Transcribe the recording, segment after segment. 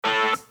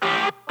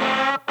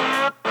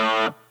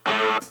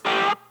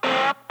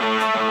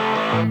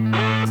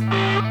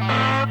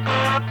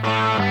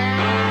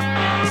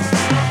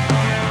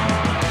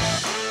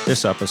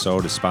This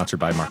episode is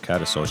sponsored by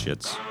Marquette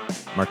Associates.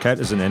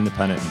 Marquette is an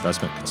independent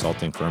investment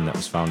consulting firm that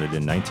was founded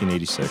in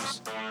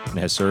 1986 and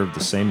has served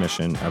the same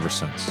mission ever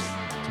since,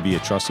 to be a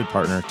trusted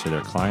partner to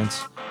their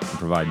clients and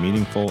provide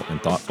meaningful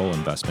and thoughtful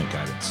investment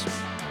guidance.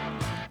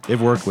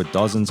 They've worked with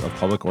dozens of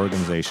public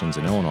organizations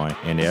in Illinois,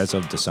 and as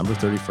of December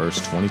 31st,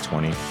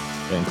 2020,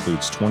 that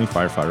includes 20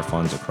 firefighter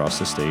funds across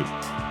the state,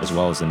 as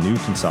well as a new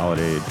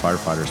consolidated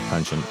firefighters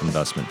pension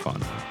investment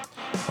fund.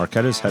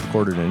 Marquette is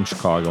headquartered in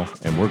Chicago,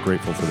 and we're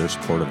grateful for their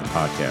support of the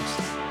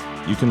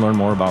podcast. You can learn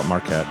more about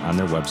Marquette on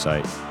their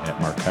website at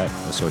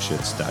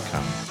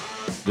marquetteassociates.com.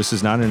 This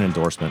is not an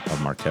endorsement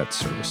of Marquette's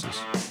services.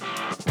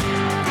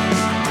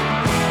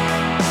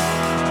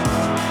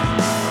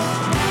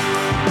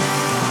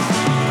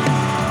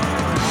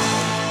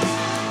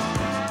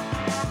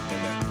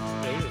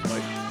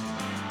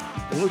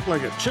 It looked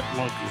like a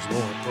chipmunk was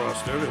going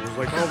across there. It was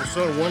like all of a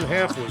sudden one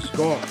half was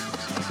gone.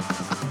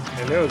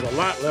 And there was a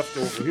lot left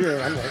over here.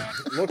 And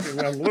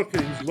I'm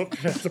looking, he's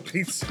looking at the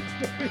pizza.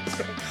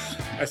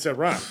 I said,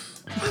 Ron,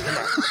 come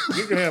on,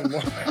 you can have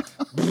one.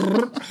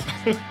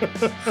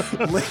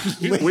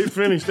 We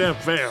finished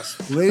that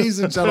fast. Ladies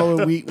and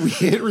gentlemen, we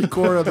hit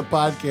record on the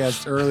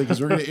podcast early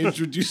because we're going to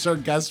introduce our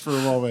guest for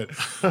a moment.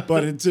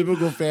 But in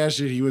typical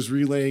fashion, he was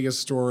relaying a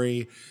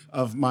story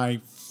of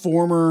my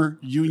former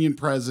union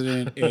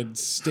president and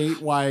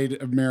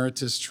statewide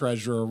emeritus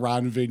treasurer,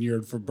 Ron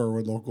Vineyard for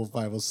Berwyn Local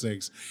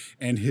 506,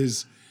 and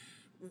his,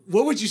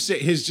 what would you say,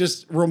 his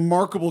just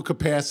remarkable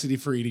capacity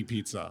for eating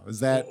pizza.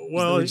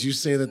 Would you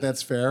say that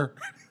that's fair?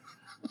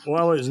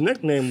 Well, his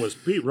nickname was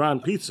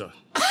Ron Pizza.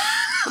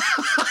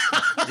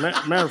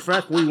 Matter of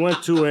fact, we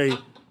went to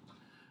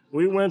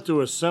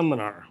a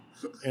seminar,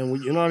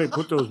 and you know how they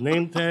put those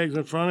name tags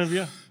in front of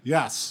you?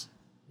 Yes.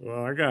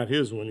 Well, I got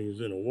his when he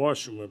was in a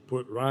washroom and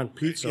put Ron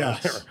Pizza on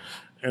there.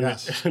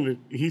 And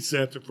he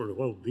sat there for the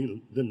whole deal.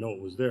 Didn't know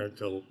it was there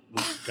until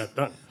we got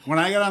done. When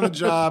I got on the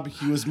job,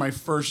 he was my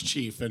first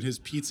chief, and his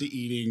pizza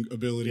eating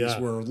abilities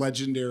were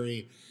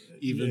legendary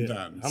even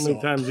then. How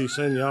many times did he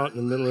send you out in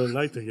the middle of the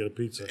night to get a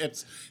pizza?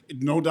 It's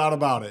no doubt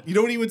about it. You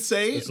know what he would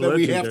say? It's that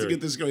legendary. We have to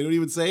get this going. You know what he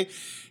would say?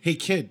 Hey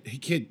kid,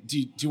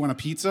 do you want a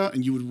pizza?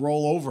 And you would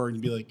roll over and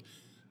you'd be like,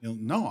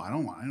 no, I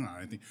don't want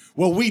anything.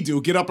 Well, we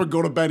do. Get up and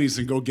go to Benny's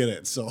and go get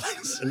it. So,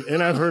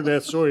 and I've heard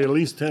that story at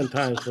least 10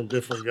 times from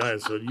different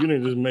guys. So you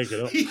didn't just make it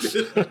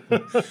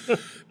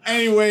up.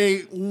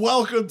 Anyway,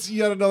 welcome to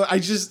yet another.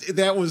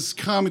 That was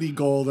comedy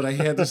gold, and I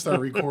had to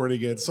start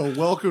recording it. So,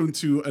 welcome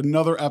to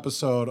another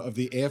episode of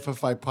the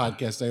AFFI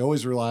podcast. I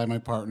always rely on my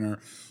partner,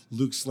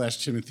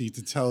 Luke/Timothy,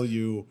 to tell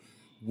you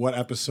what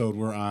episode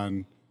we're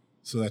on,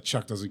 so that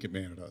Chuck doesn't get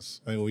mad at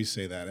us. I always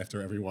say that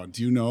after every one.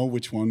 Do you know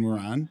which one we're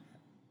on?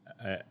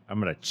 I'm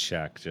going to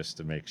check just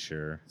to make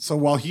sure. So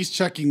while he's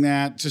checking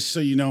that, just so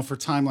you know, for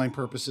timeline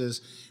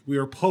purposes, we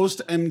were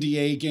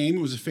post-MDA game.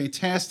 It was a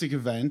fantastic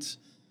event,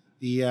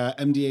 the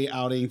MDA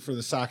outing for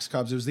the Sox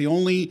Cubs. It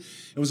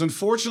was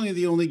unfortunately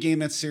the only game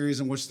that series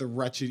in which the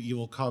wretched,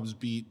 evil Cubs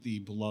beat the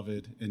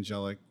beloved,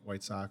 angelic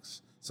White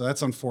Sox. So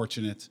that's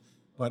unfortunate,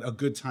 but a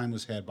good time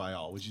was had by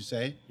all, would you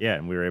say? Yeah,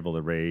 and we were able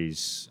to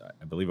raise,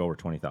 I believe, over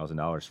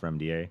 $20,000 for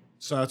MDA.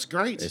 So that's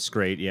great. It's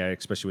great, yeah,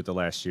 especially with the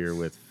last year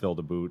with Phil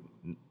DeBoot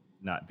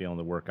not being able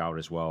to work out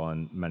as well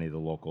on many of the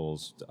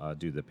locals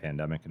due to the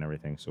pandemic and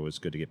everything. So it was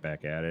good to get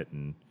back at it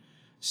and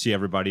see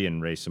everybody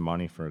and raise some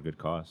money for a good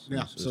cause.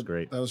 Yeah, it was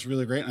great. That was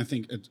really great. And I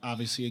think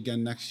obviously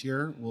again next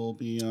year we'll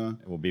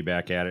be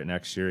back at it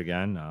next year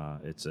again.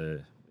 It's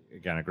a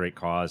great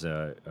cause,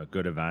 a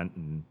good event,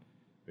 and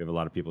we have a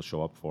lot of people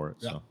show up for it.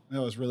 Yeah, so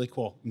that was really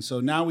cool. And so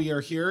now we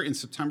are here in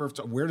September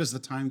where does the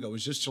time go? It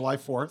was just July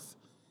 4th.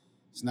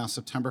 It's now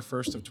September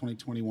 1st of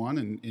 2021,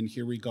 and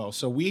here we go.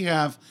 So we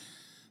have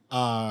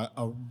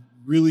a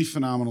really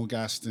phenomenal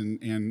guest,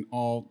 and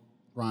all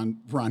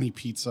Ronnie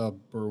Pizza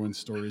Berwyn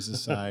stories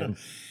aside.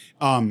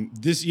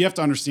 This, you have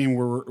to understand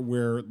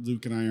where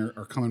Luke and I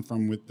are coming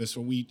from with this.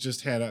 So we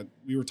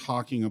were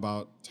talking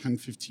about 10,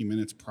 15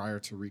 minutes prior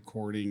to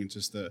recording, and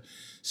just the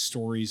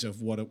stories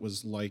of what it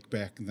was like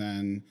back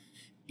then.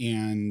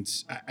 And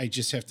I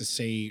just have to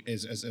say,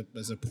 as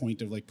a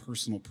point of like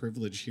personal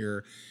privilege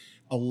here,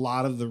 a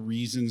lot of the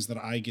reasons that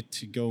I get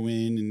to go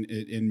in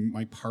and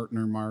my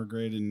partner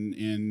Margaret and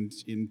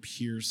in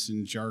Pierce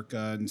and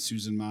Jarka and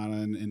Susan Mata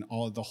and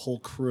all of the whole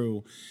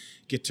crew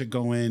get to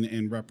go in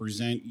and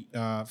represent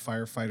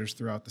firefighters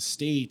throughout the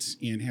state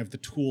and have the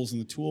tools in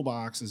the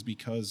toolbox is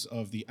because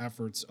of the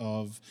efforts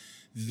of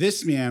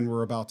this man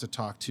we're about to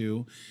talk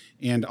to,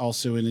 and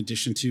also in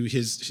addition to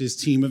his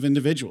team of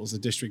individuals, the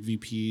district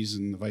VPs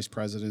and the vice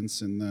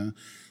presidents and the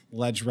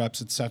ledge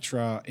reps,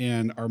 etc.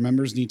 And our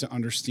members need to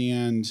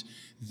understand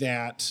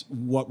that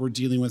what we're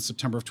dealing with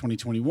September of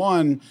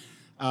 2021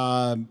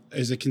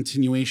 is a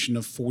continuation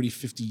of 40,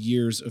 50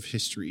 years of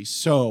history.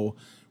 So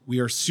we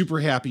are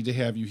super happy to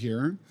have you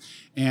here.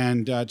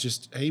 And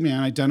hey,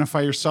 man, identify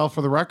yourself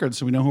for the record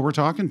so we know who we're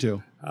talking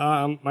to.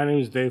 My name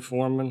is Dave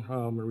Foreman.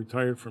 I'm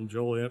retired from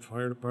Joliet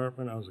Fire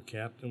Department. I was a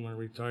captain when I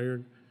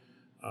retired.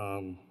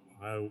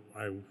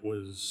 I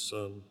was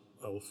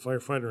a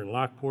firefighter in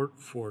Lockport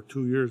for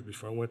 2 years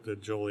before I went to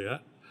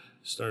Joliet.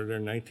 Started there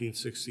in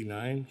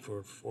 1969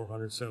 for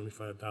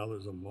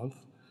 $475 a month.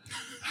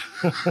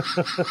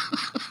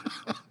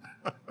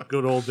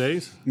 Good old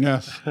days.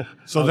 Yes.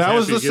 So I was that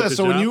was happy to get the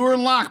so when job. you were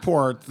in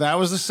Lockport, that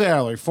was the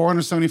salary,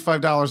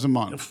 $475 a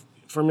month.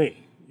 For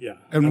me, yeah.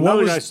 And what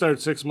Another was- guy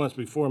started 6 months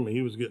before me.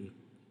 He was getting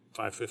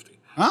 $550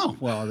 Oh,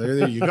 well,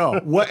 there you go.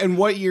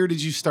 What year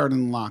did you start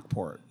in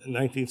Lockport? in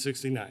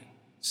 1969.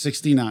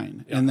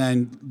 69. And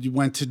then you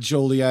went to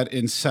Joliet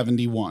in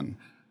 71.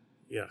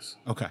 Yes.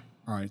 Okay.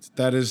 All right.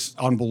 That is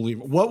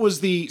unbelievable. What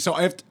was so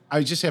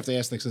I just have to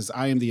ask this because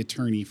I am the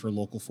attorney for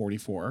Local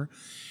 44.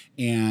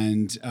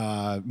 And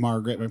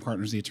Margaret, my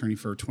partner, is the attorney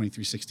for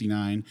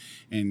 2369,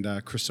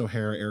 and Chris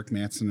O'Hara, Eric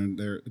Matson, and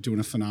they're doing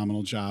a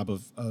phenomenal job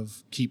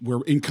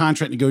we're in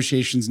contract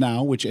negotiations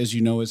now, which, as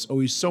you know, is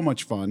always so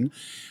much fun.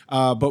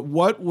 But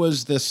what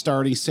was the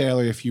starting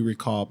salary, if you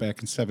recall,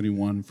 back in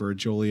 71 for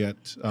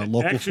Joliet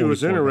Local 44? Actually, it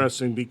was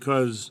interesting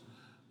because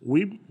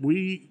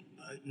we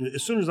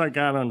as soon as I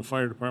got on the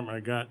fire department,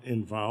 I got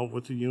involved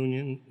with the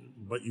union,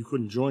 but you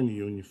couldn't join the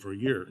union for a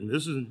year. And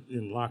this is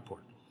in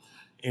Lockport.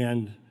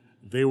 And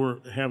they were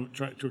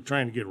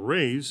trying to get a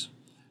raise,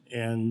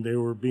 and they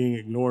were being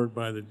ignored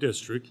by the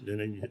district.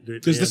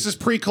 Because this is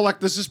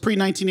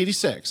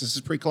pre-1986. This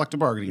is pre-collective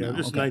bargaining now.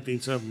 This is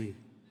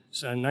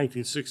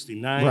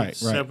 1969, Right.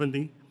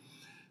 70.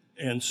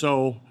 And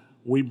so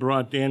we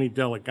brought Danny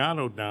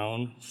Delgado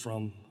down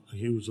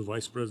he was the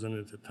vice president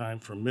at the time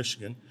from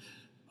Michigan.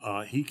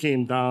 He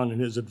came down,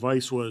 and his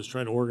advice was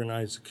try to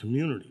organize the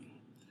community.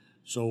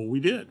 So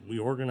we did. We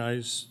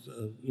organized,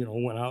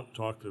 went out and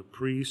talked to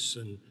priests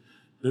and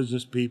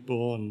business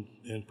people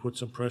and put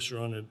some pressure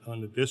on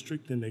the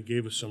district, and they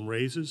gave us some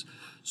raises.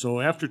 So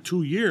after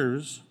 2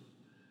 years,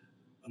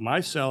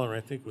 my salary,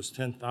 I think, was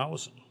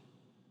 $10,000.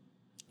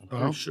 I'm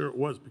pretty sure it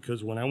was,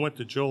 because when I went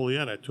to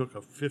Joliet, I took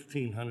a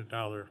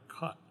 $1,500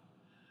 cut.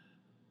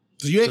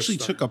 So you actually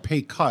took a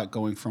pay cut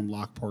going from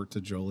Lockport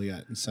to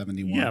Joliet in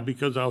 71. Yeah,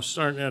 because I was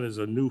starting out as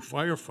a new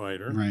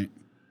firefighter. Right.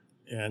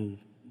 And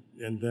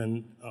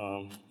then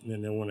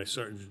when I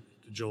started to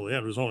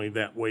Joliet, it was only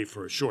that way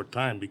for a short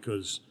time,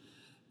 because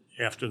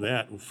after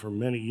that, for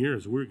many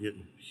years, we were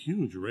getting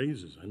huge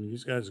raises. I mean,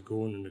 these guys would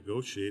go in and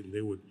negotiate, and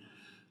they would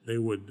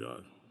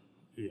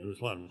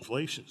there's a lot of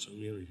inflation, so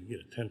you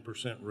get a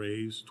 10%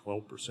 raise,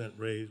 12%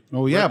 raise.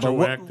 Oh yeah,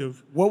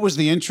 retroactive. but what was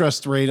the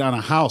interest rate on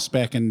a house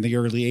back in the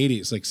early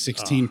 80s? Like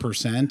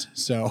 16%.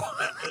 So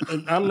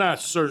And I'm not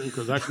certain,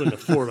 because I couldn't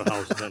afford a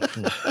house then.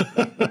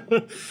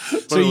 But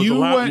so it was you a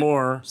lot went,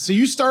 more. So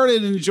you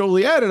started in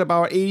Joliet at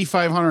about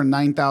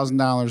 $8,500,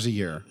 $9,000 a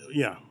year.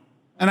 Yeah.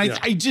 And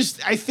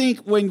I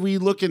think when we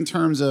look in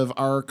terms of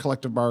our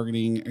collective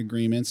bargaining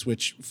agreements,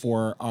 which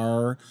for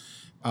our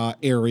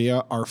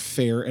area are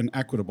fair and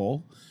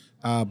equitable,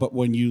 but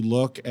when you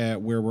look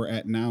at where we're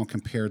at now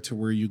compared to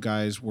where you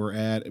guys were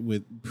at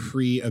with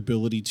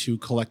pre-ability to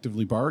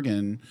collectively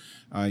bargain,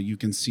 you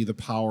can see the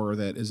power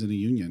that is in a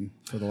union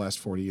for the last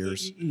 40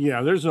 years.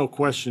 Yeah, there's no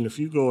question. If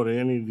you go to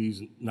any of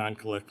these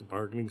non-collective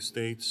bargaining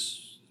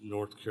states,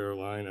 North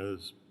Carolina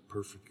is a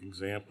perfect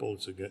example.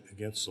 It's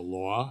against the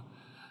law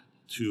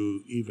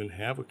to even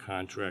have a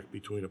contract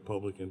between a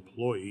public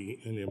employee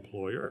and the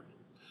employer.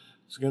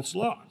 It's against the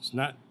law. It's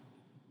not,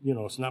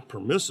 it's not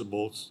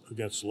permissible. It's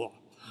against the law.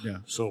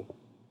 Yeah. So,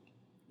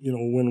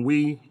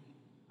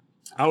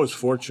 I was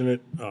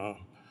fortunate.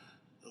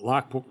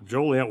 Lockport,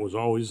 Joliet was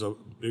always a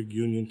big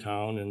union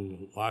town,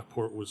 and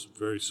Lockport was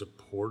very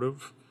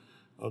supportive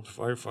of the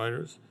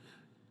firefighters.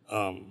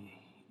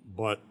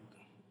 But,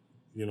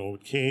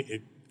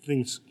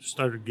 things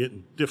started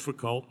getting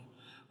difficult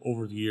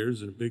over the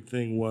years, and the big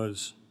thing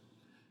was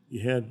we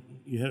had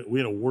a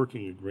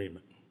working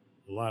agreement.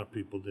 A lot of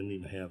people didn't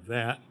even have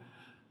that.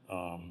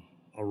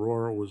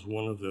 Aurora was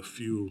one of the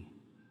few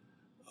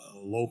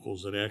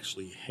locals that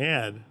actually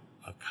had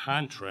a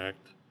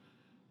contract,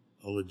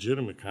 a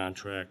legitimate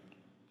contract,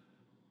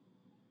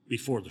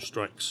 before the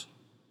strikes.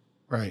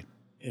 Right.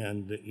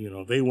 And,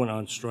 they went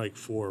on strike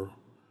for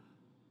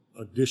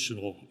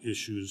additional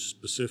issues,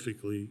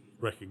 specifically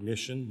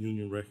recognition,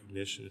 union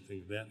recognition, and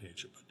things of that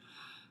nature. But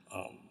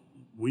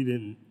we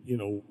didn't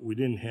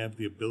have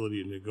the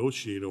ability to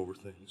negotiate over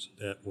things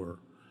that were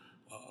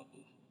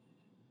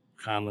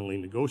commonly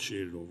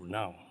negotiated over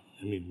now.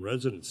 I mean,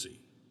 residency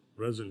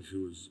was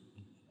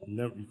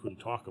never, you couldn't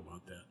talk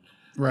about that.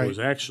 Right. It was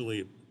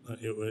actually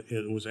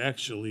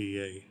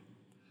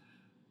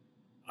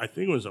I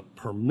think it was a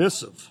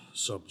permissive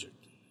subject.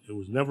 It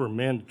was never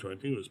mandatory. I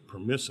think it was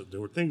permissive. There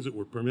were things that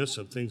were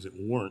permissive, things that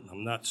weren't.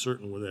 I'm not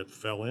certain where that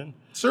fell in.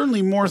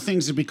 Certainly more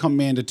things have become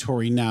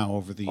mandatory now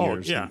over the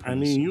years. Oh, yeah. I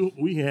mean,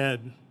 we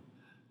had,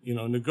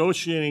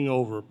 negotiating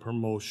over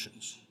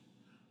promotions,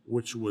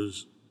 which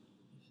was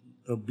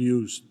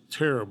abused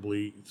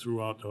terribly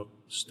throughout the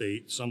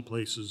state. Some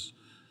places,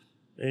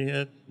 they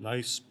had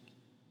nice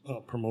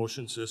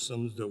promotion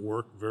systems that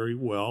worked very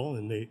well,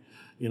 and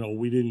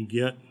we didn't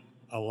get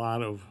a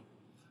lot of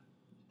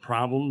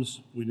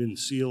problems. We didn't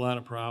see a lot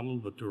of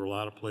problems, but there were a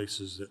lot of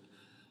places that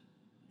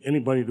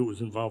anybody that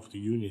was involved with the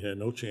union had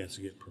no chance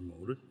to get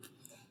promoted.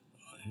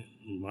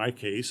 In my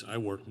case, I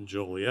worked in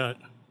Joliet.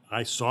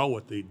 I saw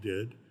what they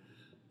did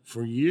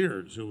for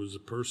years. It was the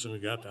person who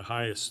got the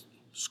highest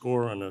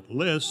score on the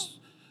list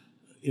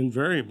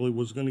invariably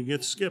was going to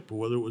get skipped,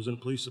 whether it was in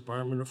the police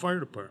department or fire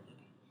department.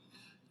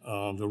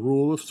 The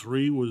rule of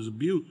three was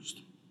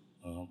abused.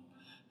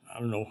 I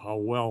don't know how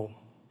well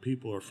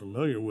people are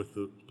familiar with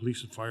the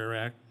Police and Fire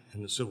Act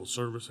and the Civil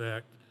Service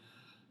Act,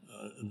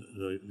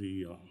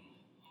 the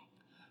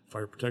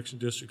Fire Protection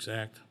Districts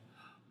Act.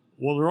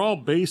 Well, they're all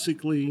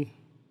basically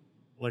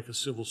like a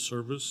civil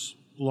service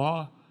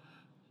law,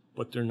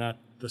 but they're not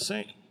the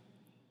same.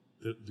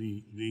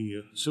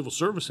 The Civil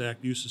Service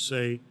Act used to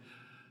say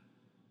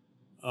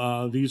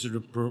these are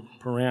the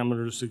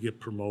parameters to get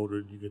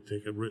promoted. You could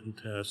take a written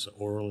test, an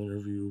oral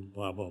interview,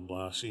 blah, blah,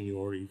 blah,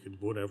 seniority, you could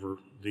whatever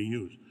they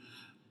use.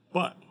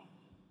 But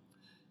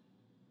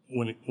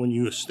when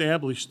you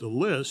establish the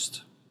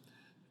list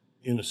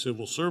in a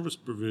civil service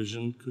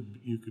provision,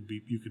 you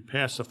could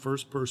pass the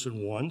first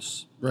person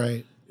once,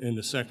 Right. and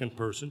the second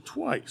person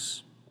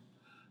twice.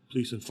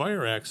 Police and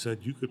Fire Act said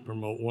you could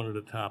promote one of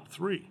the top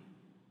three.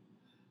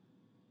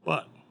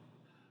 But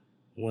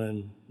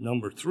when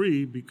number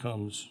three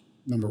becomes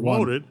Number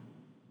promoted,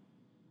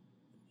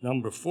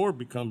 number four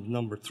becomes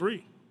number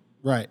three.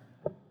 Right.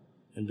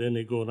 And then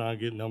they go down and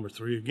get number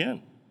three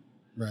again.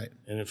 Right.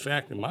 And in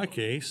fact, in my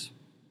case,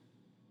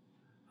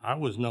 I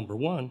was number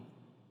one,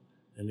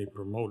 and they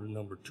promoted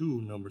number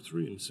two, number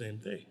three in the same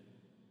day.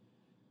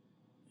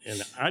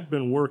 And I'd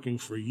been working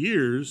for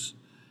years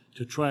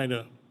to try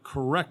to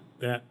correct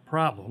that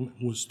problem.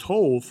 Was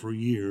told for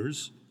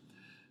years,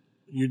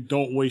 you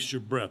don't waste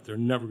your breath. They're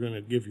never going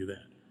to give you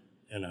that.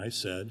 And I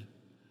said,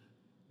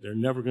 they're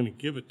never going to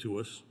give it to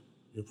us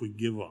if we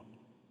give up.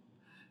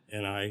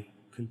 And I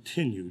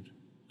continued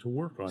to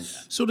work on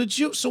that.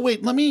 So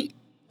wait,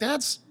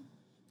 that's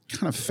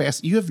kind of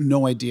fast. You have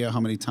no idea how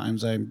many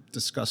times I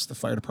discuss the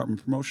Fire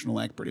Department Promotional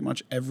Act pretty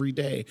much every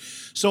day.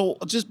 So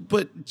just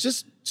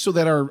so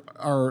that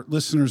our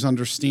listeners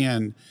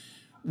understand,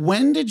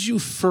 when did you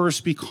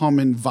first become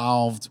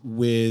involved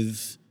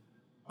with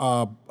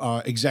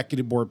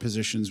executive board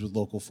positions with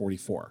Local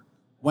 44?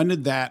 When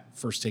did that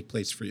first take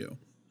place for you?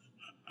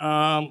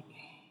 I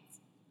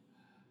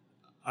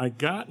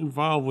got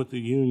involved with the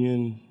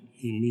union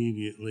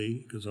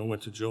immediately because I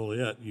went to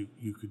Joliet.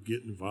 You could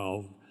get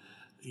involved.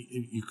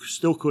 You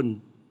still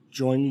couldn't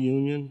join the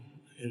union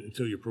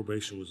until your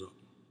probation was up,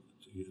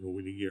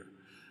 within a year.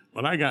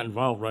 But I got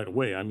involved right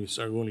away. I mean,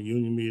 started going to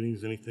union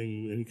meetings,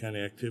 any kind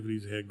of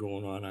activities they had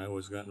going on, I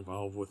always got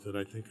involved with it.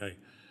 I think I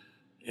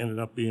ended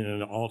up being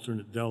an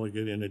alternate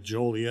delegate in a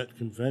Joliet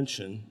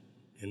convention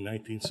in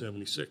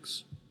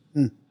 1976.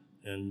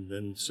 And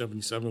then in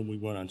 77, we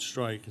went on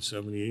strike. In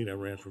 78, I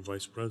ran for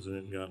vice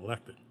president and got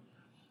elected.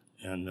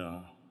 And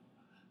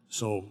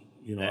so,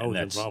 I was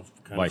involved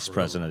kind vice of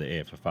president of the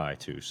AFFI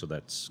too, so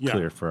that's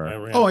clear for I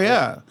our... ran Oh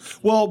yeah.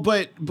 Well,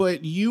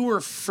 but you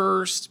were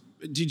first.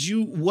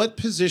 What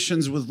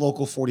positions with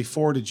Local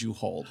 44 did you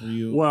hold? Were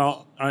you?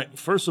 Well,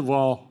 first of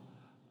all,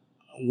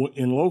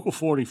 in Local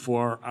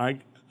 44, I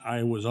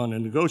was on the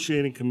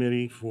negotiating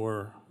committee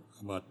for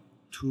about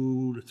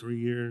 2 to 3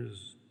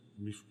 years,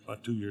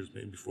 about 2 years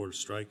maybe before the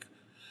strike.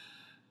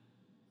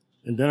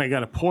 And then I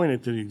got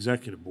appointed to the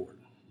executive board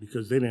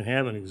because they didn't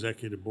have an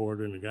executive board,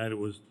 and the guy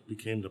that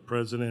became the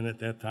president at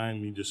that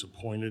time, he just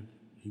appointed.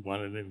 He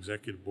wanted an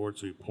executive board,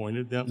 so he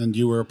appointed them. And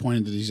you were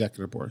appointed to the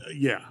executive board.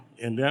 Yeah,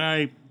 and then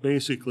I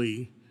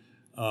basically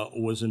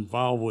was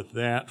involved with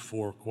that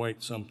for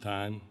quite some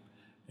time,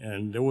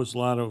 and there was a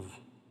lot of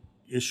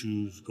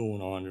issues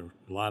going on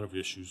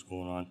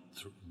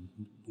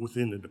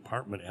within the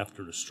department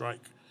after the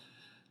strike,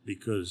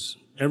 because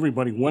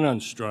everybody went on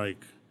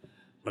strike,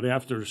 but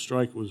after the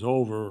strike was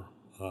over,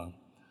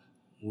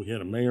 we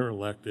had a mayor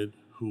elected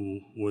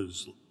who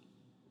was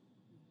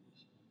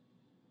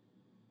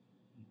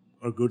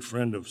a good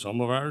friend of some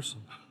of ours.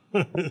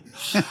 They're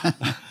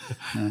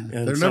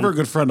never a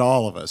good friend to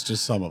all of us,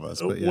 just some of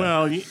us. But yeah.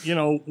 Well,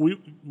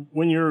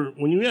 when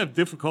you have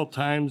difficult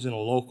times in a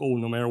local,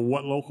 no matter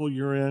what local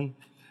you're in,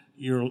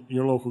 your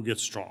local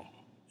gets strong.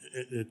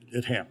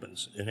 It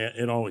happens.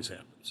 It always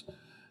happens.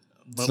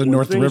 It's the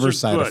North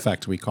Riverside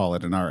effect, we call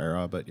it in our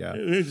era. But yeah,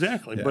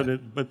 exactly. Yeah.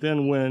 But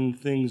then when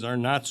things are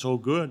not so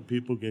good,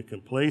 people get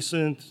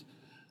complacent.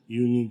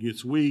 Union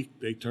gets weak.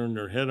 They turn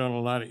their head on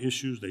a lot of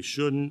issues they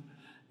shouldn't.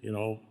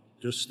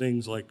 Just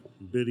things like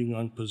bidding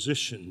on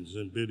positions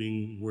and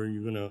bidding where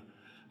you're gonna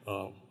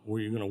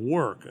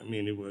work. I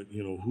mean,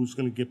 who's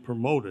gonna get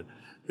promoted.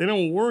 They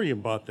don't worry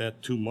about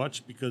that too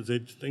much because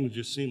things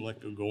just seem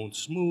like they're going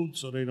smooth.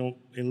 So they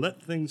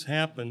let things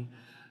happen,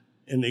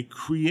 and they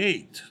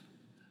create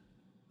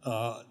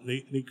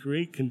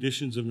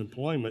conditions of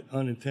employment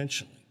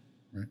unintentionally.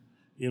 Right.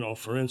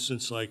 For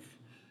instance, like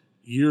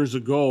years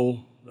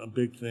ago, a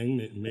big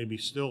thing, maybe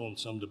still in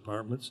some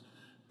departments,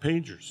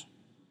 pagers.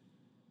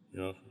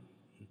 So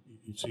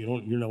you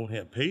don't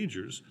have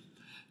pagers,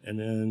 and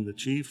then the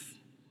chief,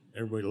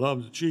 everybody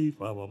loves the chief,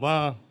 blah blah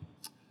blah.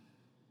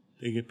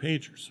 They get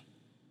pagers,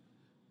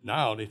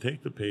 Now they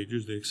take the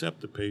pagers, they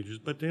accept the pagers,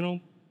 but they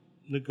don't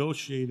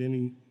negotiate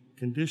any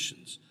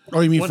conditions. Oh,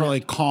 you mean for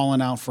like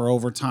calling out for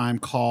overtime,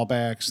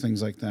 callbacks,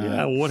 things like that?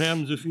 Yeah, what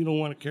happens if you don't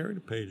want to carry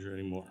the pager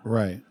anymore?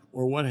 Right.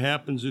 Or what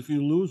happens if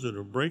you lose it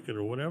or break it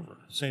or whatever?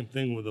 Same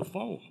thing with the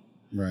phone.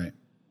 Right.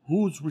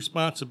 Whose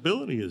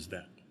responsibility is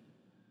that?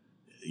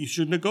 You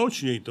should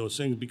negotiate those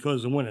things,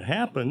 because when it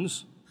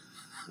happens,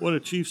 what a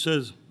chief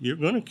says, you're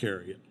going to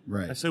carry it.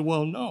 Right. I say,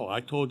 well, no,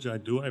 I told you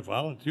I'd do it. I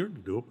volunteered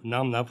to do it, but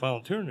now I'm not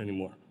volunteering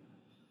anymore.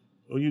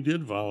 Well, you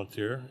did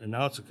volunteer, and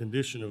now it's a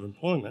condition of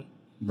employment.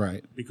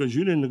 Right. Because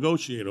you didn't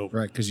negotiate over it.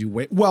 Right, because you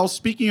wait. Well,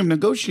 speaking of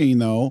negotiating,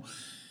 though,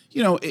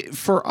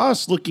 for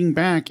us, looking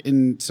back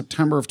in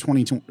September of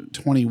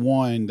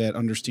 2021, that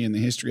understand the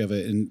history of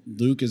it, and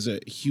Luke is a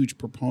huge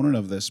proponent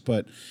of this,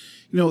 but,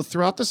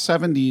 throughout the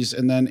 70s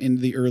and then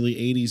in the early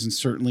 80s, and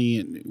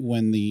certainly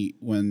when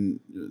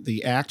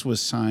the act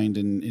was signed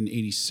in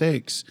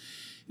 86,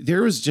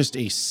 there was just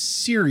a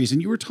series,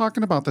 and you were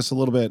talking about this a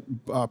little bit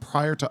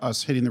prior to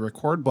us hitting the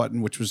record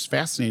button, which was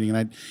fascinating,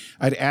 and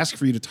I'd ask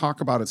for you to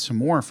talk about it some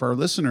more for our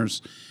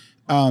listeners.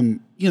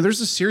 There's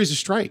a series of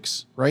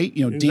strikes, right?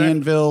 Exactly.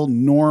 Danville,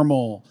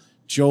 Normal,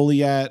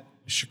 Joliet,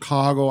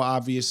 Chicago,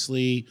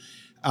 obviously.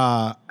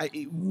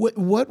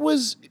 What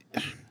was?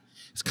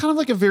 It's kind of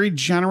like a very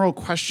general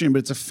question, but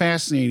it's a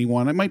fascinating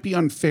one. It might be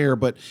unfair,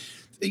 but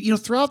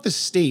throughout the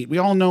state, we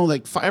all know,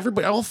 like,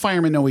 all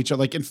firemen know each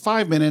other. Like, in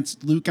 5 minutes,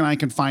 Luke and I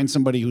can find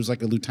somebody who's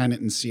like a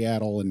lieutenant in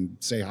Seattle and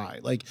say hi.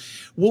 Like,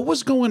 what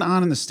was going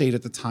on in the state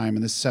at the time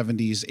in the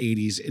 70s,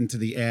 80s into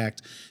the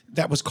act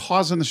that was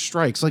causing the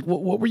strikes? Like,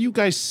 what were you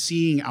guys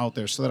seeing out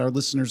there so that our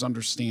listeners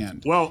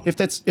understand? Well, if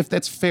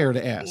that's fair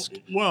to ask.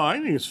 Well, I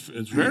think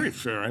it's very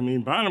fair. I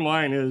mean, bottom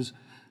line is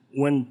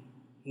when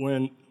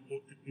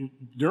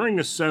during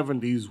the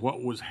 70s,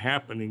 what was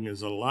happening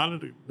is a lot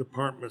of the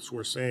departments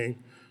were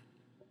saying,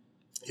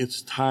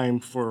 it's time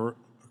for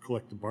a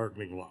collective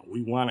bargaining law.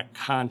 We want a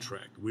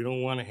contract. We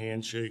don't want a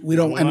handshake. We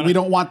don't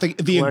want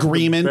the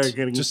agreement,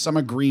 just some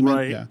agreement.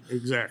 Right, yeah.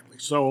 Exactly.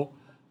 So,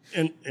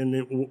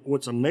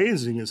 what's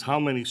amazing is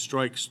how many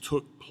strikes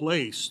took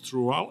place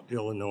throughout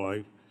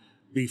Illinois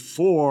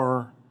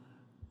before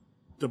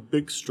the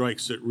big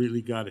strikes that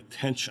really got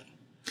attention.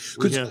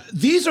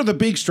 These are the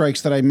big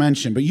strikes that I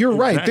mentioned, but you're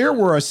right. There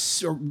were a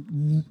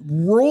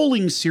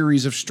rolling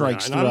series of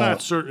strikes and throughout. I'm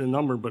not certain the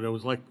number, but it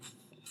was like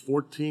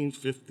 14,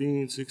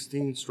 15,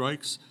 16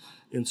 strikes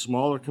in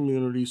smaller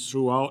communities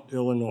throughout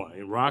Illinois.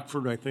 And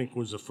Rockford, I think,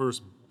 was the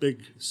first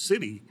big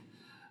city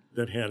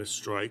that had a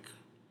strike,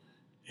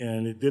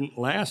 and it didn't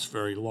last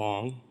very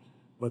long,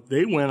 but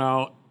they went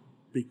out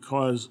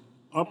because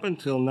up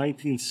until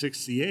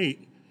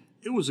 1968,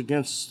 it was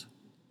against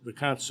the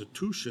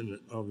Constitution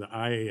of the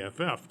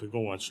IAFF to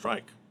go on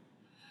strike.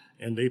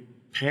 And they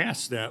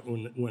passed that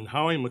when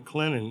Howie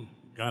McClellan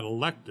got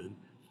elected.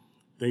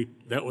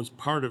 That was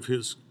part of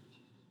his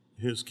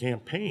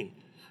campaign,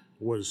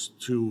 was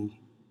to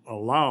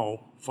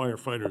allow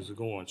firefighters to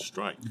go on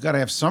strike. You got to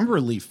have some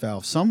relief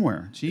valve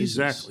somewhere. Jesus.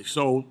 Exactly.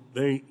 So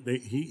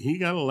he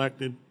got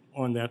elected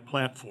on that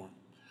platform.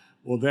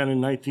 Well, then in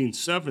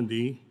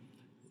 1970,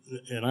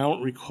 and I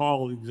don't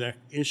recall the exact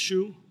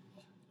issue.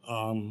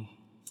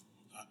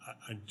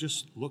 I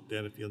just looked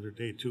at it the other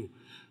day too.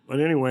 But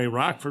anyway,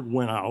 Rockford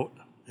went out,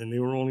 and they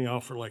were only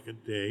out for like a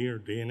day or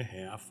day and a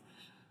half.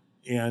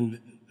 And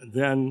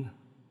then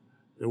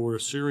there were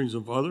a series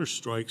of other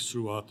strikes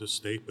throughout the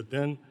state, but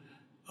then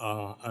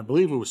I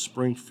believe it was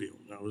Springfield.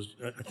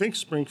 I think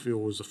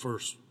Springfield was the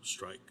first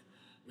strike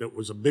that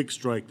was a big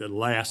strike that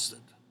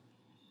lasted.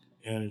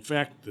 And in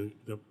fact,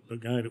 the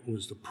guy that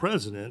was the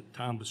president,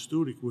 Tom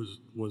Bastudik,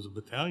 was a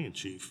battalion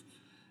chief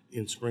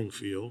in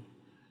Springfield,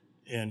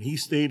 and he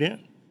stayed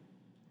in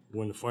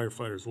when the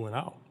firefighters went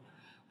out.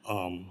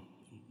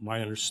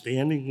 My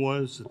understanding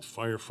was that the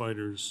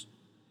firefighters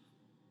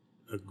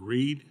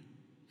agreed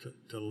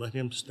to let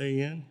him stay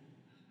in.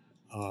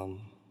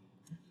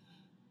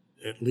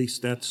 At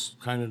least that's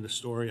kind of the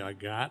story I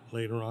got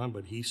later on,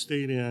 but he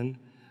stayed in.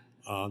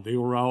 They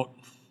were out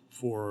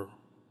for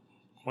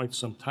quite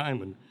some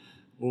time, and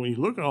when you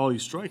look at all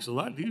these strikes, a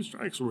lot of these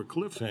strikes were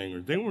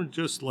cliffhangers. They weren't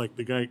just like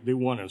the guy, they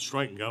wanted to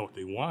strike and got what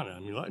they wanted. I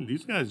mean, a lot of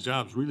these guys'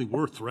 jobs really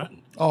were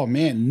threatened. Oh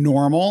man,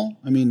 Normal.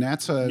 I mean,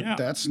 that's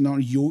no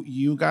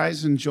you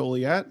guys in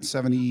Joliet,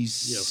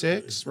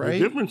 76, right? The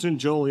difference in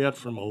Joliet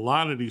from a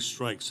lot of these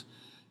strikes,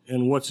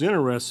 and what's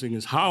interesting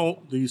is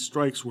how these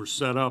strikes were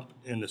set up,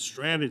 and the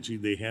strategy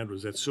they had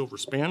was that Silver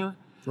Spanner.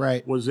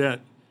 Right. Was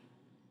that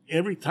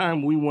every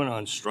time we went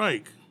on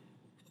strike,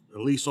 at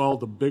least all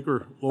the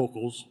bigger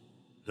locals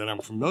that I'm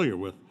familiar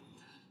with,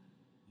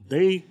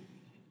 they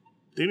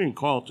didn't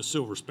call it the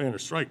Silver Spanner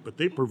strike, but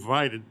they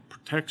provided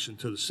protection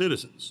to the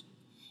citizens.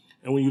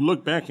 And when you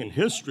look back in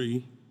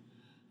history,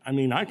 I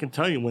mean, I can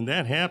tell you when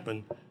that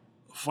happened,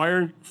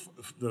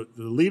 the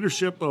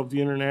leadership of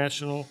the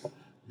International,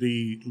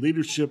 the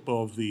leadership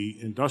of the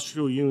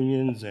industrial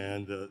unions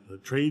and the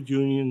trade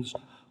unions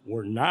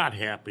were not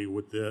happy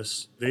with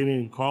this. They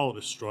didn't call it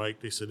a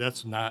strike. They said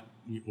that's not,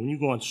 when you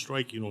go on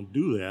strike, you don't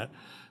do that.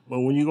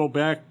 But when you go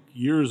back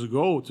years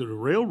ago to the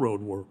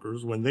railroad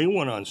workers, when they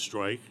went on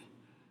strike,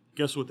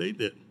 guess what they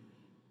did?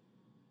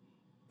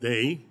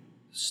 They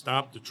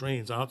stopped the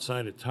trains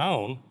outside of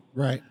town,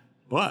 Right.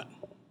 but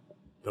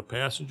the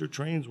passenger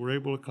trains were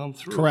able to come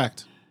through.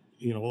 Correct.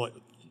 You know, like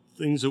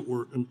things that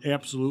were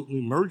absolutely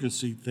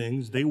emergency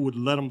things, they would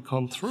let them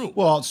come through.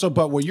 Well,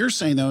 but what you're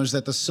saying though is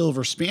that the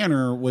Silver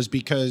Spanner was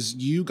because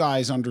you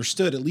guys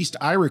understood, at least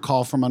I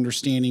recall from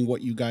understanding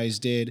what you guys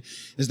did,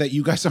 is that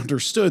you guys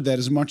understood that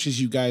as much as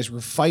you guys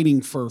were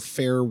fighting for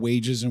fair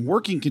wages and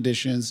working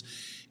conditions,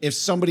 if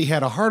somebody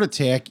had a heart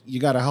attack, you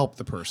got to help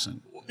the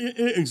person.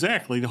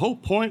 Exactly. The whole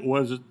point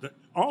was that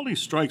all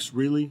these strikes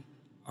really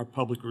are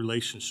public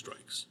relations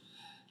strikes.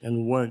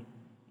 And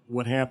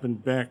what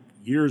happened back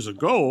years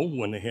ago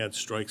when they had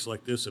strikes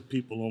like this that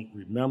people don't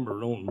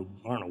remember,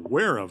 aren't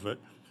aware of it,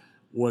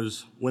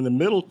 was when the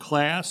middle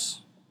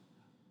class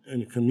in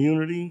the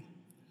community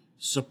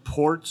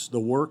supports the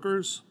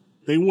workers,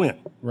 they win.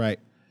 Right.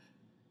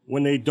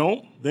 When they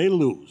don't, they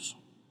lose.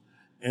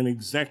 And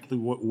exactly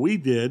what we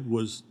did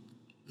was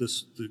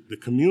the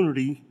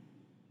community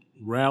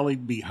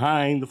rallied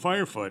behind the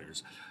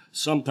firefighters.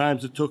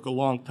 Sometimes it took a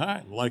long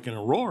time. Like in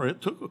Aurora,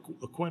 it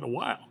took quite a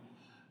while.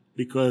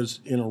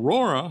 Because in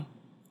Aurora,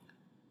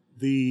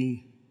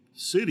 the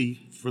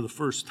city, for the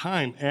first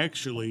time,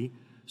 actually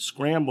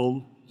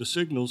scrambled the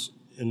signals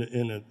in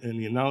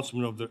the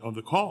announcement of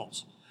the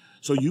calls.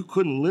 So you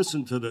couldn't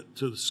listen to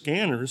the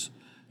scanners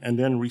and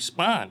then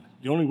respond.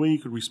 The only way you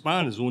could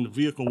respond is when the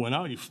vehicle went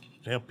out, you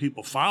have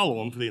people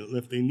follow them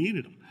if they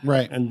needed them.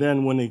 Right. And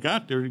then when they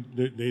got there,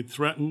 they'd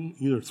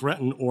either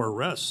threaten or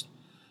arrest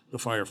the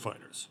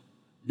firefighters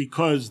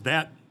because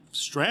that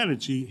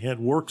strategy had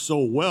worked so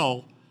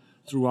well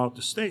throughout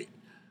the state.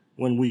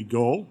 When we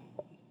go,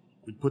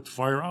 we'd put the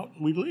fire out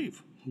and we'd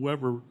leave,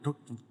 whoever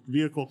took the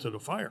vehicle to the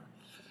fire.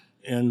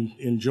 And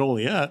in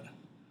Joliet,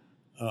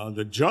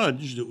 the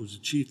judge, that was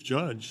the chief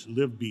judge,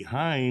 lived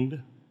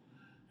behind,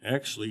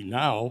 actually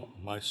now,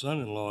 my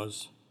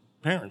son-in-law's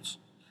parents.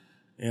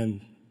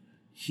 And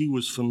he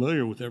was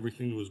familiar with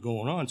everything that was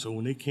going on. So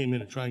when they came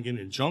in and tried to get an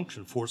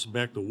injunction, force him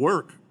back to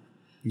work,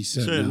 He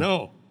said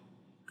no,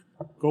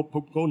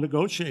 go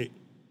negotiate.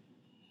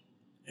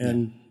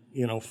 And,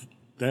 you know,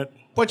 that.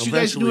 But you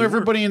guys knew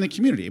everybody in the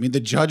community. I mean, the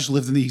judge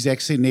lived in the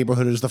exact same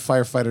neighborhood as the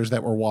firefighters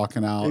that were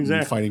walking out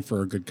and fighting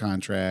for a good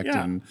contract.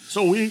 Yeah. And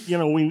so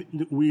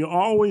we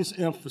always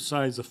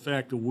emphasize the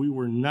fact that we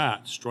were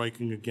not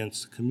striking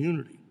against the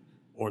community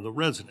or the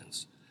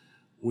residents.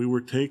 We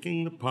were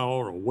taking the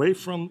power away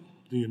from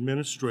the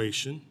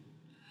administration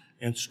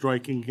and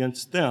striking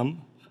against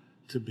them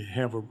to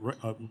have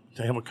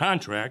a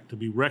contract, to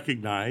be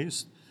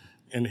recognized,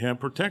 and have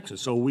protection.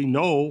 So we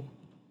know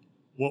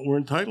what we're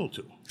entitled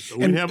to. So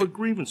we have a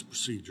grievance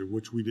procedure,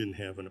 which we didn't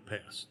have in the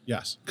past.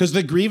 yes, because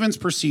the grievance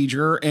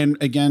procedure and,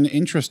 again,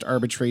 interest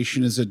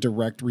arbitration is a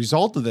direct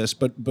result of this.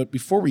 But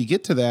before we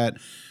get to that,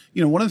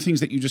 you know, one of the things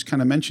that you just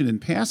kind of mentioned in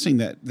passing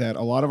that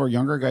a lot of our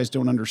younger guys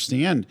don't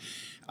understand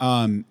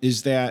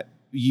is that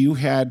you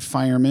had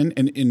firemen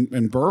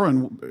in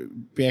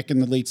Berwyn back in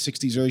the late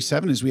 60s, early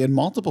 70s. We had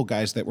multiple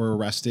guys that were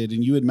arrested,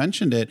 and you had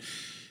mentioned it.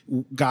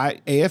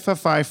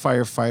 AFFI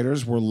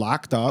firefighters were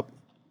locked up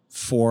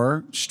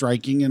for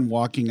striking and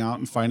walking out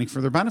and fighting for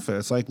their benefit.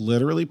 It's like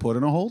literally put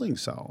in a holding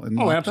cell. And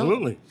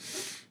absolutely.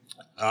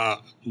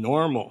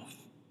 Normal.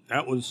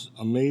 That was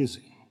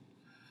amazing.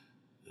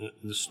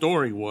 The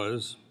story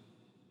was,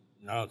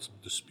 now it's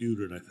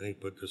disputed, I think,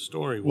 but the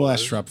story was. Well,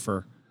 that's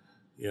Shrepfer.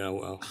 Yeah,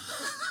 well.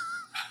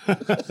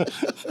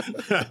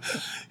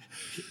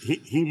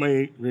 he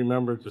may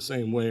remember it the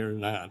same way or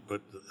not,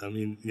 but I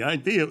mean,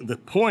 the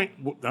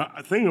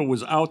thing that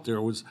was out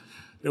there was,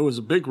 there was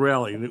a big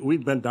rally.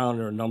 We'd been down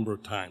there a number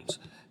of times,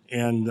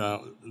 and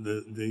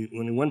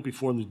when it went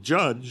before the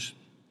judge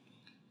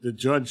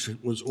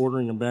was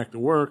ordering them back to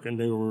work, and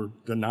they were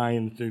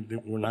denying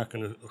that we're not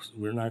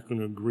going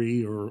to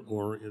agree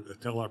or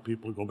tell our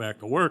people to go back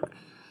to work.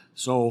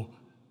 So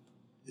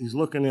he's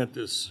looking at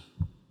this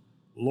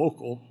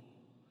local.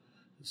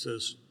 It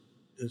says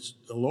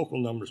the local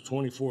number is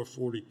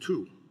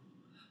 2442.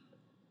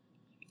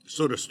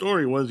 So the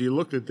story was, he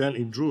looked at that and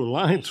he drew a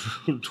line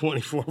through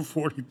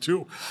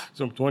 2442.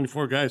 So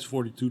 24 guys,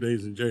 42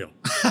 days in jail.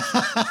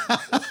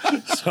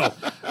 So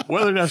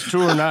whether that's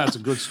true or not, it's a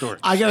good story.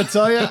 I got to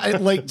tell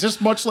you,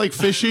 just much like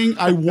fishing,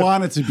 I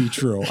want it to be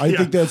true. I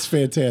think that's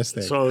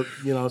fantastic. So,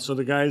 so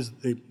the guys,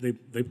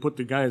 they put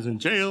the guys in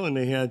jail, and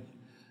they had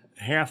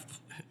half,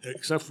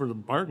 except for the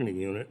bargaining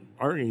unit.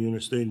 Bargaining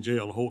unit stayed in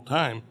jail the whole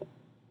time.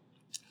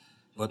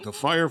 But the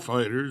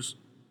firefighters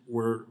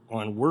were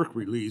on work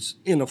release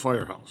in the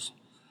firehouse.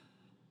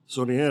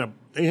 So they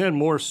had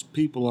more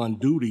people on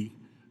duty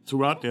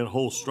throughout that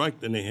whole strike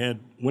than they had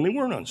when they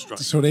weren't on strike.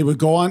 So they would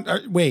go on.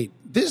 Wait,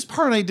 this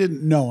part I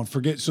didn't know and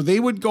forget. So they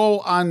would go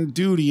on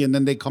duty and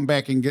then they come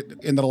back and get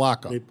into the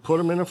lockup. They put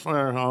them in a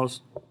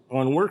firehouse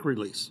on work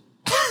release.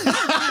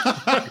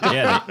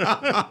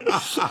 Yeah,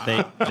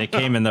 they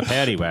came in the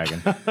paddy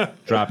wagon,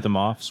 dropped them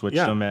off, switched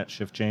them at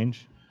shift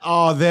change,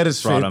 Oh, that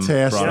is brought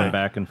fantastic. them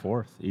back and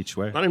forth each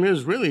way. But I mean, it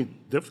was really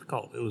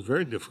difficult. It was a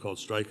very difficult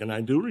strike. And I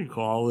do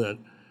recall that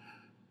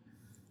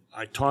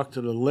I talked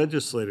to the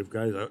legislative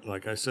guys.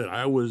 Like I said,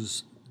 I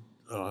was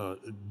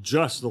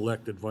just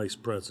elected vice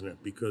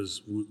president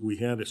because we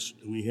had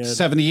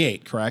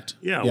 78, correct?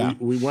 Yeah.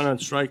 We went on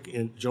strike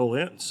in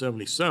Joliet in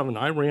 77.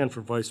 I ran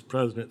for vice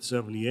president in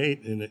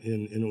 78, and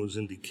it was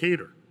in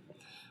Decatur.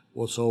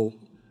 Well, so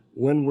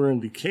when we're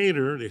in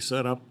Decatur, they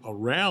set up a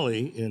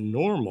rally in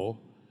Normal,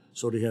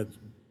 so they had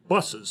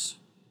buses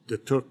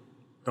that took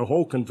the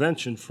whole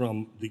convention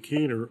from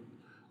Decatur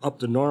up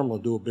to Normal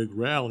to do a big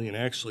rally, and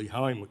actually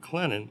Howie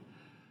McLennan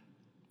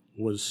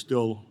was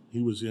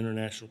he was the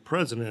international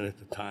president at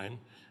the time,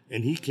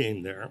 and he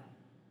came there.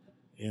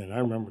 And I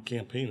remember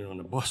campaigning on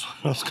the bus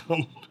when I was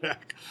coming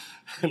back.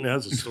 And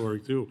that's a story,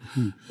 too.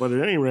 But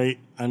at any rate,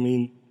 I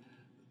mean,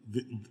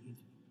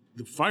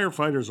 the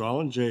firefighters are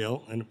all in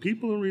jail, and the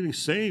people who really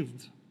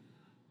saved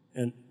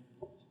and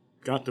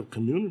got the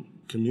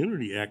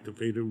community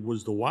activated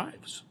was the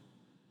wives.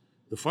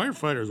 The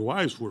firefighters'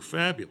 wives were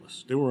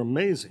fabulous. They were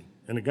amazing.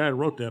 And the guy who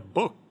wrote that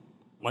book,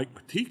 Mike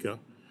Patika,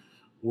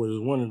 was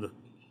one of the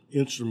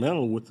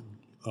instrumental with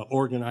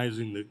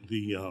organizing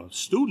the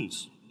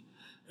students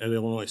at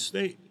Illinois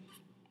State.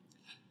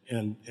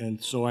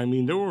 And so, I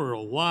mean, there were a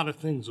lot of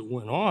things that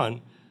went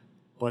on,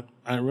 but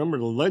I remember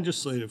the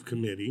legislative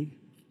committee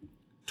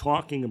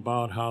talking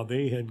about how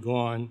they had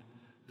gone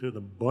to the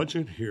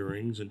budget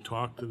hearings and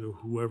talked to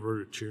whoever,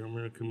 the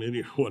chairman of the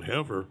committee or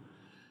whatever,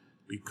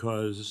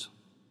 because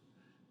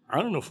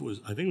I don't know if it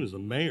was, I think it was the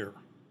mayor,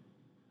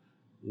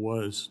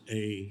 was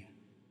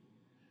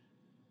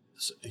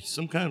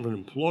some kind of an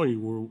employee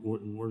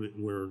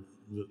where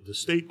the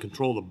state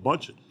controlled the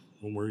budget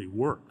from where he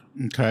worked.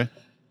 Okay.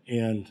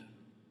 And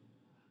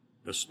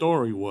the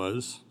story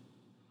was,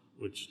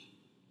 which,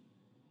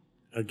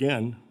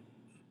 again,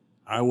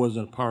 I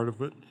wasn't a part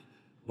of it,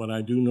 but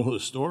I do know the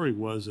story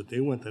was that they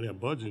went to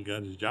that budget and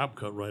got his job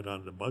cut right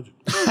out of the budget.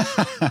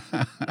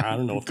 I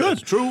don't know if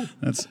that's true,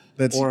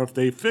 That's or if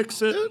they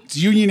fix it. it's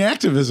union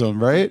activism,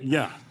 right?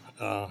 Yeah.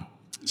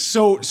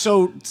 So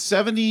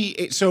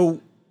 78.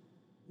 So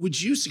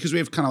would you see, because we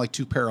have kind of like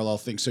two parallel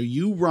things. So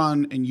you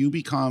run and you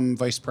become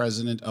vice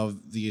president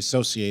of the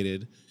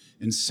Associated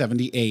in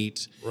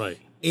 78. Right.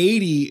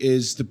 80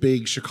 is the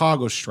big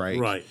Chicago strike.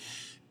 Right.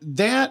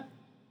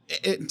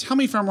 Tell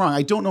me if I'm wrong.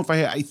 I don't know if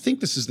I think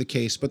this is the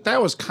case, but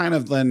that was kind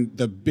of then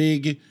the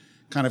big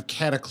kind of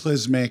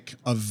cataclysmic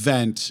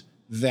event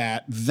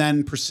that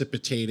then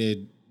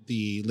precipitated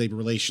the Labor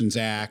Relations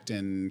Act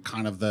and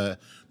kind of the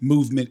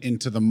movement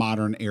into the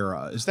modern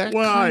era. Is that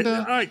kind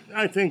of?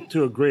 I think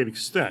to a great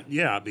extent,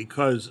 yeah,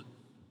 because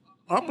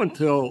up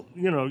until,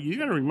 you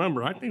got to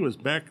remember, I think it was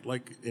back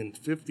like in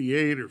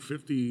 58 or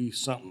 50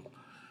 something,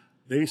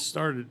 they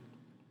started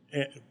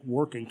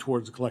working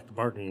towards the collective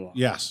bargaining law.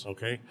 Yes.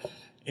 Okay.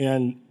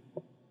 And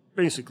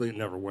basically it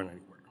never went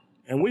anywhere.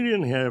 And we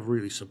didn't have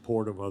really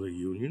support of other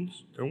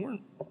unions. There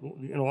weren't,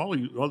 all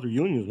the other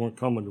unions weren't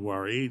coming to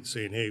our aid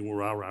saying, hey, we're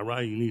rah,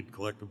 you need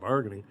collective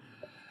bargaining.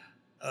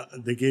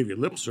 They gave you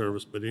lip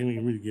service, but they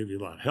didn't really give you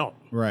a lot of help.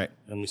 Right.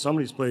 I mean, some of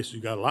these places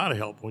you got a lot of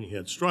help when you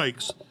had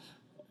strikes,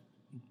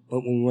 but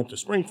when we went to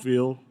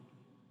Springfield,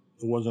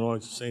 it wasn't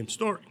always the same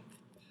story.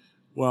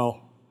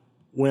 Well,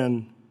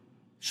 when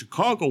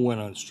Chicago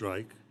went on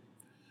strike,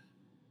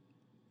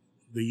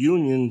 the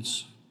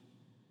unions,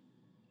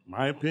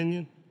 my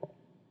opinion,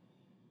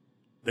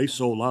 they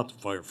sold out to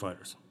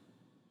firefighters,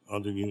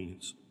 other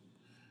unions.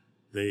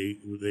 They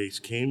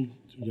came,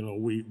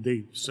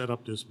 they set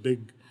up this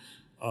big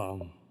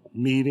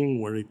meeting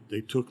where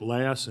they took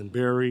Lass and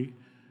Barry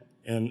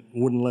and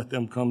wouldn't let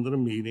them come to the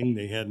meeting.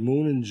 They had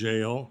Moon in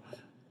jail.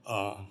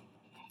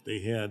 They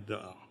had,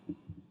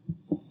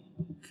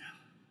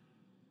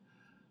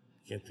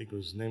 can't think of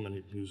his name,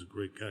 and he was a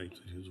great guy.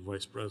 He was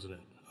vice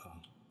president.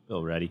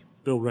 Bill Reddy.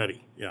 Bill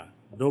Reddy, yeah.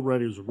 Bill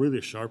Reddy was really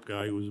a sharp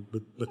guy. He was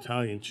a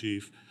battalion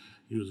chief.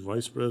 He was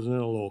vice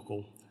president of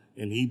local,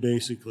 and he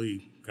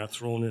basically got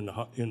thrown in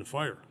the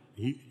fire.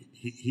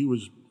 He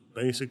was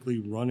basically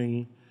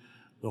running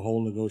the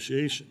whole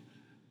negotiation.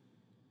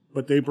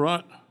 But they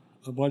brought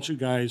a bunch of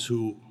guys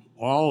who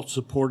all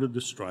supported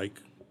the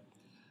strike.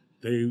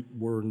 They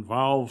were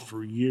involved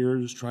for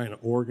years trying to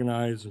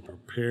organize and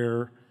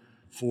prepare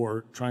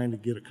for trying to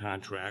get a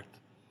contract,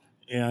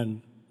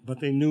 but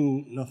they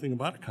knew nothing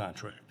about a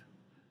contract.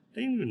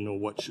 They didn't know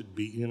what should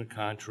be in a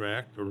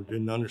contract or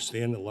didn't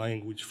understand the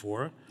language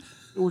for it.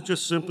 It was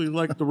just simply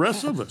like the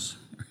rest of us.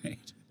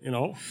 Right.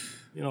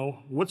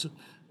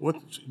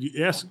 What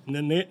you ask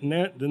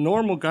the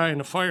normal guy in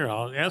the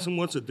firehouse, ask him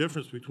what's the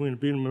difference between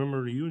being a member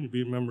of the union and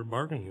being a member of the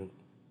bargaining unit.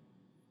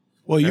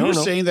 Well, you were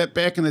saying that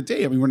back in the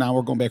day. I mean,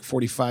 we're going back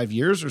 45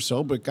 years or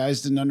so, but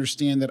guys didn't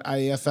understand that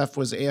IAFF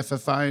was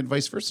AFFI and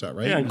vice versa,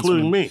 right? Yeah,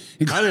 including me.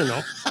 I didn't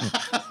know.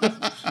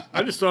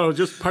 I just thought it was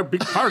just a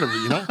big part of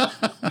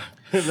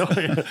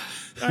it,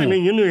 I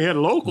mean, you knew you had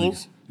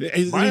locals.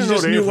 If I didn't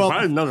know the answer, if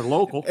I had another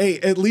local. Hey,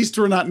 at least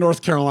we're not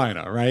North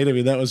Carolina, right? I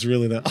mean, that was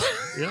really the.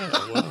 Yeah,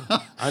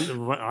 well,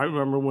 I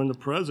remember when the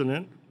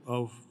president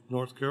of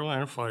North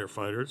Carolina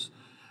firefighters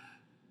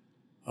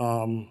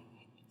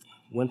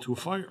went to a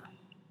fire.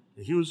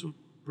 He was a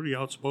pretty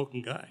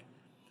outspoken guy,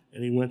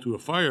 and he went to a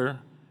fire,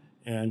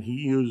 and he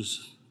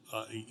used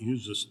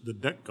the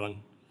deck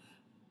gun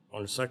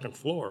on the second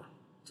floor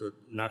to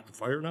knock the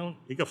fire down.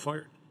 He got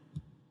fired.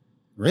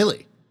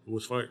 Really? He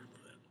was fired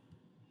for that.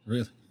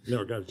 Really?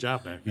 Never got his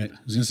job back. Right. I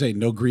was going to say,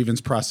 no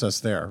grievance process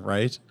there,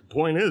 right? The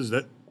point is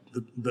that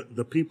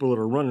the people that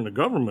are running the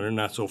government are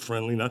not so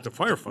friendly, not the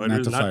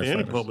firefighters, not to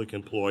any public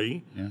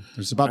employee. Yeah.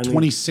 There's about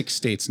 26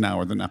 states now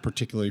where they're not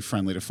particularly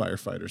friendly to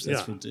firefighters.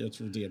 That's for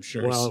damn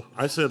sure. Well,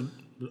 I said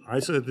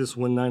this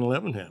when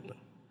 9/11 happened.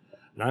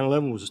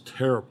 9/11 was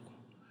terrible.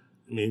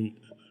 I mean,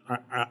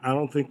 I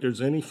don't think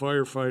there's any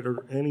firefighter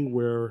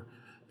anywhere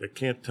that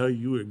can't tell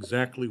you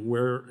exactly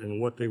where and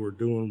what they were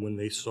doing when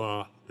they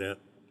saw that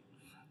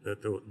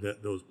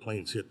those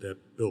planes hit that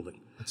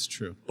building. That's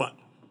true. But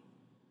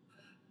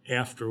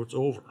after it's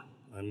over,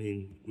 I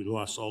mean, we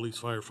lost all these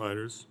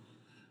firefighters.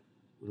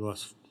 We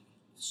lost,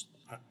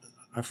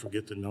 I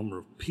forget the number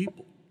of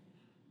people.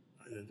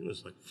 I think it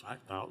was like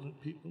 5,000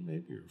 people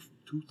maybe, or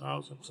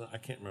 2,000. I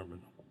can't remember.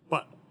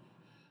 But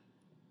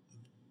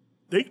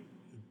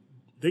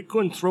they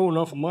couldn't throw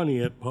enough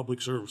money at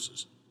public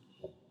services.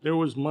 There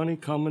was money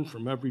coming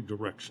from every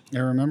direction. I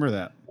remember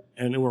that.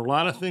 And there were a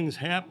lot of things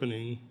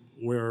happening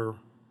where,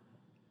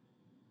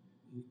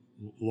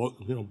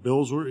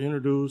 bills were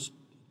introduced,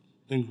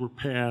 things were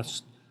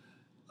passed.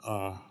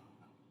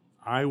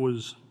 I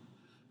was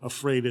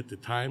afraid at the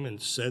time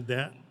and said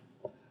that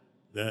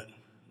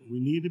we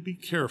need to be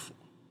careful.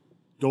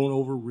 Don't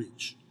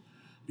overreach.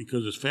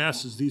 Because as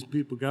fast as these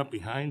people got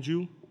behind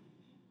you,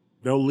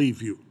 they'll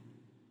leave you.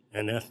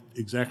 And that's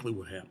exactly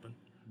what happened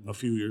a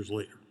few years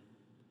later.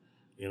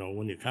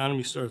 When the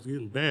economy starts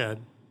getting bad,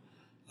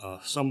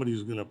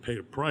 somebody's going to pay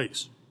the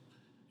price,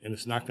 and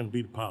it's not going to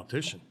be the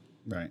politician.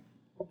 Right.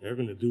 They're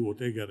going to do what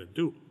they got to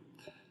do.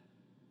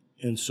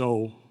 And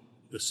so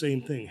the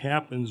same thing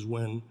happens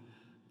when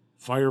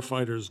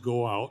firefighters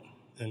go out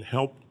and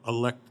help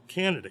elect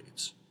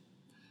candidates.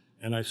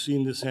 And I've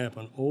seen this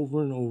happen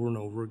over and over and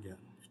over again.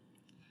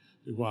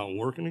 They go out and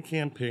work in a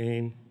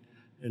campaign,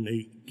 and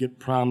they get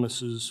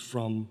promises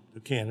from the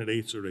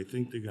candidates, or they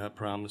think they got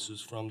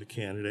promises from the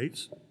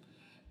candidates.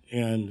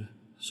 And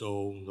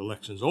so the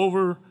election's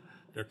over,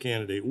 their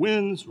candidate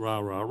wins, rah,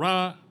 rah,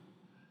 rah,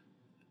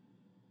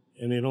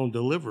 and they don't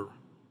deliver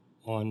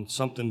on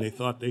something they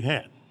thought they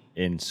had.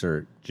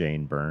 Insert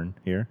Jane Byrne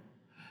here.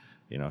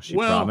 She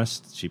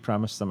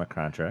promised them a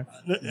contract.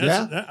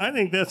 I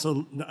think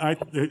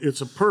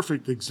it's a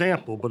perfect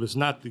example, but it's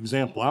not the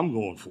example I'm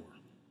going for.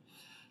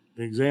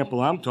 The example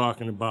I'm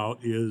talking about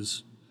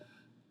is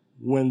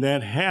when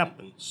that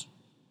happens,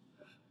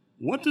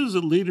 what does the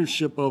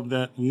leadership of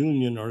that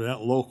union or that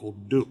local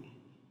do?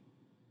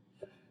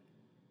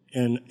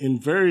 And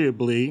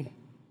invariably,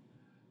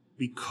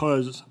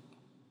 because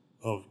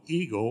of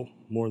ego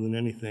more than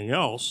anything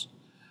else,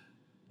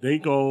 they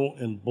go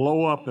and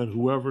blow up at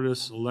whoever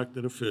this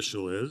elected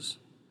official is,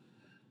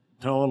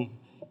 tell them,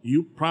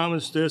 you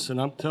promised this,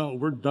 and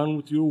we're done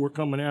with you, we're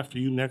coming after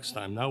you next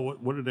time. Now,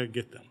 what did that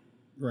get them?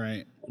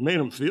 Right. It made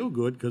them feel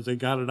good because they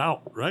got it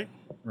out, right?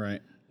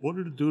 Right. What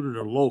did it do to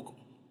their local?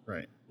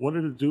 Right. What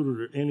did it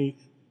do to any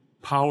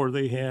power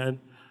they had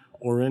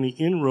or any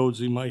inroads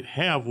they might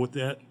have with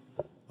that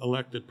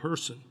elected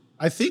person?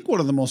 I think one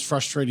of the most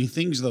frustrating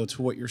things, though,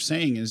 to what you're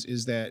saying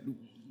is that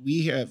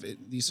we have,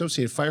 the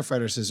Associated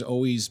Firefighters has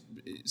always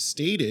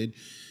stated,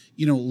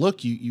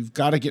 look, you've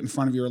got to get in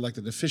front of your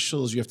elected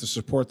officials. You have to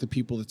support the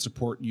people that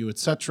support you, et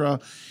cetera.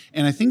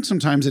 And I think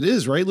sometimes it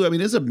is, right, Lou? I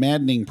mean, it is a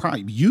maddening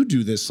process. You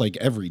do this like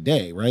every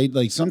day, right?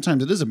 Like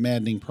sometimes it is a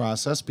maddening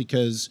process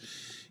because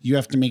you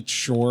have to make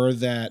sure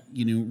that,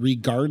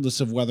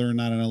 regardless of whether or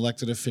not an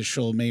elected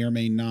official may or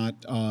may not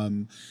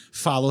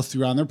follow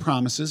through on their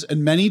promises,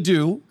 and many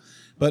do,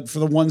 but for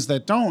the ones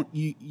that don't,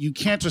 you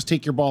can't just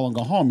take your ball and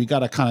go home. You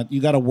got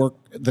to work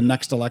the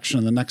next election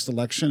and the next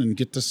election and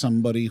get to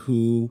somebody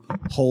who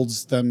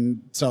holds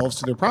themselves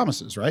to their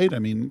promises, right? I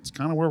mean, it's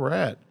kind of where we're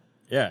at.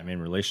 Yeah, I mean,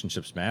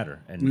 relationships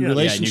matter, and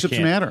relationships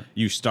matter.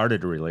 You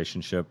started a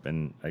relationship,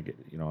 and I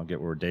get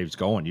where Dave's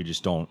going. You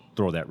just don't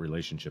throw that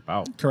relationship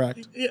out.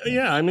 Correct.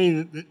 Yeah, I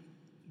mean,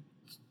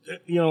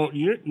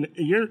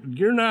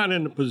 you're not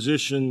in the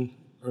position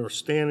or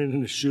standing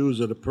in the shoes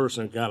of the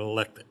person that got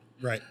elected.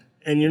 Right.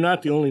 And you're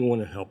not the only one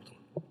that helped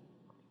them.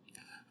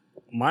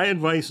 My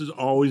advice has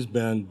always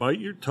been bite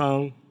your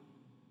tongue,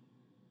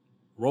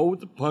 roll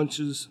with the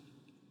punches,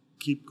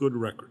 keep good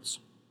records.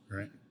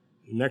 Right.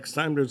 Next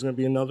time there's going to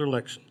be another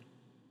election.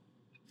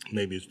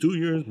 Maybe it's 2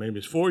 years, maybe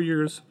it's 4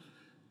 years.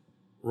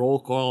 Roll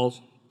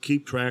calls,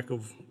 keep track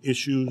of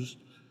issues,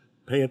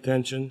 pay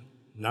attention.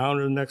 Now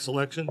to the next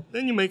election,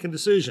 then you make a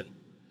decision.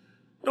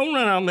 Don't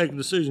run out and make a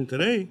decision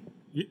today.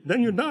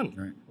 Then you're done.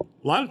 Right.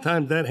 A lot of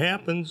times that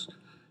happens,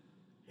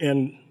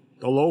 and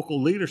the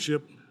local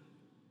leadership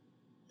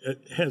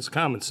has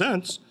common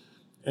sense,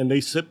 and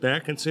they sit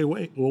back and say,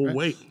 wait.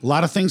 A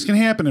lot of things can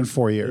happen in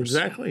 4 years.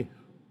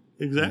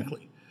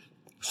 Exactly.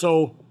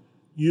 So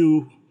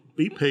you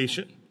be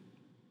patient,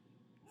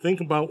 think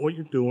about what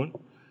you're doing,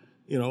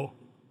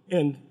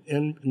 and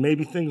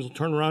maybe things will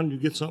turn around and you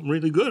get something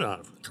really good out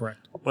of it.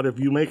 Correct. But if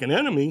you make an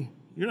enemy,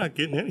 you're not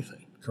getting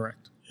anything.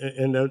 Correct.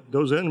 And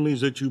those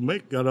enemies that you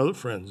make got other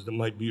friends that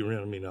might be your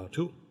enemy now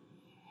too.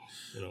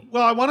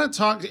 Well, I want to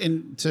talk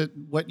into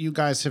what you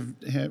guys have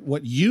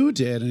what you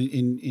did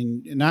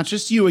in not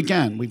just you.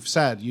 Again, we've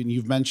said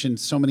you've mentioned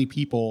so many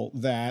people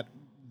that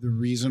the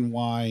reason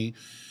why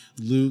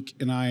Luke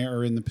and I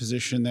are in the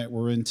position that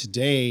we're in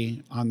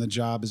today on the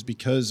job is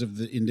because of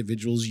the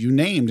individuals you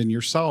named and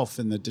yourself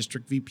and the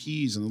district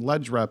VPs and the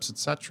ledge reps, et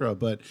cetera.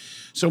 But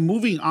so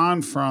moving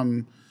on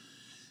from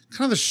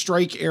kind of the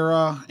strike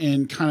era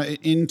and kind of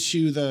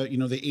into the,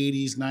 the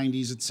 80s,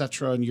 90s, et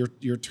cetera, and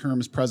your term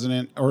as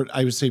president, or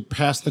I would say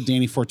past the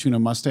Danny Fortuna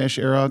mustache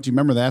era. Do you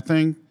remember that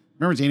thing?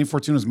 Remember Danny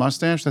Fortuna's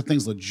mustache? That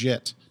thing's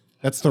legit.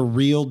 That's the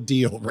real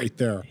deal right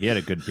there. He had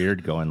a good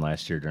beard going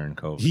last year during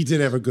COVID. He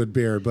did have a good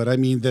beard, but I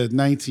mean, the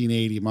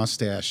 1980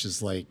 mustache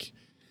is like,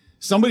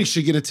 somebody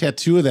should get a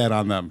tattoo of that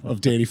on them,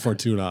 of Danny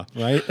Fortuna,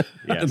 right?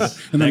 Yes.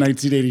 in the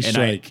 1980 and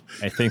strike.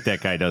 I think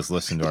that guy does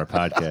listen to our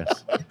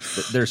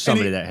podcast. There's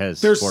somebody that has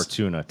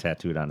Fortuna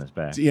tattooed on his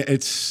back. Yeah,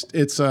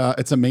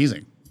 it's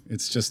amazing.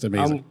 It's just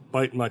amazing. I'm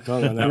biting my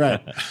tongue on that.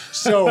 Right.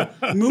 So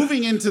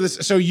moving into this,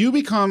 so you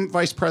become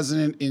vice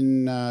president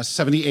in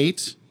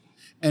 78.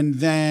 And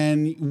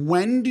then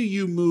when do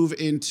you move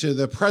into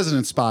the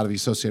president spot of the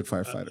Associated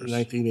Firefighters?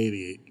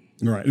 1988.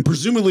 Right. And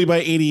presumably by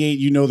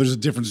 88, there's a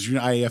difference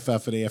between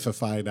IAFF and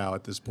AFFI now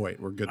at this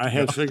point. We're good to go. I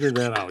have figured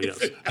that out, yes.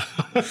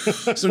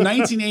 So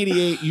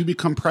 1988, you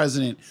become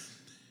president.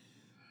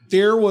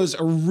 There was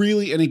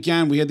and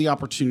again, we had the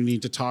opportunity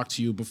to talk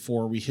to you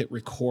before we hit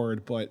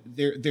record, but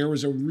there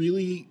was a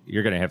really...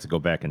 You're going to have to go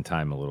back in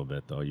time a little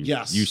bit, though.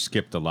 Yes. You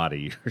skipped a lot of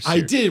years. I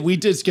did. We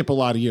did skip a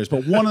lot of years.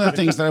 But one of the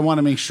things that I want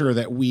to make sure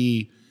that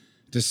we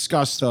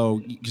discuss, though,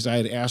 because I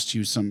had asked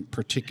you some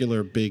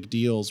particular big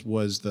deals,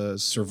 was the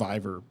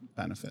survivor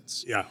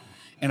benefits. Yeah.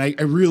 And I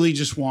really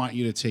just want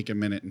you to take a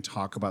minute and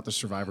talk about the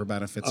survivor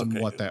benefits and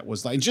what that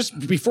was like. And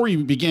just before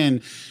you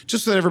begin,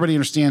 just so that everybody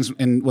understands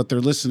and what they're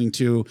listening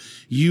to,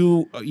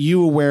 you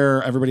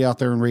aware, everybody out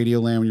there in Radio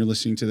Land, when you're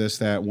listening to this,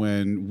 that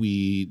when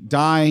we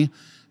die,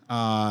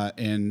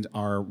 and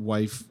our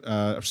wife,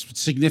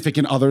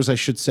 significant others, I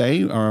should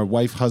say, our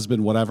wife,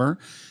 husband, whatever,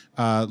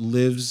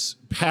 lives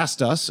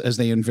past us, as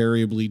they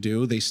invariably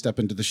do. They step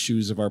into the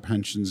shoes of our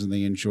pensions and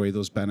they enjoy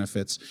those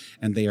benefits,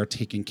 and they are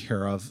taken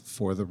care of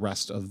for the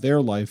rest of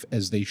their life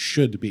as they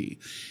should be.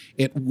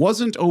 It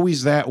wasn't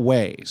always that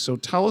way. So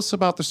tell us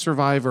about the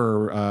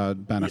survivor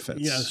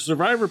benefits. Yeah,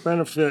 survivor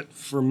benefit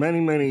for many,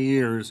 many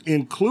years,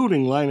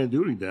 including line of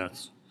duty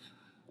deaths,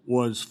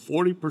 was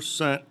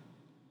 40%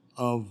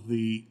 of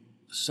the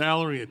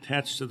salary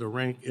attached to the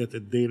rank at the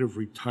date of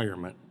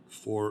retirement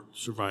for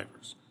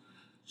survivors.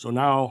 So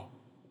now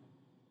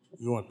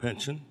you go on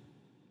pension,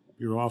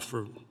 you're off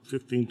for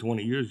 15,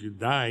 20 years, you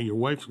die, your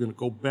wife's going to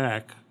go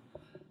back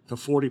to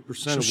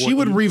 40% of what she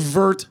would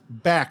revert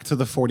back to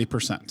the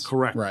 40%.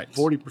 Correct. Right.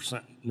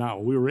 40%. Now,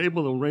 we were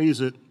able to raise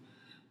it,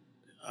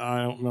 I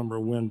don't remember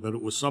when, but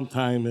it was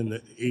sometime in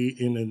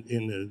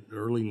the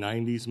early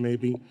 90s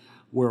maybe,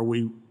 where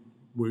we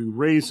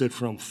raised it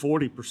from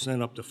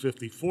 40% up to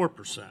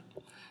 54%.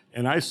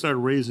 And I started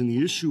raising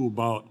the issue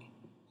about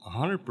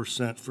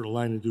 100% for the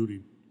line of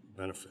duty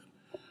benefit.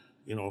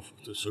 If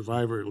the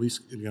survivor at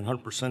least get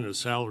 100% of the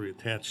salary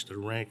attached to the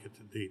rank at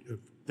the date of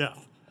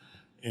death.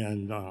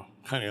 And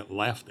kind of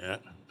laughed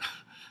at,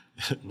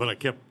 but I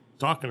kept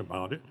talking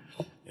about it.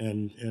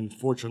 And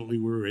fortunately,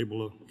 we were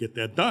able to get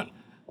that done.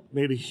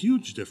 Made a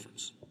huge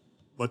difference.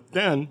 But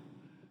then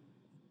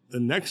the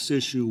next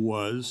issue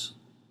was,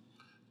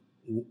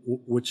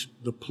 which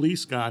the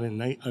police got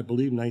in, I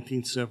believe,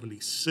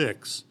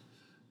 1976,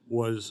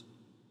 was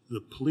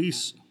the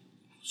police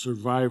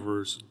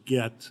survivors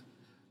get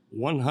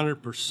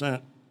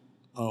 100%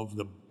 of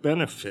the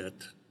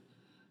benefit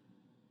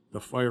the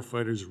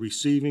firefighters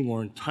receiving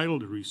or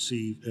entitled to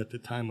receive at the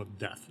time of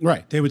death.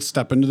 Right. They would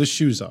step into the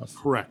shoes of.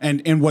 Correct.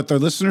 And what the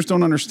listeners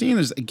don't understand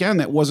is, again,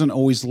 that wasn't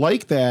always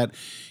like that,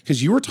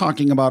 because you were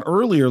talking about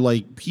earlier,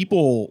 like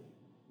people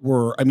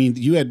were,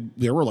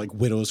 there were like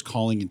widows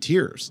calling in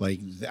tears. Like,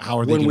 how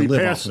are they going to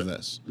live off of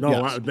this? No,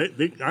 yes.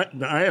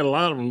 I had a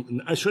lot of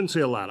them. I shouldn't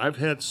say a lot. I've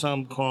had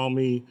some call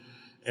me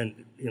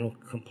and,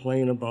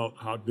 complain about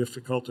how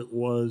difficult it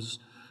was.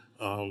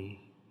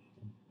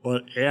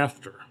 But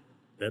after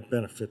that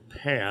benefit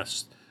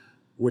passed,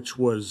 which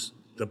was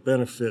the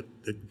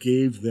benefit that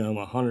gave them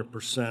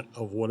 100%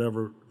 of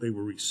whatever they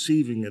were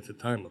receiving at the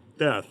time of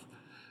death,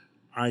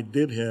 I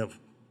did have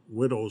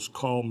widows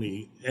call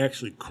me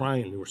actually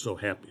crying. They were so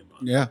happy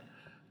about it. Yeah.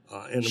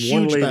 And Huge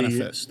one lady benefit.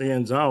 that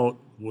stands out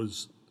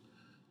was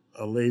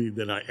a lady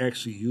that I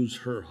actually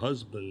used her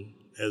husband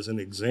as an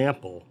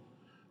example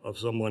of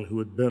someone who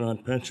had been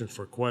on pension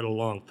for quite a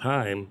long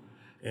time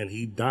and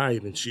he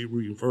died, and she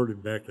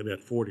reverted back to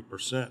that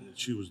 40%, and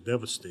she was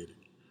devastated.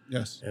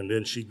 Yes. And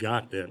then she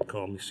got that and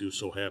called me. She was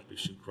so happy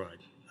she cried.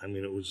 I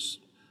mean, it was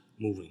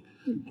moving.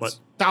 But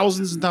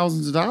Thousands and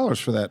thousands of dollars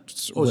for that.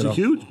 it was a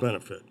huge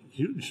benefit,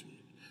 huge.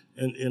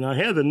 And I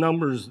had the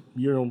numbers,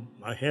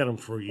 I had them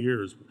for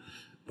years,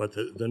 but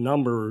the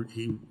number,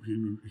 he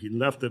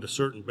left at a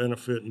certain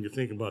benefit, and you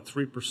think about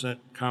 3%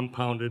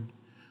 compounded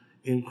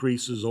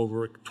increases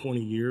over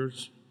 20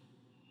 years,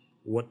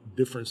 what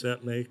difference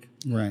that make?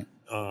 Right.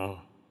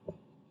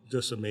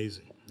 Just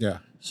amazing. Yeah.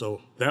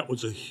 So that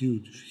was a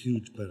huge,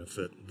 huge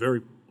benefit.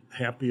 Very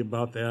happy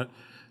about that.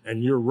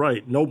 And you're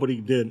right,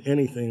 nobody did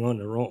anything on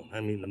their own.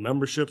 I mean, the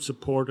membership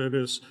supported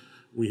us.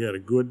 We had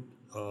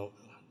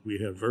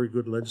very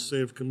good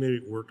legislative committee,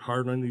 worked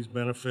hard on these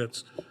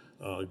benefits.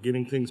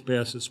 Getting things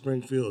passed in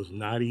Springfield is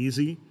not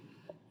easy.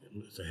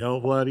 It's a hell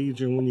of a lot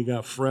easier when you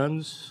got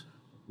friends.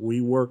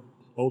 We worked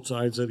both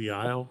sides of the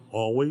aisle,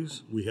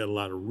 always. We had a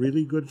lot of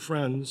really good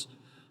friends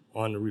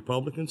on the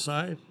Republican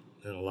side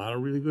and a lot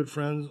of really good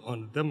friends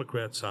on the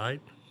Democrat side.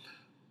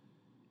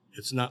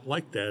 It's not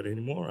like that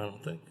anymore, I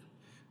don't think.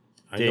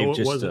 Dave,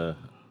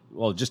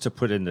 just to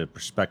put into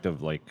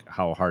perspective, like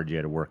how hard you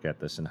had to work at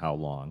this and how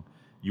long,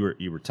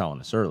 you were telling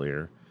us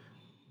earlier,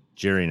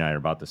 Jerry and I are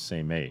about the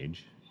same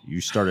age.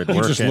 You started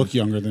working. You just look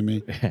younger than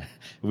me.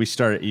 You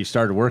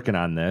started working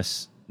on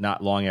this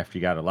not long after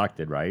you got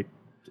elected, right?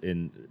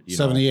 In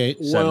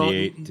 78.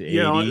 78 to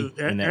 80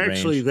 in that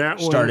actually, range. that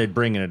one started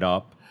bringing it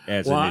up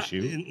as an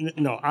issue.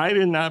 No, I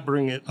did not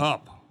bring it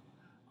up.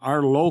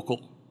 Our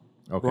local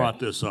brought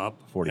this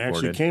up. 44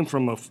 Actually, did. came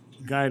from a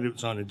guy that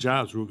was on the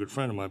jobs, a real good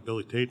friend of mine,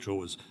 Billy Tatro.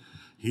 Was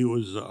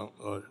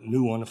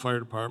new on the fire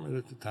department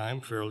at the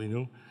time, fairly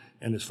new,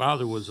 and his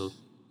father was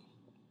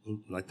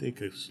I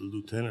think a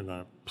lieutenant on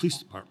a police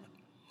department,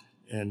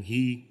 and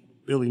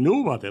Billy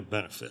knew about that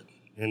benefit,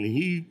 and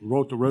he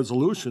wrote the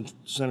resolution,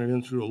 sent it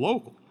in through the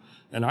local,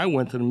 and I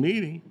went to the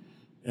meeting,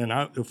 and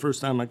the first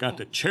time I got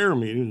the chair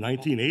meeting in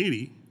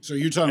 1980. So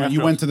you're talking about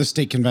you went to the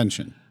state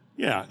convention.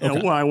 Yeah,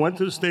 and I went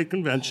to the state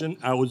convention.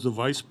 I was the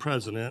vice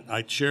president.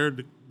 I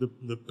chaired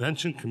the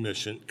pension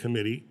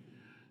committee,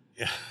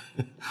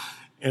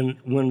 and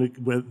when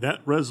that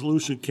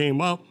resolution came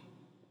up,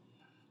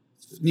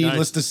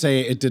 needless to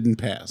say, it didn't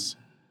pass.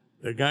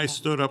 the guy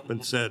stood up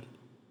and said,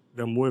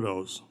 "Them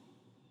widows,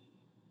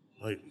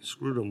 like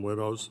screw them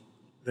widows,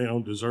 they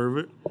don't deserve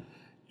it,"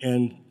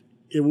 and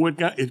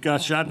it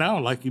got shot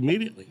down like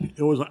immediately.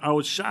 I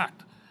was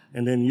shocked,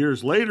 and then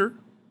years later,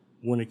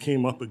 when it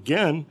came up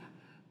again,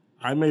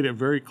 I made it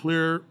very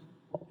clear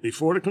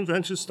before the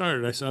convention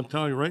started. I said, "I'm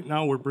telling you right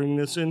now, we're bringing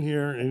this in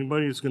here.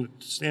 Anybody that's going to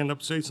stand up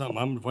and say something,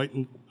 I'm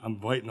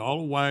inviting all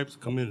the wives to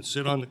come in and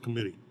sit on the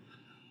committee."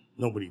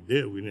 Nobody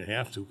did. We didn't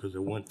have to because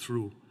it went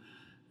through.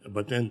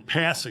 But then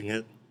passing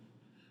it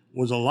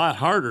was a lot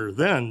harder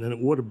then than it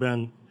would have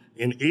been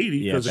in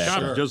 80 because the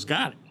cops just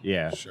got it.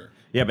 Yeah. Sure.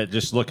 Yeah, but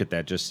just look at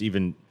that. Just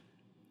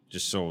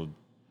so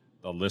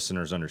the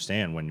listeners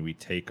understand, when we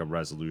take a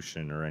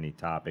resolution or any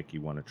topic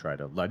you want to try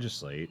to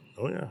legislate,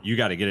 Oh, yeah. you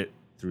got to get it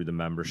through the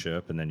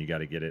membership, and then you got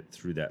to get it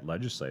through that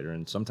legislator,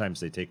 and sometimes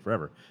they take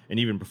forever. And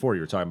even before,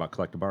 you were talking about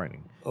collective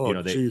bargaining.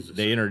 Oh, Jesus.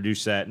 They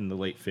introduced that in the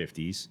late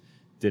 50s,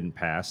 didn't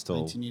pass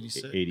till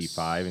 1986.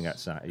 85, and got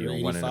signed,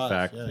 went into 85,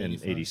 effect yeah, in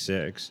 85.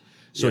 86.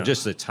 So Yeah.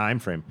 just the time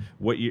frame.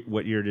 What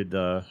year did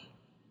the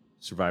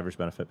survivors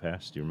benefit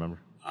pass? Do you remember?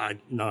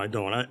 No, I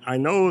don't. I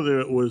know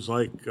that it was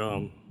like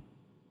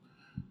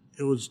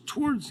it was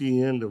towards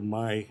the end of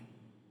my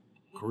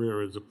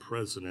career as a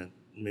president,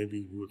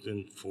 maybe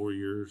within 4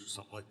 years or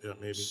something like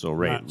that. Maybe So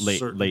Not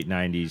certain. late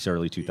 90s,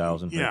 early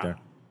 2000, Yeah, right there.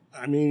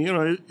 I mean,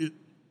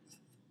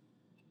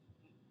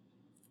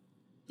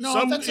 No,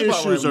 some that's about right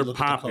issues when are you look at the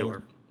popular.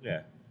 code.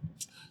 Yeah.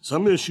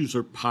 Some issues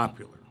are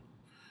popular.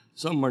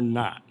 Some are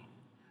not.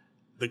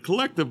 The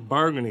collective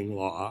bargaining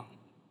law,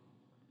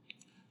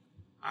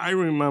 I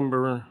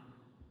remember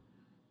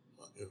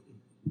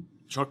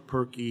Chuck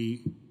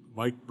Perky,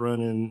 Mike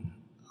Brennan,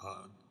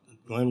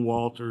 Glenn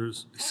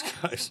Walters, these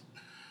guys.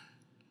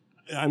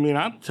 I mean,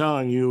 I'm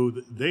telling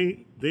you,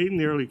 they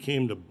nearly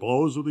came to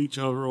blows with each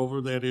other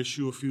over that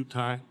issue a few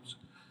times.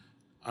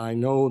 I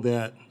know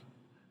that,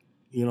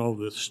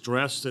 the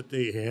stress that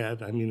they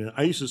had. I mean,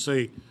 I used to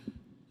say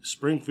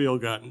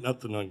Springfield got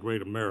nothing on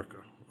Great America,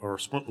 or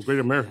Great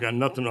America got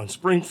nothing on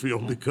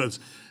Springfield, because,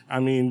 I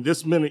mean,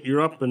 this minute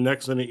you're up and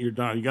next minute you're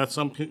down. You got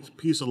some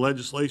piece of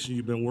legislation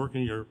you've been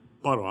working your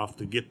butt off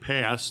to get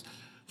passed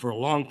for a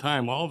long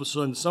time. All of a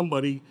sudden,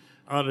 somebody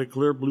out of the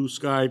clear blue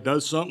sky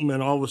does something,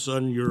 and all of a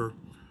sudden you're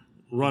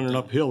running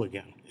uphill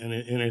again. And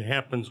it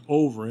happens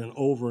over and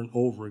over and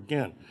over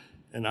again.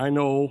 And I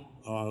know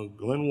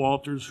Glenn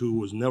Walters, who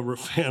was never a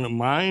fan of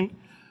mine,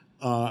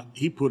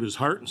 he put his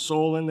heart and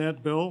soul in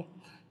that bill.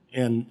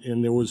 And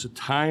there was a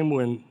time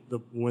when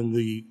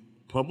the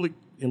public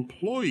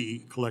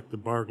employee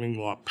collective bargaining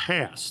law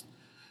passed.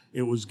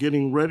 It was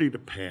getting ready to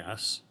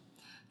pass,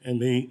 and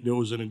there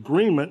was an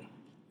agreement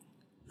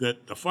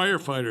that the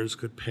firefighters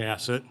could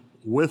pass it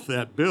with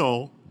that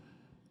bill,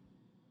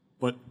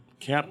 but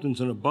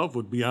captains and above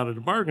would be out of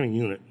the bargaining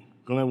unit.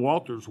 Glenn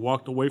Walters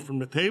walked away from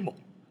the table,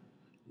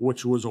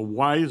 which was a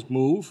wise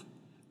move.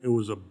 It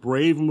was a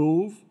brave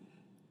move,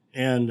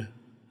 and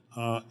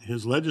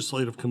his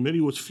legislative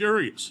committee was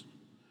furious.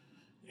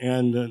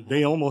 And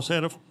they almost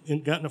had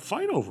gotten a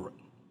fight over it.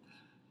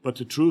 But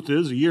the truth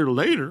is, a year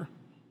later,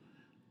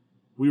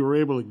 we were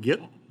able to get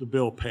the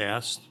bill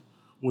passed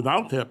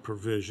without that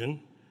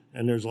provision,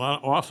 and there's a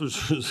lot of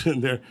officers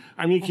in there.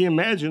 I mean, you can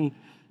imagine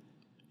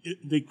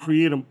they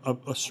create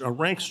a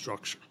rank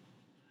structure.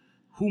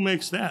 Who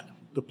makes that?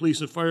 The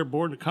Police and Fire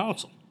Board and the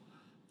council.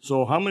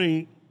 So how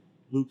many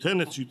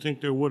lieutenants you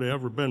think there would have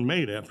ever been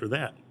made after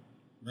that?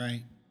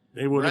 Right.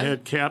 They would have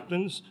had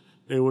captains,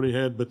 they would have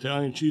had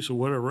battalion chiefs or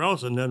whatever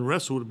else, and then the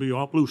rest would be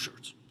all blue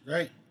shirts.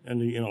 Right.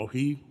 And,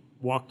 he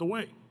walked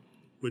away,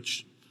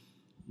 which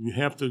you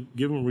have to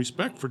give him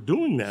respect for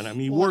doing that. I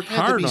mean, he worked hard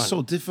on it. It had to be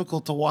so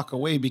difficult to walk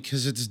away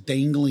because it's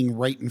dangling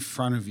right in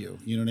front of you.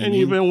 You know what I mean?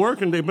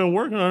 And they've been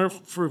working on it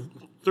for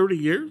 30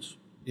 years.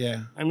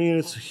 Yeah. I mean,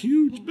 it's a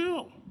huge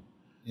bill.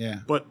 Yeah.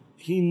 But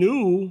he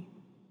knew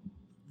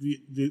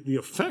the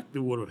effect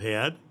it would have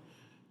had,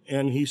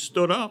 and he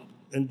stood up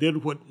and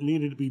did what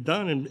needed to be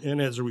done.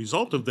 And as a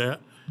result of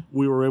that,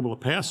 we were able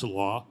to pass a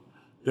law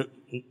that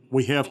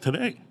we have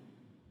today.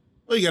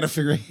 Well, you got to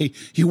figure, hey,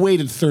 he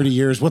waited 30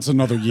 years. What's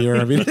another year?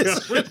 I mean,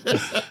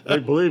 Hey,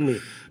 believe me,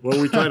 when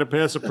we try to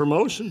pass a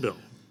promotion bill.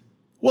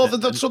 Well,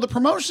 so the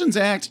Promotions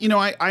Act,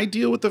 I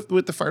deal with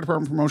the Fire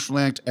Department Promotional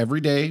Act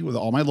every day with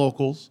all my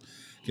locals.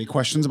 Get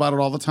questions about it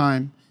all the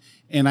time.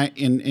 And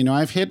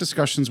I've had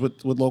discussions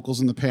with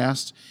locals in the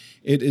past.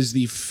 It is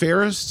the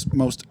fairest,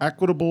 most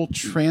equitable,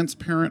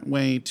 transparent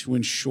way to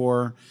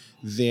ensure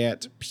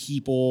that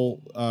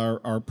people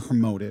are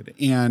promoted.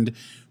 And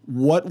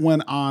what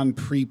went on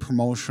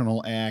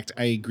pre-promotional act,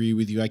 I agree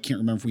with you. I can't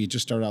remember if we had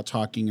just started out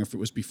talking or if it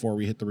was before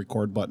we hit the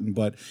record button,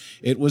 but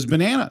it was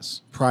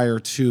bananas prior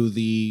to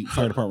the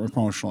Fire Department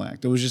Promotional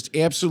Act. It was just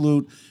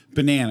absolute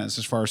bananas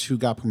as far as who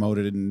got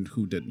promoted and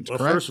who didn't. Well,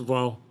 correct? first of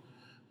all,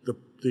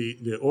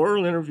 the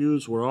oral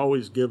interviews were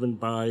always given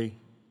by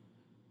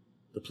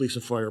the Police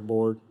and Fire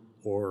Board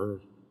or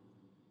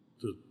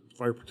the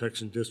Fire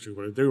Protection District.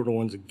 They were the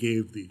ones that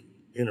gave the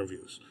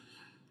interviews.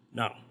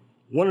 Now,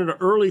 one of the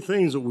early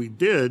things that we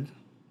did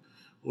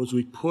was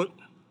we put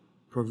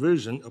a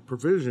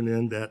provision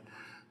in that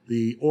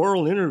the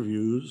oral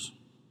interviews,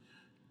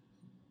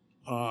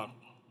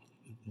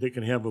 they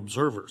can have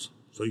observers.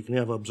 So you can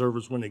have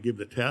observers when they give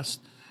the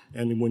test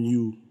and when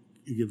you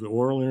give the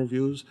oral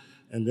interviews.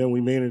 And then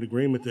we made an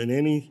agreement that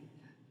any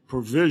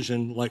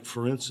provision, like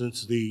for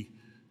instance the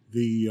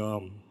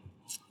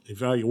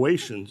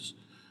evaluations,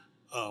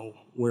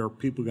 where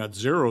people got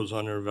zeros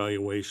on their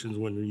evaluations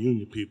when the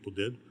union people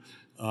did,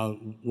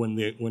 when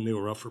they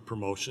were up for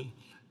promotion,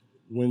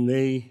 when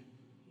they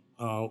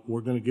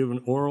were going to give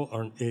an oral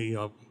or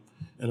an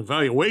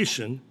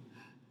evaluation,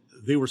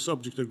 they were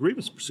subject to a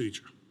grievance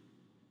procedure.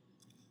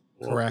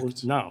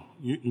 Correct. Now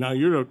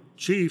you're a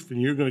chief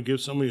and you're going to give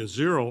somebody a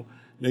zero,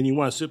 and then you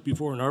want to sit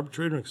before an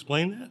arbitrator and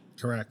explain that?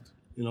 Correct.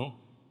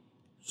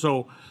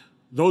 So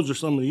those are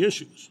some of the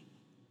issues.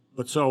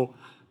 But so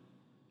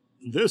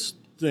this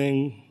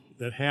thing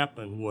that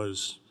happened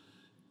was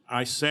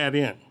I sat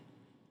in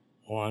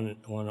on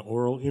an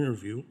oral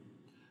interview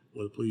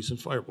with the Police and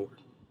Fire Board.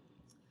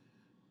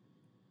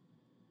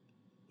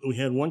 We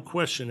had one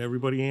question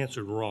everybody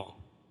answered wrong.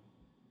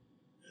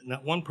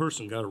 Not one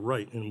person got it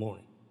right in the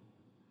morning.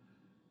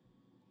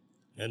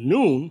 At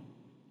noon,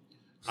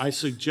 I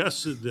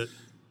suggested that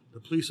the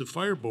Police and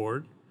Fire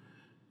Board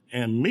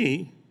and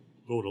me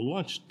go to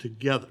lunch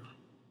together.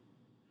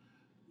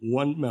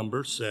 One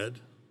member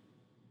said,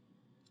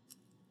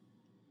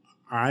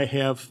 I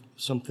have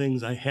some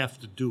things I have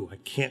to do. I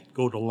can't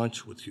go to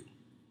lunch with you.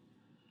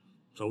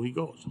 So he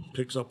goes,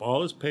 picks up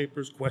all his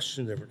papers,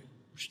 questions, everything.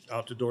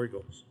 Out the door he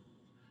goes.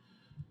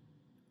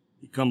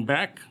 He come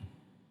back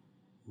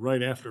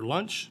right after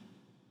lunch,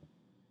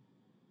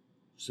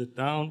 sit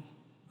down,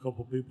 a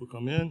couple people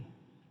come in,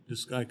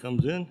 this guy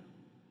comes in,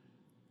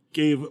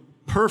 gave a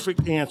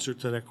perfect answer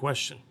to that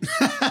question.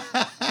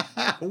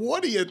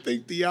 What do you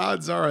think the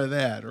odds are of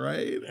that,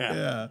 right?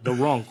 Yeah. The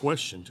wrong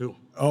question, too.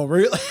 Oh,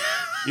 really?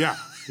 Yeah,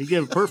 he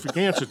gave a perfect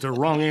answer to the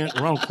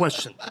wrong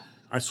question.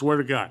 I swear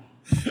to God.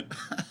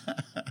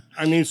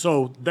 I mean,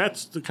 so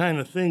that's the kind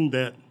of thing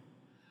that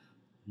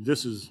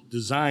this is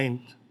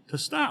designed to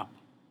stop.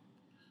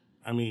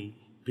 I mean,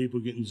 people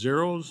getting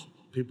zeros,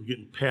 people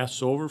getting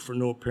passed over for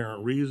no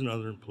apparent reason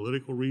other than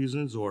political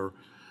reasons or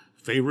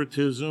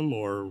favoritism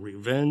or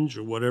revenge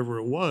or whatever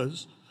it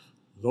was.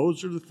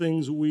 Those are the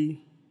things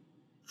we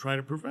try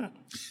to prevent.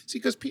 See,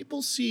 because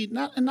people see,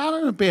 not in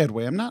a bad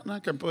way, I'm not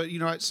gonna,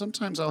 but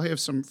sometimes I'll have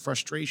some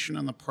frustration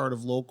on the part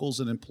of locals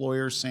and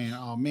employers saying,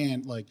 oh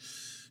man, like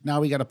now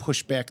we got to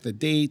push back the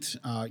date,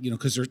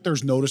 because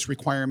there's notice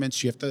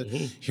requirements. You have to,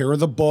 here are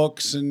the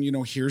books and,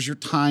 here's your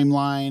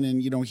timeline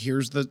and,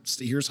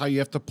 here's how you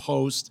have to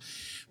post.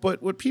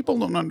 But what people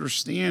don't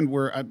understand,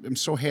 where I'm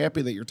so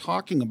happy that you're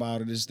talking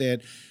about it, is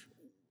that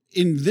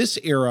in this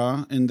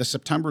era, in the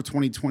September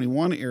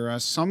 2021 era,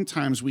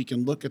 sometimes we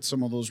can look at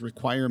some of those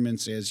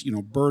requirements as,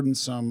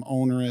 burdensome,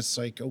 onerous,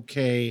 like,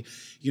 okay,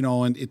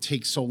 and it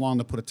takes so long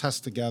to put a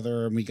test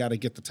together and we got to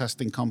get the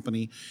testing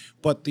company.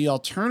 But the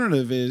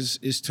alternative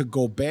is to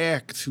go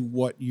back to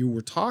what you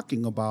were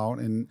talking about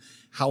and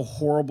how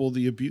horrible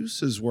the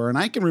abuses were. And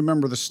I can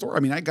remember the story. I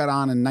mean, I got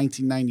on in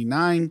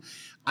 1999.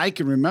 I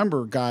can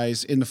remember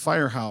guys in the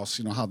firehouse,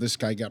 how this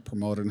guy got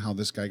promoted and how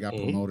this guy got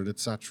promoted, et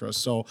cetera.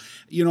 So,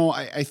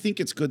 I think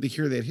it's good to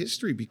hear that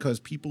history because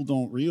people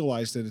don't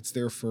realize that it's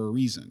there for a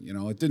reason.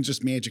 It didn't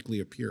just magically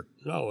appear.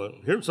 No,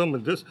 here's some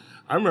of this.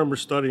 I remember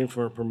studying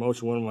for a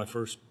promotion. One of my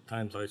first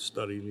times I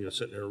studied,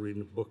 sitting there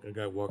reading a book, and a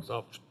guy walks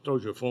off,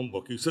 throws you a phone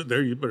book. He said,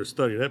 there, you better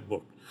study that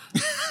book.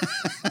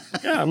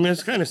 Yeah, I mean,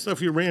 it's the kind of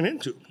stuff you ran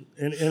into.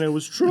 And it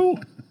was true.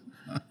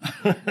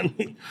 I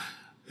mean,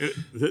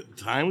 the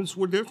times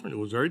were different. It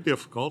was very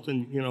difficult.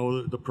 And,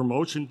 the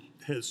promotion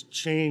has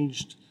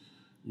changed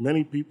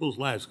many people's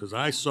lives because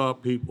I saw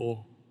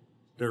people,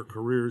 their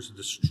careers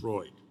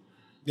destroyed.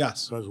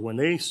 Yes. Because when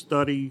they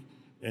study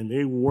and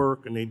they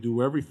work and they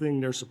do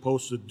everything they're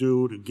supposed to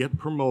do to get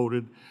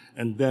promoted,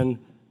 and then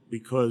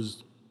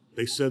because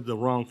they said the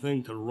wrong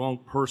thing to the wrong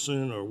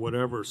person or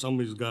whatever,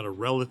 somebody's got a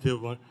relative,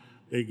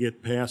 they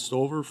get passed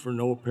over for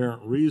no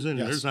apparent reason.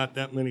 Yes. There's not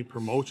that many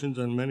promotions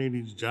on many of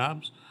these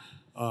jobs.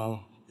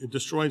 It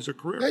destroys their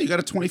career. Yeah, you got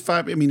a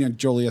 25. I mean,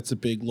 Joliet's a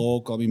big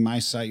local. I mean, my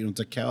site,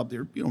 DeKalb,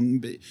 they're,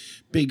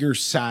 bigger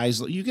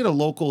size. You get a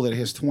local that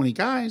has 20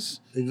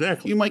 guys.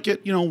 Exactly. You might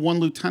get, one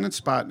lieutenant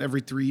spot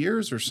every 3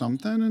 years or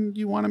something, and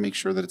you want to make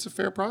sure that it's a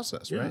fair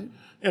process, right?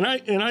 And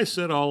I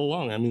said all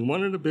along, I mean,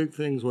 one of the big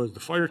things was the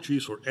fire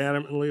chiefs were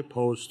adamantly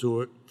opposed to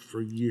it for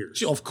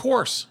years. Of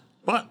course.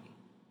 But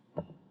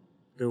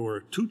there were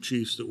two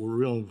chiefs that were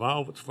real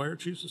involved with the Fire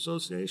Chiefs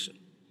Association.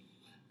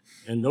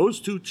 And those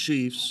two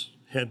chiefs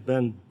had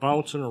been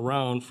bouncing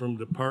around from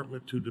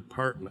department to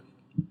department.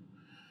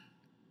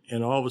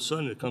 And all of a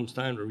sudden, it comes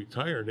time to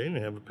retire, they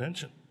didn't have a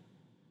pension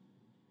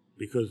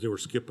because they were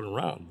skipping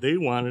around. They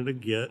wanted to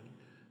get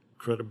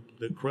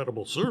the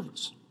credible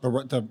service.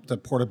 The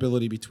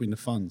portability between the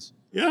funds.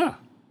 Yeah.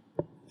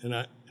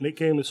 And they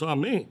came and saw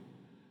me.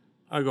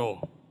 I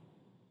go,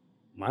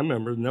 my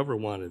members never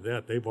wanted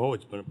that. They've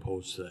always been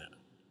opposed to that.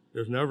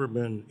 There's never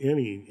been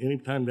any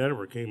time that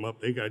ever came up,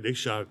 they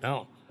shot it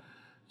down.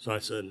 So I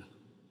said,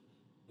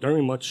 there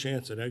ain't much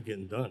chance of that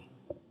getting done.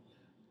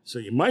 So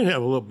you might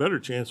have a little better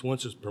chance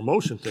once this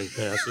promotion thing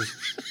passes.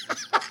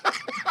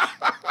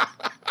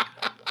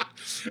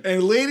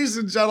 And ladies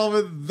and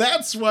gentlemen,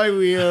 that's why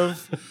we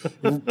have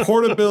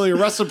portability,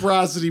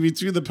 reciprocity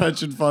between the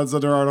pension funds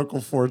under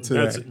Article 4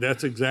 today.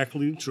 That's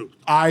exactly the truth.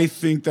 I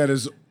think that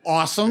is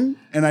awesome,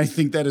 and I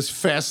think that is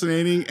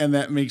fascinating, and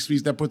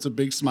that puts a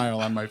big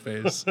smile on my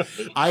face.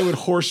 I would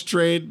horse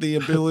trade the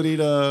ability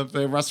to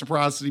the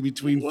reciprocity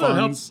between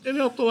funds. It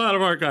helped a lot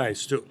of our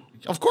guys too.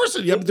 Of course,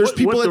 there's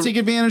people that take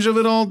advantage of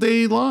it all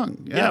day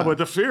long. Yeah, but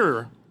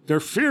their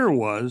fear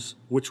was,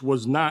 which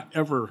was not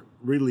ever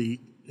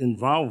really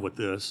involved with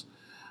this,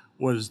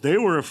 was they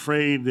were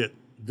afraid that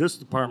this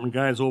department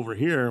guy's over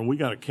here, and we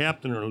got a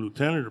captain or a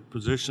lieutenant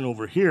position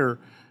over here,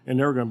 and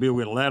they were going to be able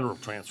to get a lateral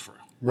transfer.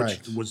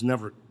 Which was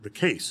never the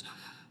case.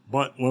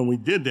 But when we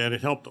did that, it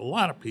helped a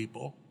lot of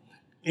people,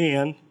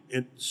 and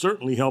it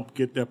certainly helped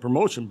get that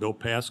promotion bill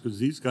passed because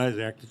these guys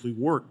actively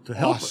worked to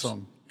help us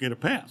get it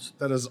passed.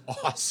 That is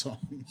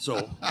awesome.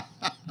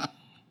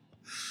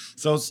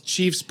 So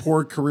Chiefs'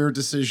 poor career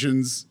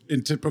decisions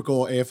in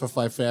typical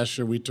AFFI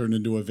fashion, we turned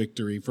into a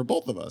victory for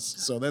both of us.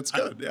 So that's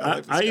good.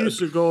 I used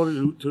to go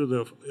to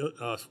the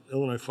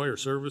Illinois Fire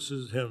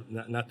Services,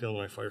 not the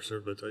Illinois Fire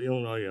Service, but the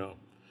Illinois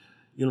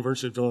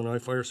University of Illinois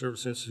Fire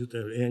Service Institute,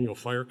 their annual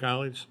fire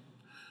college.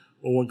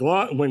 Well,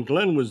 when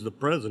Glenn was the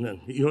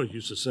president, he always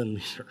used to send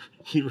me there.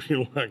 He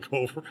really wanted to go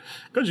over.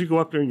 Because you go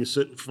up there and you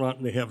sit in front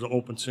and they have the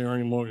open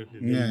ceremony.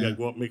 And you got to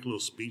go up and make a little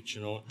speech,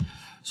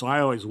 So I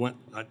always went,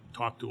 I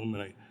talked to him,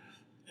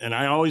 and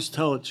I always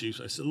tell the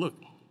chiefs, I said, look,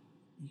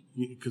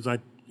 because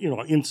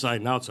inside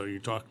and outside, you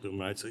talk to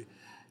them, and I'd say,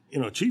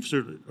 chiefs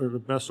are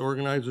the best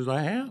organizers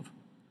I have.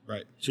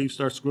 Right. Chiefs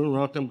start screwing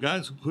around with them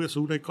guys,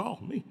 who they call?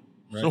 Me.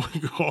 Right. So we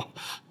go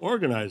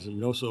organize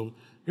them, So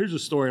here's a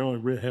story. I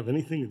don't really have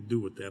anything to do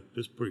with that, but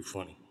it's pretty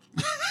funny.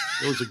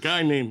 There was a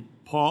guy named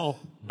Paul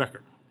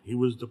Becker. He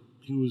was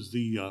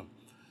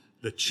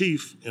the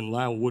chief in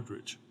Lyle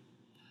Woodridge.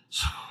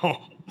 So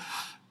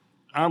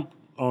I'm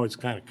always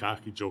kind of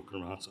cocky,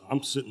 joking around. So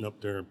I'm sitting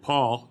up there, and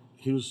Paul,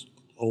 he was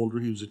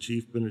older. He was a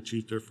chief, been a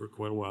chief there for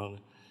quite a while,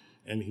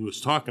 and he was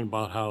talking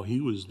about how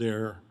he was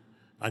there,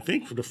 I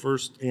think, for the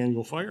first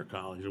annual fire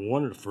college, and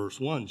one of the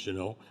first ones,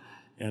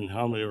 and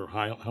how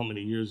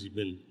many years he'd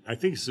been, I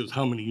think it says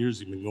how many years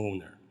he'd been going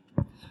there.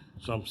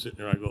 So I'm sitting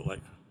there, I go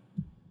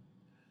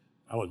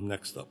I was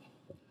next up.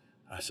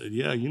 I said,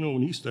 yeah,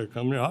 when he started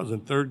coming there, I was in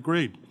third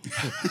grade.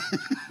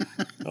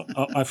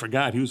 I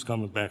forgot he was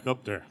coming back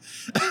up there.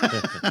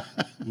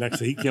 Next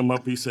thing he came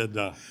up, he said,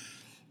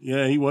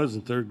 yeah, he was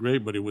in third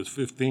grade, but he was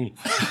 15.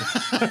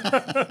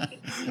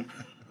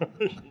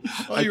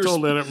 I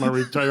told that at my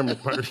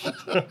retirement party.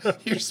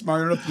 You're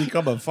smart enough to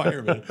become a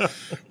fireman.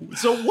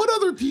 So, what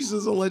other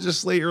pieces of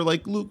legislature,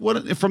 like Luke,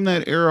 what from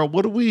that era?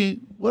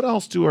 What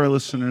else do our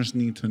listeners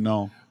need to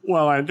know?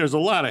 Well, there's a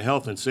lot of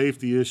health and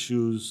safety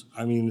issues.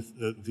 I mean,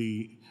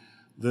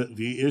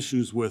 the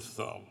issues with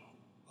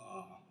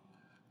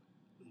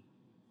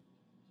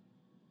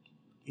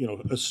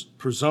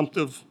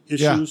presumptive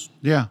issues,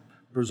 Yeah.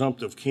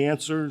 presumptive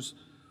cancers,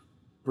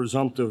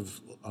 presumptive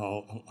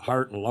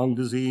heart and lung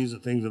disease,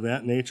 and things of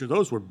that nature.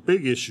 Those were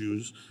big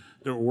issues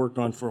that were worked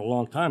on for a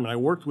long time. And I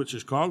worked with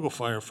Chicago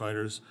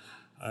firefighters.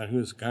 Who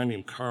was a guy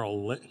named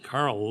Carl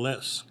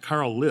Liss,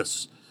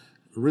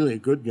 really a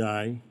good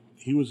guy.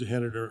 He was the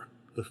head of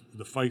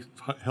the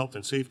Health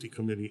and Safety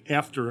Committee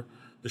after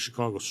the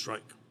Chicago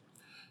strike.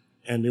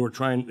 And they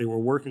were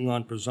working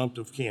on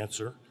presumptive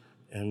cancer.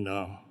 And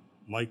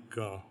Mike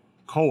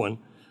Cohen,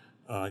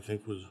 I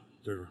think, was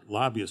their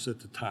lobbyist at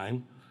the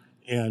time.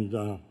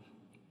 And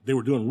they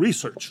were doing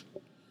research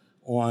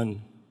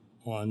on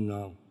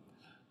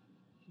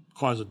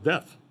cause of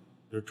death.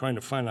 They're trying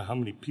to find out how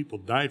many people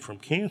died from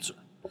cancer.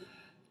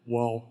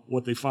 Well,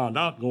 what they found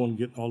out, going and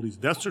get all these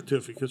death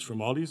certificates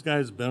from all these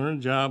guys been on a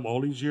job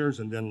all these years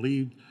and then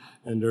leave,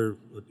 and they're,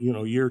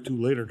 a year or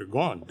two later, they're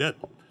gone, dead.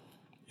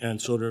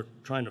 And so they're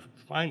trying to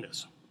find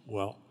us.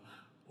 Well,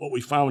 what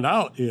we found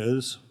out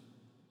is,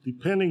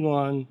 depending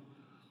on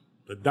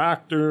the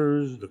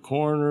doctors, the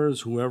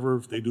coroners, whoever,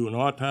 if they do an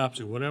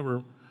autopsy,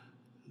 whatever,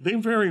 they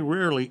very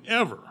rarely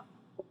ever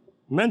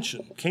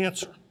mention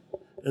cancer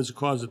as a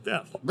cause of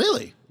death.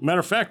 Really?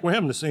 Matter of fact, we're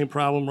having the same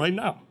problem right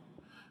now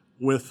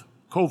with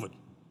COVID.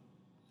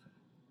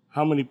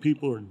 How many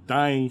people are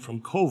dying from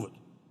COVID?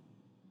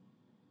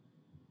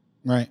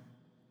 Right.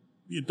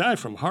 You die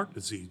from heart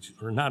disease,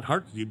 or not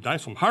heart disease, you die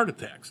from heart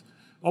attacks.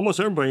 Almost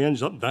everybody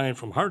ends up dying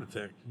from heart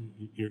attack.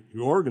 Your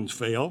organs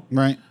fail,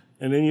 Right.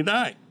 and then you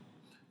die.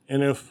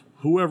 And if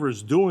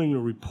whoever's doing the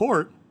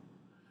report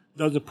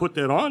doesn't put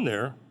that on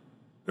there,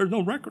 there's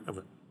no record of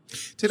it.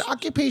 Did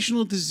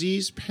occupational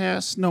disease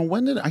pass? No,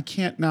 when did I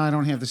can't? No, I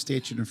don't have the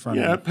statute in front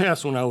Yeah, of it me.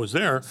 passed when I was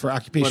there. For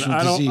occupational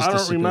but disease I don't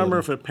disability. remember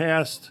if it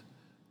passed.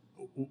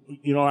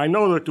 I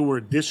know that there were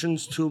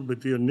additions to it,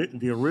 but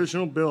the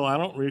original bill, I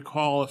don't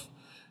recall if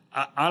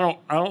I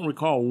don't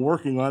recall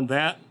working on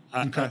that.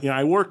 Okay.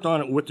 I worked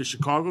on it with the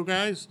Chicago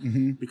guys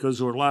because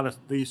there were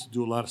they used to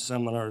do a lot of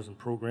seminars and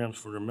programs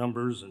for their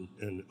members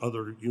and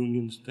other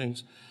unions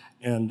things,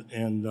 and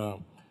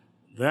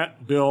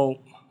that bill,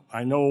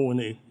 I know when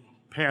they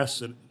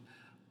passed it,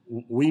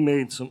 we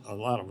made a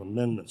lot of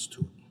amendments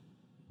to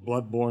it,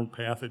 bloodborne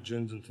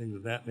pathogens and things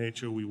of that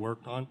nature we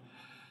worked on,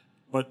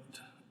 but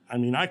I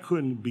mean, I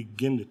couldn't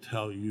begin to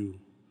tell you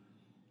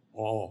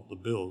all the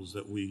bills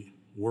that we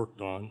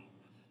worked on,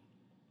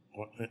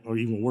 or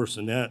even worse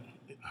than that,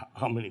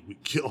 how many we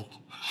killed.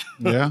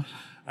 Yeah.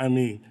 I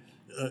mean,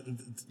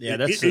 Yeah,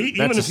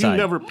 even if you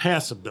never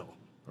pass a bill,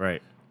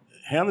 right.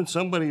 having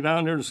somebody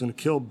down there that's going to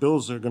kill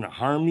bills that are going to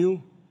harm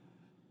you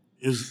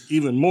is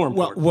even more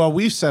important. Well,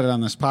 we've said it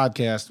on this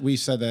podcast. We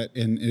said that,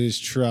 and it is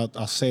true.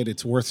 I'll say it.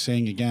 It's worth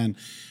saying again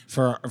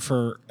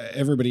for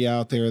everybody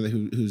out there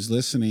who's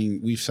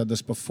listening. We've said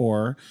this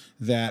before,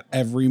 that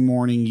every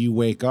morning you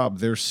wake up,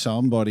 there's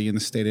somebody in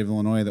the state of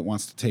Illinois that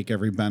wants to take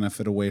every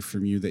benefit away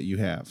from you that you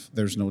have.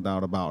 There's no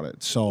doubt about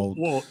it. So,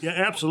 well, yeah,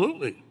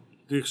 absolutely.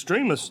 The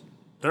extremists,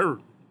 they're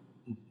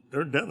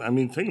dead. I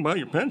mean, think about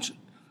your pension.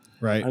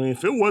 right. I mean,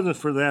 if it wasn't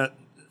for that,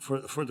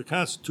 for the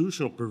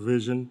constitutional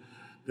provision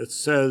that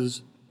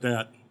says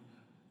that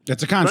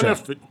It's a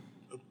contract.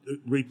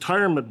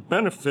 retirement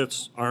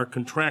benefits are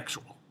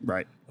contractual,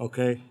 Right.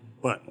 okay?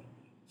 But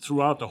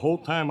throughout the whole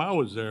time I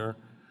was there,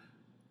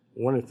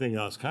 one of the things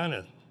I was kind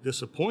of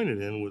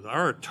disappointed in was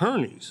our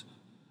attorneys,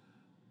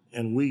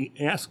 and we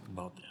asked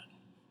about that.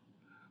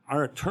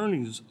 Our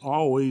attorneys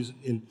always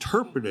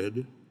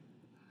interpreted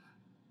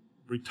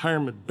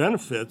retirement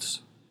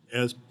benefits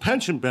as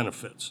pension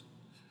benefits,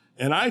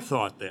 and I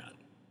thought that.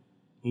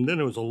 And then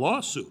there was a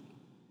lawsuit.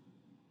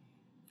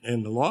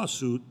 And the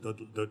lawsuit,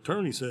 the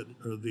attorney said,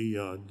 or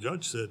the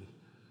judge said,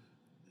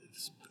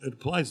 it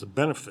applies to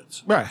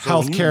benefits. Right. So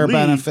Health when you care leave-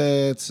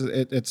 benefits,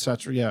 et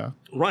cetera. Yeah.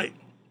 Right.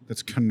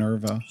 That's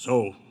Canerva.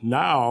 So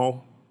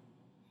now,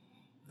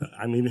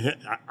 I mean,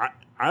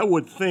 I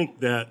would think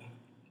that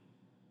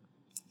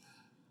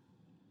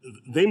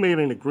they made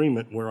an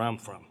agreement where I'm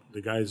from.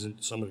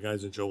 Some of the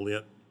guys in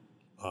Joliet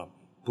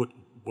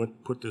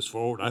put this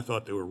forward. I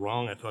thought they were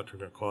wrong. I thought they were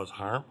going to cause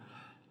harm.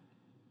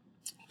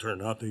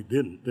 Turned out they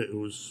didn't. It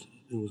was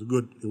a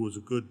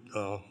good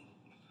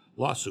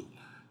lawsuit.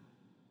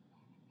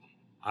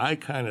 I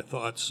kind of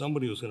thought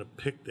somebody was going to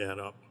pick that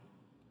up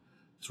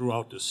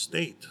throughout the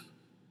state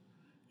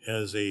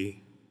as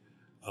a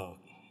what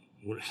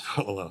do you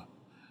call a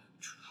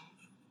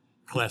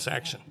class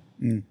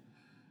action,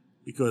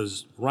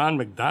 because Ron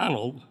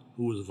McDonald,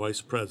 who was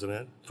vice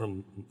president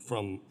from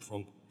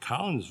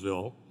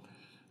Collinsville,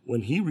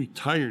 when he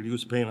retired, he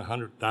was paying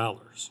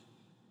 $100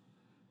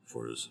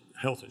 for his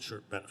health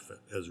insurance benefit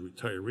as a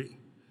retiree.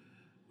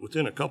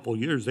 within a couple of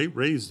years, they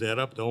raised that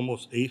up to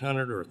almost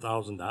 $800 or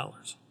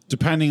 $1,000.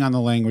 Depending on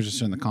the language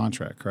that's in the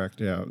contract, correct?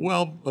 Yeah.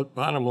 Well, but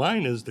bottom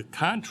line is the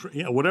contract,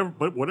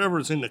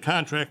 whatever's in the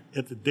contract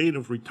at the date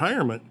of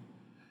retirement,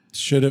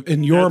 Should have,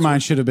 in your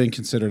mind, should have been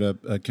considered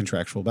a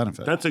contractual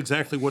benefit. that's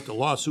exactly what the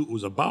lawsuit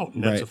was about,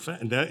 and that's Right. a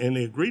fact, and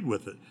they agreed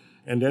with it.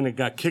 And then it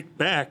got kicked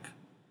back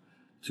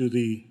to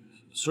the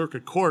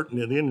circuit court,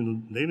 and they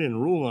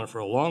didn't rule on it for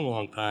a long,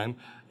 long time.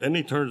 Then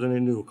they turned it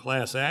into a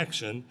class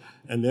action,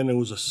 and then it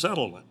was a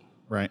settlement.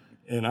 Right.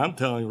 And I'm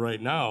telling you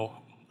right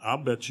now, I'll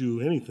bet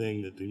you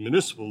anything that the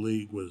municipal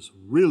league was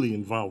really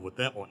involved with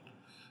that one,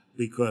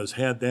 because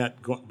had that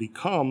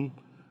become,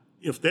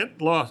 if that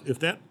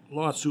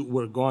lawsuit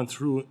would have gone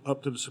through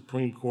up to the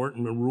Supreme Court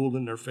and been ruled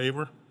in their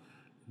favor,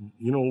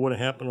 you know what would have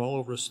happened all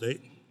over the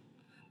state?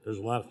 There's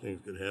a lot of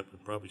things could happen.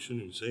 Probably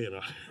shouldn't even say it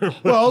on here.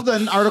 Well,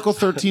 then Article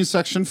 13,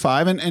 Section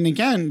 5, and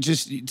again,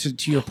 just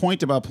to your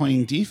point about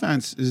playing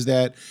defense, is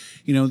that,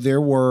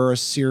 there were a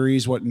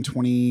series, in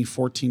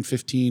 2014,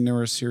 15, there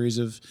were a series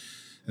of,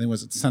 I think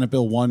Senate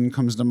Bill 1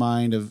 comes to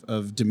mind,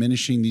 of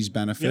diminishing these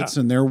benefits,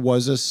 Yeah. and there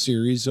was a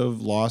series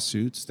of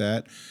lawsuits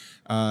that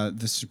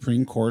the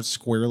Supreme Court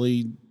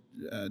squarely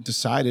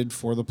decided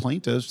for the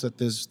plaintiffs that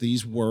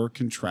these were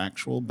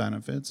contractual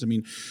benefits. I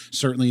mean,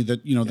 certainly the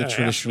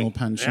traditional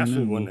pension.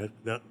 Actually, when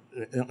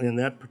in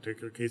that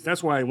particular case,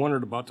 that's why I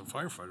wondered about the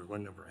firefighters.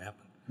 What never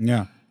happened.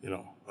 Yeah.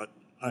 But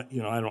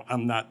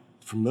I'm not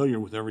familiar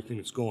with everything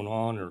that's going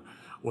on or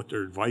what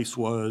their advice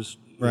was.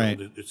 Right.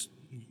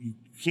 You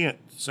can't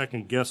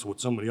second guess what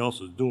somebody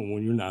else is doing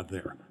when you're not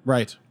there.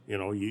 Right.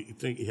 You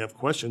think you have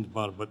questions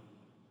about it, but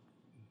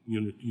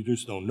you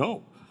just don't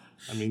know.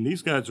 I mean,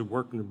 these guys are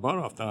working their butt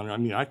off down there. I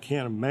mean, I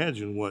can't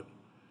imagine what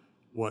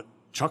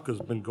Chuck has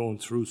been going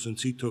through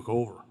since he took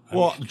over.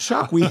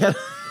 Chuck,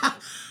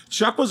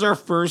 Chuck was our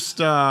first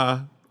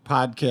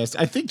podcast.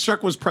 I think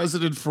Chuck was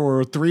president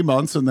for 3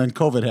 months, and then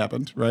COVID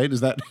happened. Right?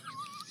 Is that?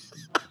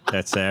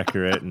 That's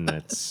accurate, and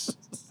it's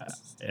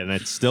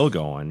still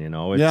going.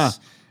 It's, Yeah.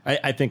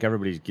 I think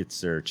everybody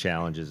gets their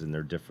challenges and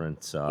their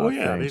different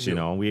things. They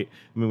do.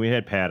 We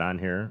had Pat on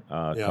here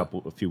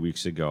a few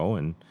weeks ago,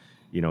 and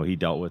he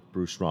dealt with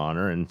Bruce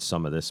Rauner and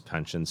some of this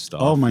pension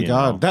stuff. Oh my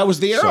God, that was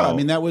the era. So,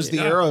 that was the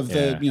era of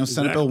the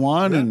Senate Bill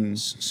 1, and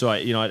so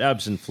it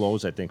ebbs and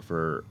flows. I think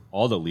for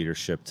all the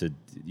leadership to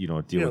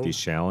deal with these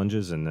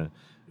challenges and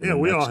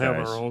we all have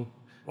our own.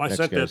 Well, I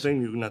sent that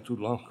thing to you not too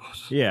long ago.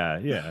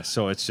 Yeah.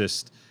 So it's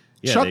just.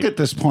 Yeah, Chuck at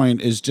this point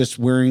is just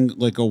wearing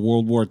like a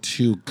World War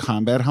II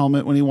combat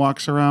helmet when he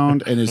walks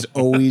around, and is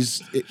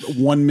always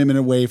 1 minute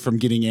away from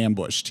getting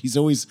ambushed. He's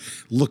always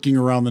looking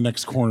around the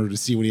next corner to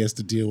see what he has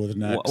to deal with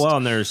next. Well,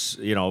 and there's,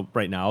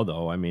 right now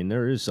though, I mean,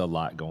 there is a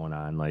lot going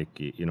on. Like,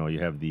 you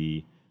have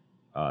the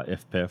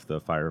IFPIF, the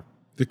fire,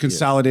 the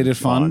consolidated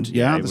fund, the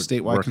we're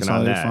statewide working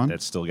consolidated on that. fund.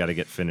 That's still got to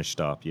get finished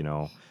up.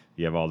 You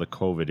have all the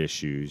COVID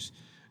issues,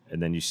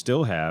 and then you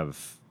still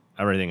have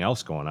everything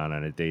else going on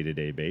a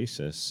day-to-day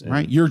basis. And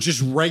right. You're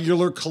just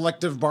regular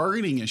collective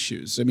bargaining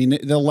issues. I mean,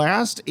 the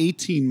last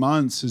 18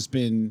 months has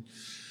been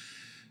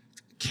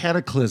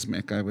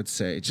cataclysmic, I would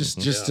say.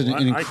 Just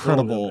an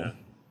incredible.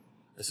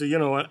 I said, you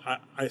know what?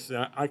 I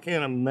said, I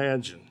can't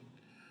imagine.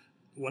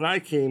 When I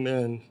came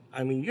in,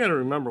 I mean, you got to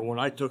remember when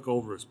I took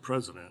over as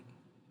president,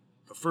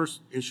 the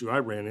first issue I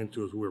ran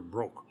into is we were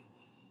broke.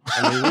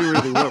 I mean, we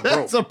really were broke.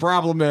 That's a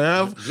problem to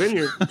have.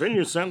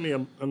 Vineyard sent me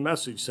a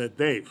message, said,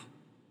 Dave,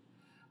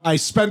 I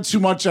spent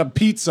too much on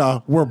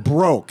pizza. We're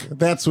broke.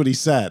 That's what he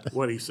said.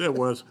 What he said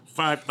was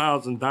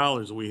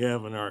 $5,000 we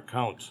have in our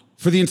accounts.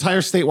 For the entire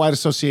statewide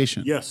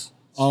association? Yes.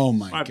 Oh,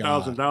 my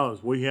God.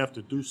 $5,000. We have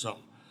to do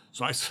something.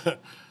 So I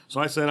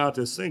sent out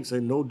this thing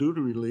saying no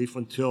duty relief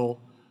until,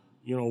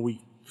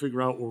 we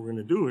figure out what we're going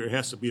to do here. It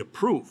has to be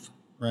approved.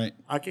 Right.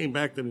 I came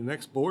back to the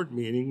next board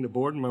meeting. The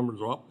board members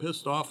were all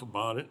pissed off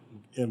about it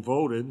and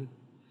voted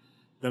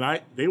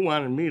that they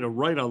wanted me to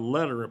write a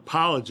letter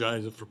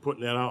apologizing for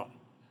putting that out.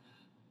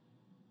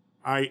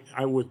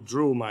 I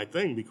withdrew my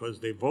thing because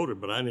they voted,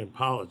 but I didn't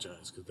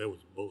apologize because that was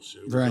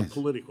bullshit. It was Right. a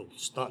political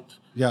stunt.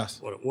 Yes.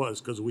 What it was,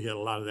 because we had a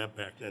lot of that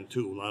back then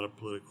too. A lot of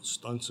political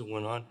stunts that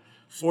went on.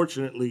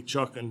 Fortunately,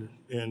 Chuck and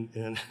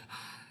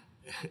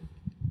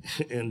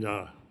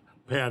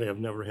Pat have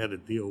never had to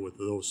deal with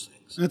those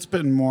things. It's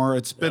been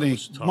a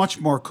tough.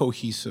 much more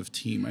cohesive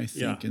team, I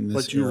think, in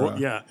this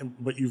era.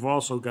 But you've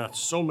also got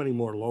so many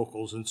more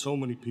locals and so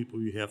many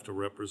people you have to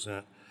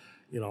represent.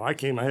 I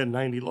had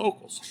 90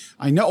 locals.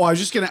 I know. I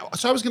was going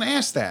to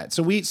ask that.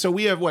 So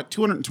we have what,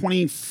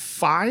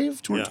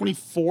 225,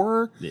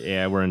 224?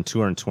 Yeah, we're in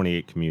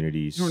 228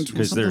 communities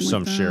because there's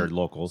some shared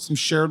locals. Some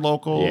shared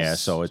locals. Yeah,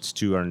 so it's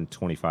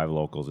 225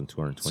 locals and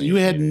 228. So you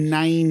had communities.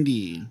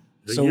 90.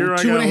 The year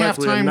I got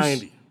elected, we had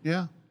 90.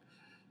 Yeah.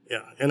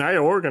 Yeah, and I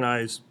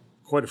organized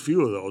quite a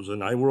few of those,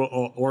 and I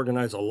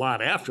organized a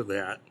lot after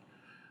that.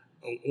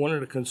 One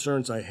of the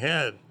concerns I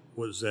had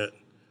was that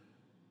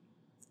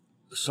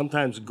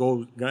sometimes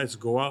guys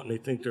go out and they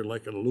think they're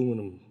like an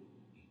aluminum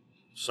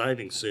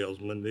siding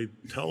salesman. They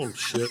tell them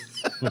shit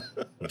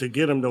to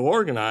get them to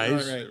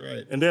organize.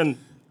 Right. And then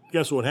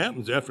guess what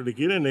happens after they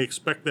get in? They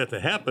expect that to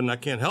happen. I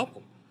can't help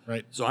them.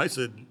 Right. So I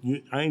said,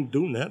 I ain't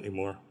doing that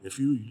anymore. If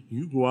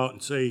you go out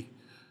and say,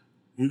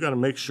 you got to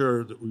make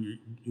sure that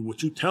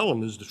what you tell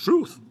them is the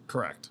truth.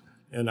 Correct.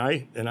 And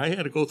I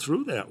had to go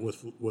through that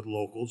with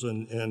locals,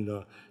 and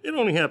it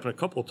only happened a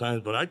couple of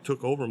times, but I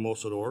took over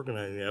most of the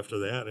organizing after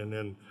that,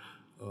 and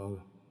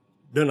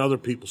then other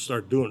people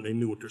started doing it. They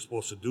knew what they're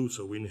supposed to do,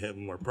 so we didn't have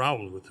more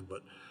problems with it.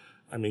 But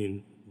I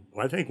mean,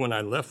 I think when I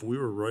left, we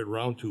were right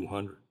around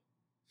 200.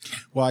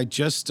 Well, I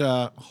just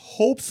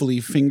hopefully,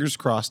 fingers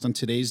crossed, on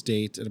today's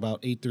date at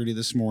about 8:30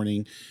 this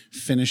morning,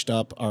 finished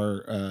up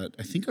our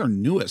I think our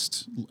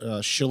newest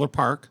Schiller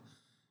Park.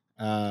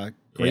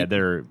 Yeah,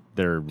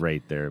 they're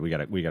right there. We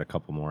got a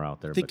couple more out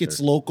there. I think it's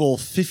local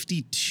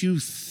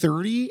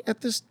 5230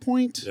 at this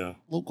point. Yeah,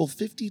 local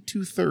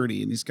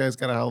 5230, and these guys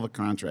got a hell of a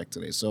contract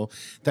today. So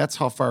that's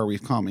how far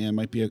we've come. And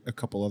might be a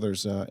couple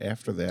others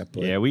after that.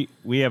 But yeah,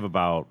 we have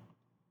about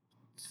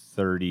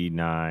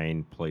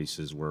 39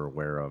 places we're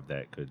aware of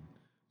that could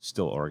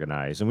still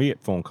organize, and we get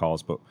phone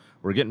calls, but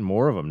we're getting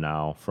more of them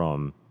now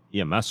from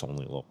EMS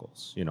only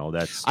locals.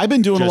 That's I've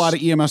been doing a lot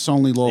of EMS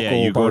only local.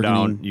 Yeah, you go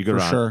down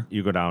sure.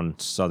 You go down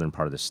southern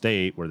part of the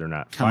state where they're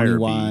not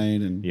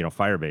countywide and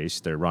fire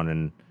based. They're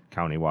running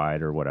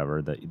countywide or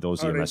whatever.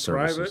 Those are EMS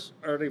services.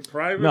 Are they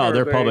private? No,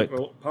 they're they public.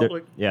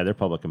 Public. They're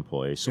public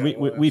employees. So Yeah,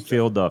 we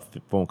field the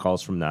phone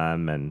calls from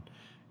them, and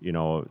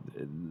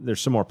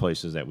there's some more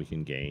places that we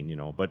can gain.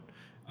 But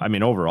I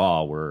mean,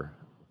 overall, we're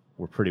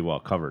pretty well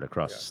covered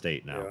across the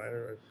state now.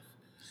 Yeah,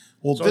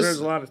 well, so there's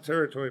a lot of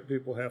territory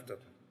people have to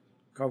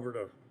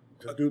cover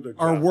to do the job.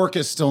 Our work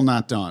is still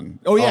not done.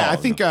 Oh yeah, I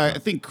think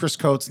Chris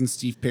Coates and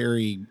Steve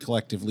Perry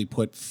collectively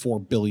put 4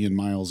 billion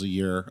miles a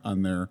year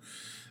on their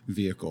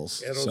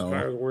vehicles. Yeah, those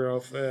cars wear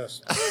out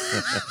fast.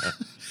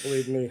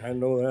 Believe me, I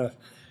know that.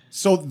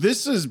 So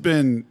this has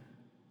been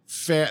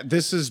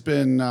fantastic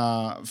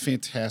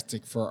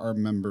for our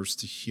members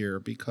to hear,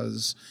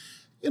 because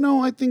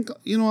I think,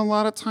 a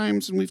lot of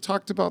times, and we've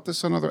talked about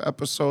this on other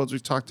episodes,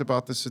 we've talked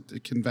about this at the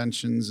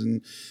conventions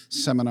and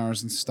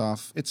seminars and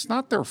stuff. It's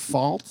not their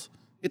fault.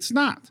 It's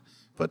not.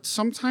 But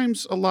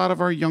sometimes a lot of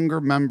our younger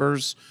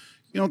members,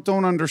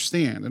 don't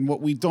understand. And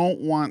what we don't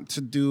want to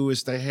do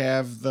is to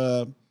have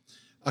a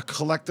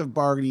collective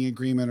bargaining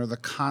agreement or the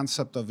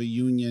concept of a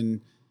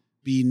union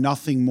be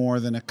nothing more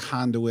than a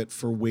conduit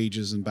for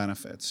wages and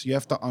benefits. You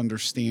have to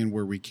understand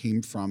where we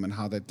came from and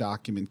how that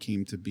document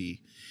came to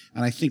be.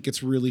 And I think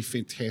it's really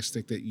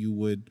fantastic that you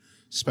would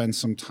spend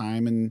some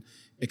time and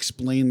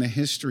explain the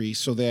history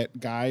so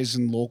that guys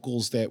and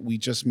locals that we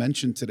just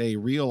mentioned today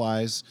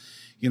realize,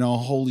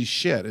 holy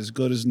shit, as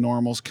good as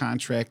Normal's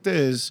contract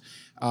is,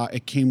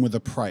 it came with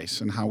a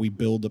price and how we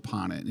build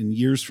upon it. And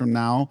years from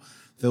now,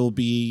 there'll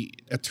be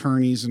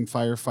attorneys and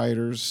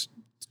firefighters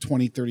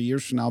 20, 30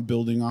 years from now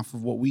building off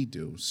of what we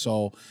do.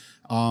 So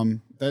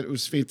that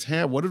was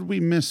fantastic. What did we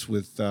miss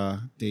with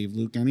Dave,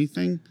 Luke?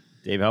 Anything?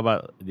 Dave, how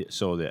about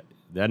the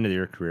end of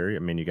your career? I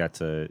mean, you got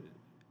to,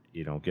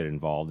 get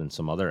involved in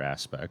some other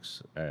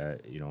aspects,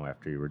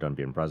 after you were done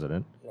being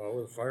president. Well,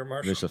 with fire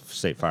marshal. There's a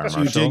state fire So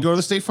marshal. you did go to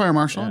the state fire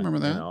marshal. I remember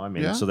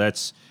that. So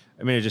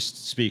it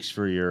just speaks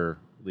for your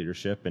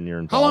leadership and your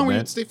involvement. How long were you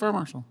at state fire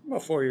marshal?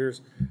 About 4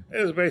 years.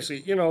 It was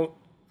basically,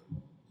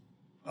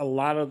 a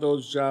lot of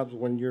those jobs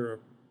when you're,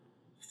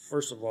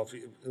 first of all,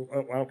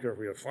 I don't care if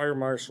you're a fire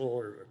marshal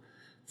or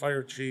a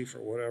fire chief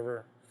or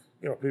whatever,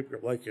 people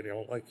like you, they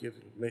don't like you.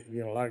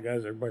 A lot of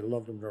guys, everybody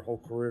loved them their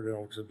whole career. They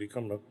don't to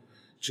become a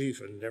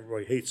chief, and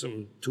everybody hates them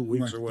in 2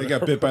 weeks or whatever. They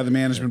got bit by the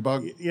management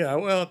bug. Yeah,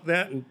 well,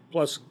 that, and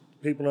plus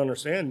people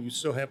understand you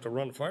still have to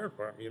run the fire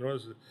department.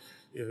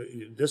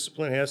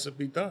 Discipline has to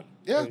be done.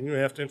 Yeah. And you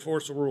have to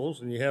enforce the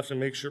rules, and you have to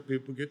make sure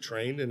people get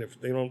trained, and if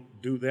they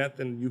don't do that,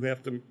 then you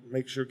have to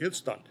make sure it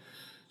gets done.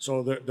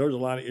 So there's a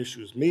lot of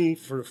issues. Me,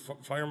 for the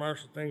fire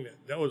marshal thing,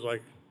 that was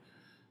like,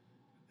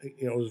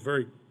 it was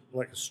very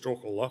like a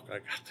stroke of luck. I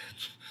got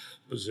that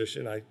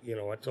position. I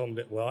told them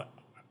that, well,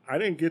 I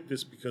didn't get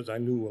this because I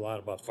knew a lot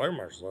about fire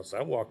marshals.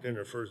 I walked in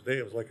the first day,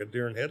 it was like a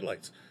deer in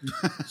headlights.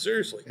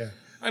 Seriously. Yeah.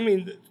 I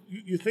mean,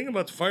 you think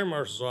about the fire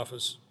marshal's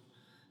office,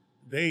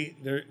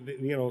 they're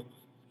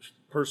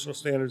personal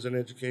standards in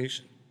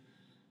education,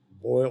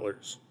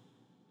 boilers,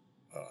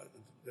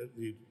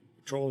 the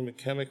petroleum and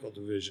chemical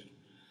division,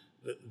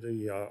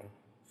 the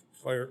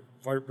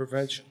fire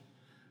prevention,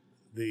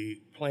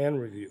 the plan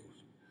reviews.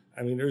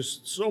 I mean,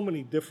 there's so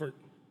many different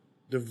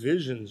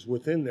divisions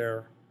within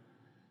there.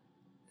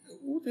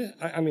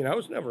 I mean, I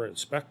was never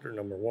inspector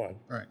number one.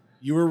 Right.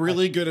 You were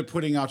really good at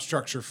putting out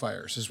structure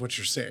fires, is what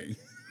you're saying.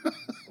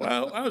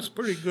 Well, I was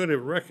pretty good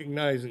at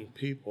recognizing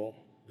people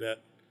that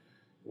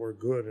were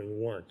good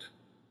and weren't,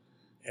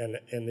 and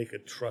they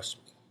could trust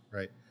me.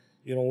 Right.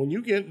 When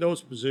you get in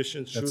those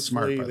positions, That's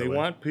truthfully, smart, by the they way.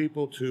 want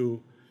people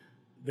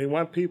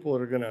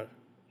that are going to,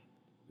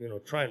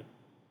 try and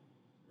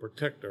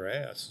protect their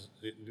ass.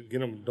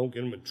 Don't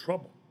get them in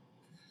trouble.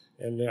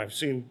 And I've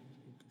seen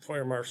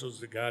fire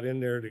marshals that got in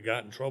there, that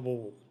got in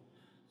trouble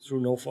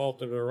through no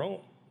fault of their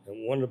own.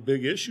 And one of the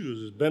big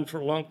issues has been for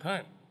a long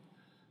time,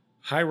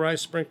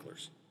 high-rise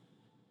sprinklers.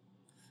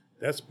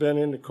 That's been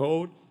in the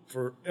code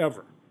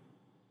forever.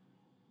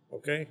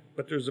 Okay?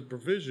 But there's a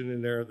provision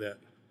in there that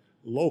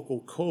local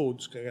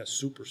codes can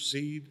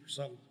supersede or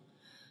something.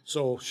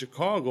 So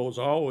Chicago's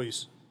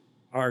always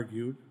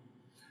argued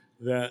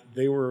that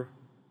they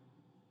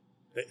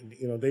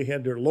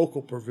had their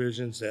local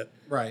provisions that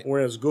were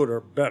as good or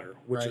better,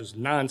 which is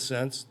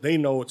nonsense. They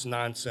know it's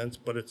nonsense,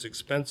 but it's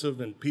expensive,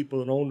 and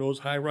people that own those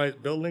high-rise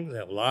buildings, they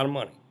have a lot of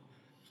money.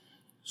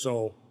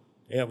 So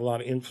they have a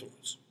lot of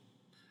influence.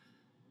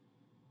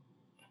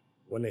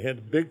 When they had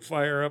the big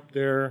fire up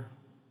there,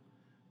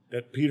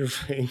 that Peter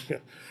Fang,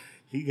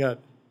 he got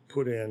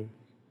put in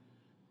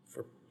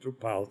through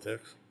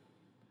politics,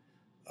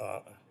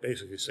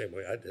 basically the same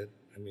way I did.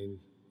 I mean,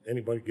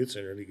 anybody gets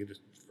in there, they get it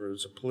for a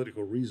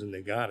political reason.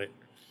 They got it,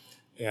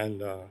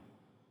 and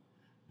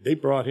they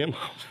brought him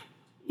up.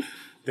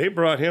 They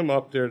brought him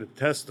up there to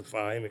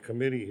testify in a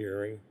committee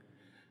hearing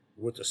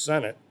with the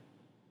Senate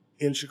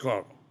in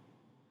Chicago,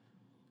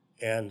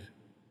 and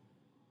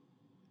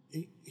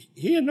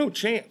he had no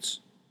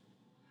chance.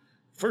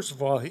 First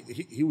of all,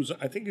 he was,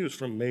 I think he was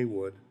from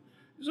Maywood.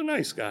 He was a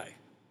nice guy.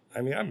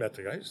 I mean, I met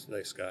the guy, he's a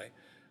nice guy.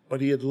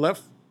 But he had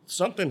left,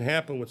 something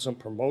happened with some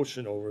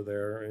promotion over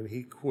there, and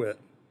he quit.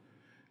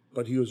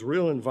 But he was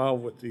real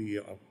involved with the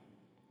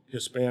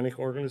Hispanic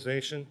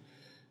organization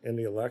in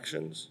the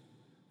elections,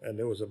 and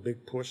there was a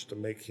big push to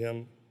make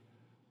him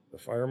the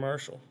fire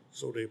marshal.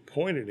 So they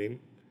appointed him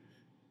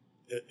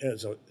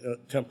as a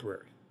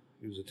temporary.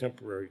 He was a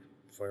temporary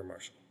fire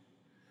marshal.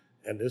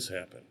 And this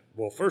happened.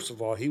 Well, first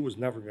of all, he was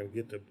never going to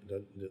get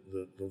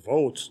the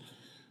votes,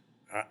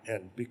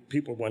 and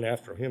people went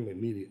after him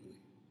immediately.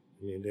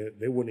 I mean,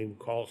 they wouldn't even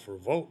call for a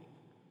vote.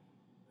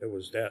 It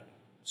was that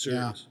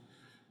serious. Yeah.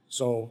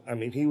 So, I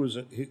mean, he was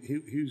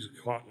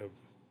caught in a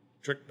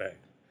trick bag.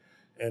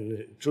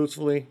 And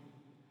truthfully,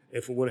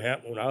 if it would have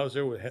happened when I was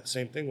there, the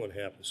same thing would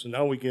happen. So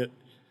now we get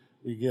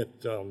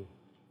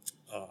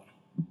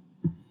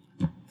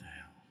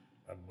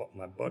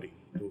my buddy,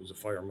 who was a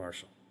fire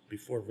marshal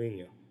before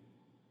Vigna.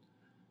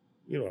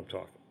 You know what I'm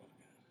talking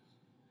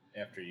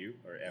about. After you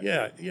or after?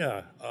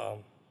 Yeah.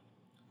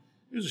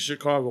 He was a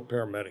Chicago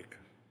paramedic.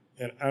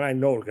 And I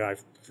know the guy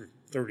for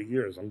 30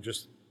 years. I'm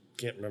just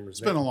can't remember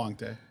his name. It's been a long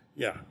day.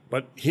 Yeah,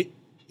 but he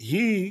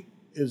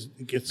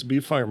gets to be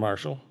a fire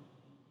marshal.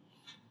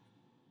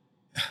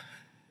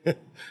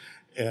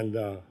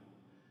 And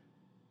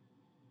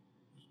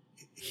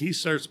he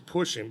starts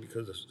pushing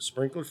because the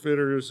sprinkler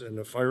fitters and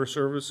the fire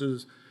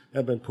services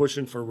have been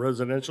pushing for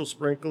residential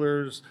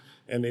sprinklers,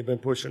 and they've been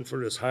pushing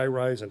for this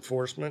high-rise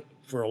enforcement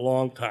for a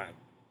long time.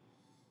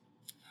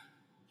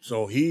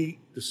 So he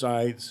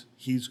decides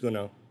he's going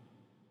to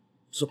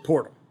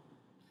support them.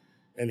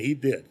 And he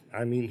did.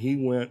 I mean, he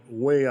went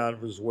way out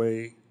of his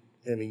way,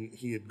 and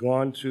he had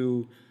gone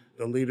to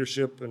the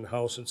leadership in the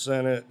House and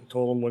Senate and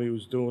told them what he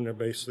was doing. They're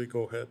basically,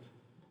 go ahead.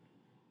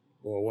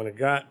 Well, when it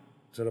got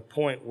to the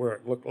point where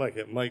it looked like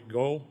it might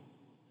go,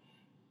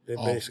 they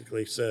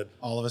basically said,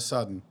 all of a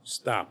sudden,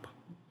 stop.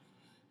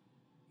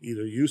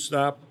 Either you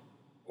stop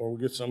or we'll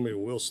get somebody who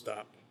will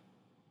stop.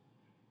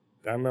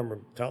 I remember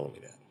him telling me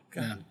that.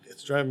 God,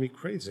 it's driving me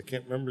crazy. I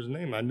can't remember his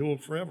name. I knew him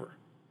forever.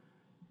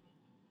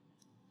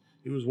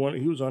 He was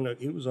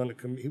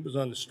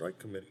on the strike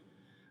committee.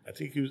 I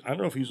think I don't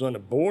know if he was on the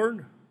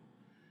board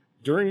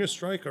during the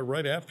strike or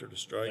right after the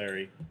strike.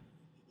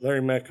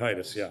 Larry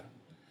Mackaitis, yeah.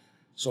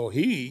 So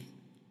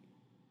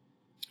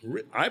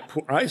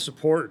I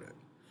supported it,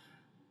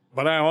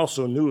 but I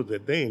also knew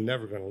that they ain't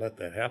never going to let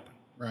that happen.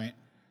 Right.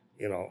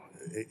 You know,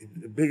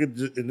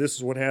 and this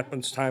is what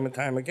happens time and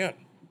time again.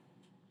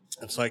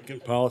 It's like in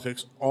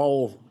politics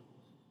all over.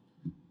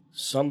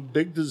 Some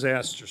big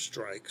disaster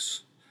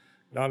strikes.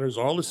 Now there's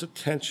all this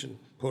attention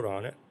put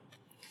on it,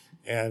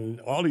 and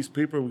all these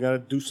people, we got to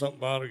do something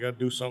about it,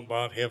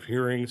 have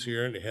hearings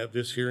here, and they have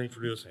this hearing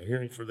for this, a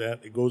hearing for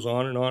that. It goes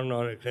on and on and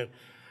on.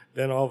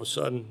 Then all of a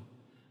sudden,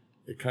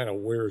 it kind of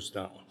wears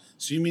down.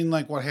 So you mean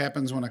like what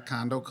happens when a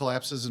condo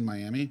collapses in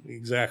Miami?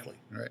 Exactly.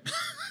 Right.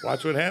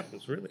 Watch what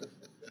happens, really.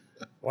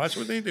 Watch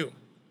what they do.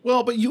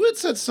 Well, but you had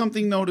said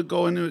something, though, to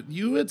go into it.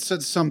 You had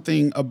said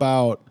something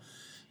about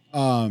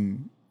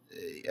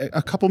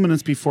a couple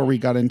minutes before we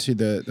got into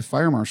the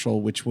fire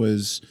marshal, which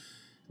was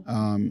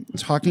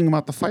talking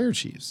about the fire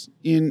chiefs.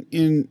 I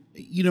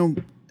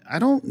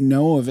don't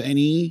know of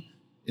any,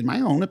 in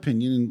my own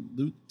opinion, and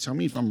Luke, tell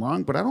me if I'm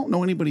wrong, but I don't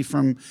know anybody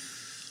from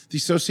the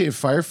Associated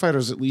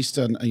Firefighters, at least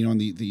on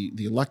the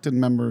elected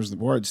members of the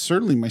board.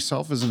 Certainly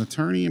myself as an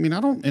attorney. I mean, I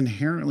don't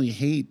inherently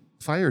hate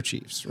fire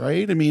chiefs,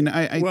 right? I mean,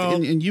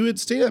 and you had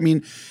stated, I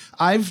mean,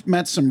 I've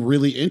met some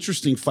really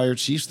interesting fire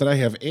chiefs that I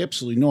have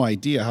absolutely no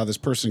idea how this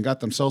person got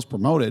themselves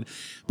promoted.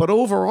 But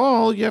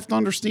overall, you have to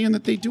understand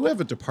that they do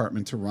have a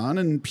department to run,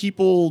 and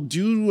people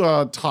do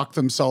talk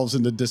themselves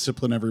into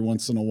discipline every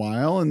once in a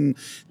while, and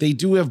they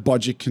do have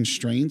budget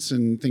constraints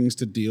and things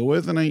to deal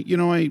with. And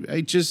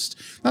I just,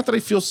 not that I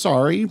feel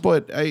sorry,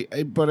 but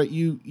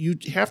you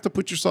have to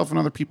put yourself in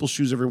other people's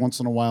shoes every once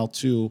in a while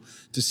too,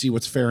 to see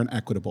what's fair and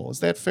equitable. Is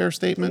that a fair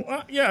statement?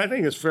 Well, yeah, I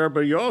think it's fair,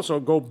 but you also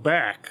go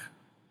back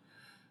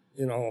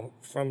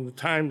from the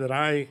time that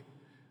I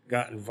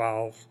got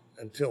involved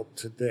until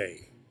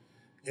today,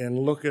 and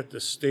look at the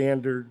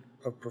standard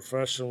of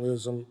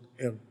professionalism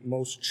that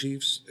most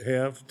chiefs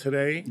have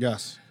today,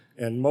 Yes.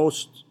 and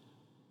most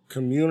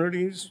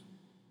communities,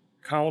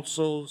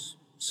 councils,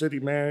 city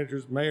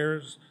managers,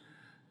 mayors,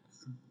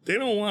 they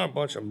don't want a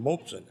bunch of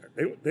mopes in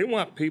there. They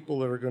want people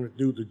that are going to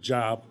do the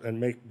job and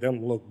make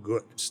them look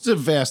good. It's a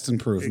vast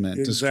improvement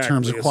just in Exactly.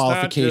 terms of It's not just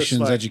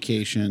qualifications, like-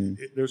 education.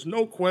 There's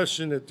no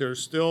question that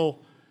there's still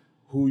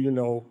who you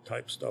know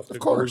type stuff that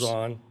course. goes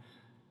on,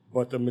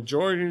 but the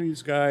majority of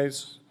these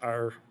guys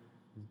are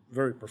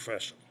very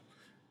professional.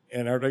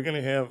 And are they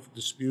going to have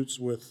disputes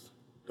with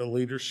the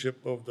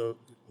leadership of the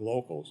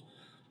locals?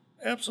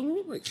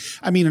 Absolutely.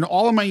 I mean, in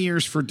all of my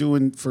years for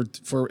doing for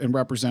and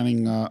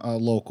representing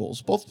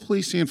locals, both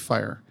police and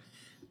fire,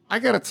 I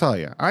got to tell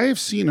you, I have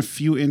seen a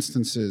few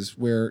instances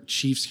where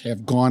chiefs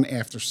have gone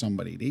after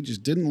somebody. They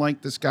just didn't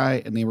like this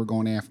guy and they were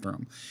going after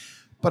him.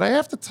 But I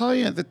have to tell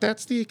you that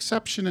that's the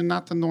exception and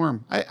not the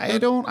norm. I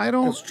don't.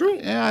 That's true.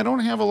 Yeah, I don't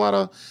have a lot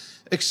of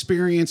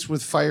experience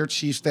with fire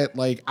chiefs that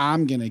like,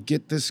 I'm gonna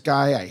get this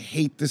guy. I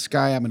hate this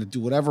guy. I'm gonna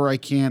do whatever I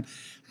can.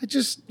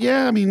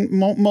 I mean,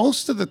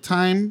 most of the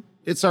time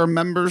it's our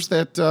members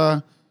that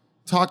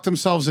talk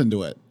themselves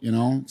into it.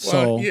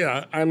 So Well,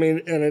 yeah, I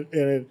mean, and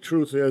the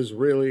truth is,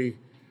 really,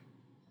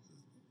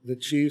 the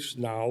chiefs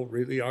now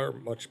really are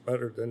much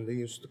better than they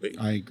used to be.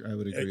 I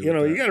would agree. with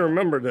You that. got to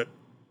remember that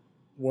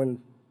when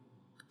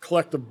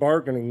collective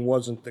bargaining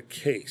wasn't the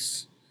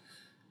case,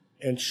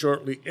 and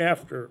shortly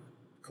after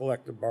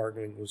collective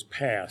bargaining was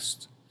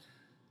passed,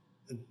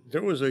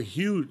 there was a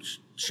huge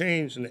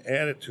change in the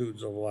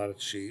attitudes of a lot of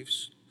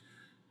chiefs.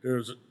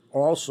 There's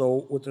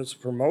also, with this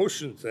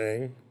promotion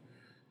thing,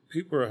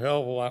 people are a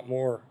hell of a lot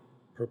more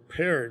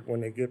prepared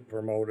when they get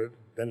promoted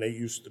than they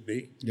used to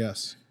be.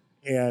 Yes.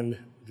 And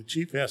the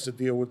chief has to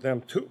deal with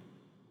them too.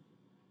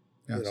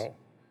 Yes.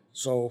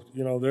 So,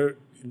 they're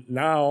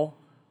now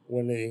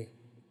when they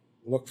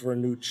look for a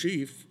new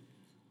chief,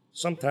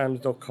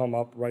 sometimes they'll come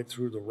up right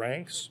through the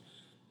ranks,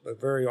 but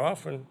very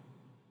often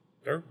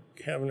they're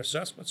having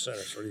assessment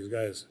centers for these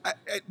guys.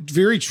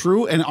 Very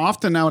true. And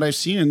often now what I've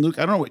seen, and Luke,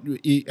 I don't know,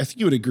 I think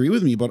you would agree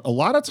with me, but a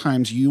lot of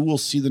times you will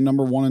see the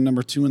number 1 and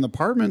number 2 in the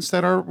departments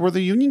were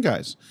the union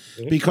guys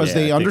because Yeah, I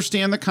they think-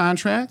 understand the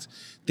contract.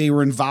 They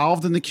were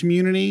involved in the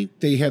community.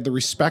 They had the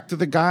respect of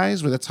the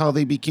guys. That's how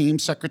they became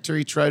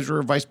secretary,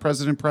 treasurer, vice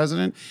president,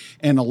 president.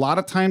 And a lot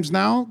of times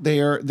now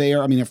they are,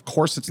 I mean, of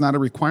course it's not a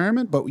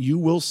requirement, but you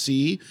will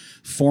see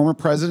former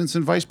presidents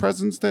and vice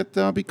presidents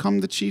that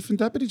become the chief and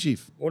deputy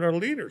chief. What are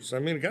leaders? I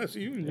mean, guys,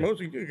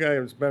 most of you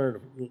guys have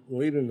been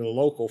leading the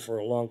local for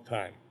a long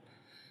time.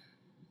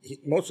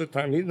 Most of the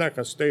time, he's not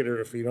going to stay there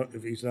if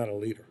he's not a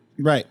leader.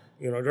 Right.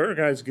 There are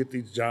guys that get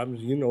these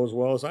jobs, as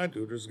well as I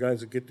do. There's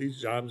guys that get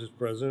these jobs as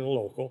president of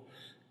local.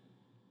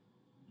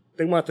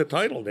 They want the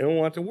title. They don't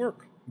want the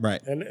work.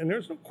 Right. And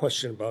there's no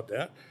question about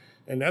that.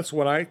 And that's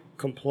what I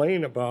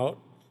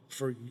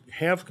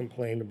have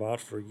complained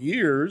about for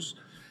years,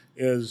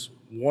 is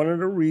one of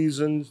the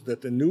reasons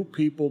that the new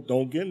people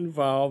don't get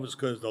involved is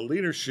because the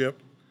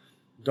leadership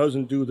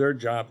doesn't do their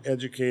job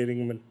educating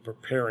them and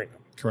preparing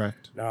them.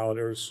 Correct. Now,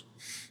 there's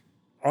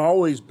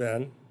always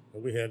been,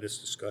 and we had this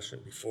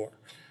discussion before,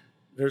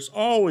 there's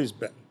always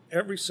been,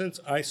 ever since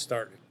I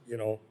started,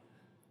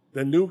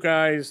 the new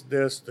guys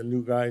this, the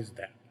new guys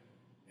that.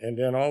 And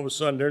then all of a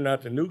sudden, they're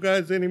not the new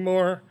guys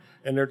anymore,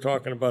 and they're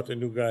talking about the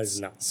new guys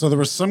now. So there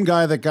was some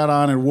guy that got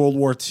on in World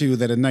War II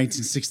that in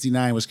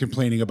 1969 was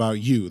complaining about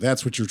you.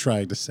 That's what you're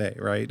trying to say,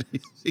 right?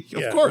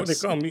 Of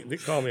course. Well, they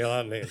call me a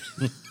lot of names.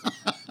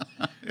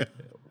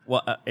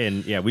 Well,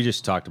 we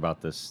just talked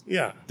about this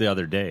Yeah. the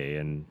other day,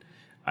 and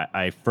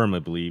I firmly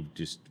believe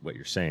just what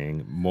you're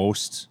saying.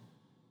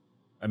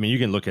 You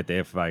can look at the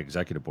AFI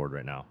executive board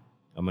right now.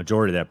 A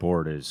majority of that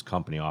board is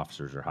company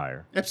officers or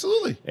higher.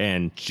 Absolutely.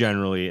 And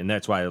generally, and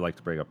that's why I like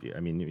to break up. Getting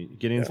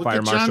into Look fire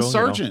at marshal. John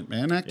Sargent,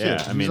 man. That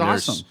kid, he's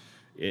awesome.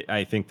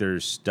 I think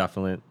there's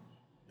definite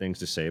things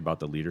to say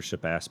about the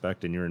leadership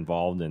aspect, and you're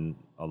involved in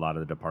a lot of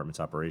the department's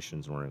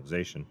operations and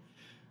organization.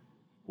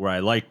 Where I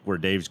like where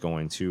Dave's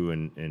going to,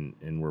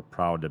 and we're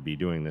proud to be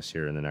doing this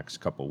here in the next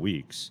couple of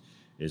weeks,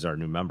 is our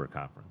new member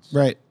conference.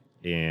 Right.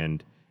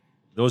 And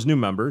those new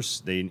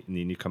members, they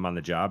need to come on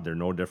the job. They're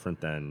no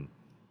different than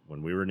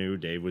when we were new,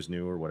 Dave was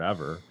new, or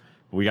whatever.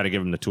 But we got to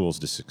give them the tools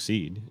to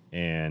succeed.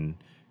 And,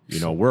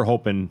 we're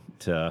hoping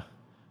to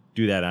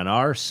do that on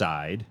our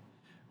side.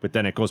 But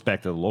then it goes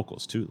back to the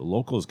locals, too. The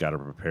locals got to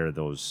prepare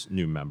those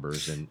new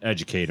members and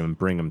educate them,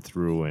 bring them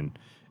through,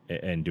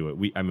 and do it.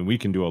 We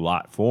can do a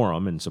lot for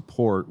them and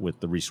support with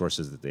the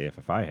resources that the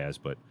AFFI has.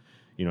 But,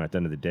 at the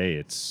end of the day,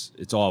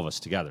 it's all of us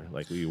together.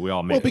 Like we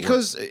all make it work.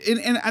 Because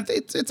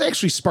it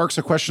actually sparks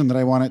a question that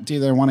I want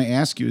to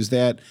ask you is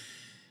that,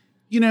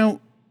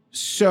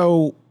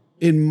 so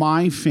in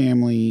my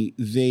family,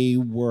 they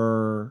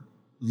were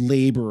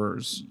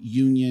laborers,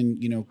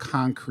 union,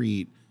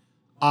 concrete,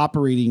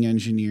 operating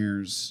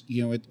engineers,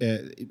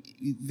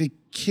 the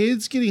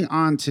kids getting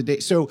on today.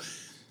 So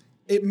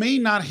it may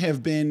not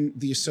have been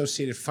the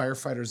Associated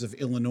Firefighters of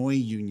Illinois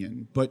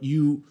union, but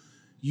you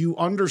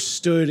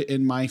understood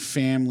in my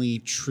family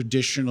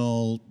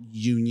traditional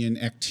union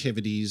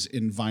activities,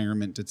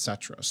 environment,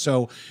 etc.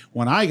 So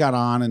when I got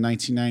on in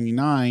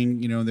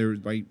 1999,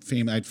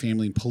 I had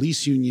family in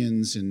police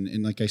unions,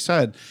 and like I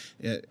said,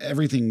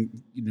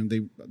 everything.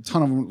 A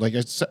ton of them, like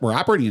I said, were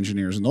operating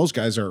engineers, and those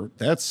guys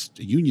that's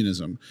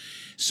unionism.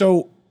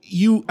 So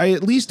I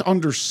at least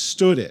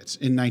understood it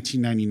in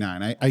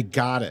 1999. I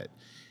got it.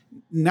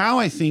 Now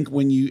I think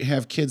when you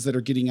have kids that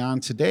are getting on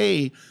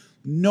today,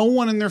 no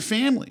one in their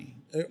family.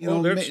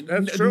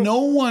 That's true.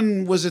 No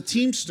one was a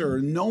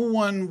Teamster. No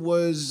one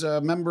was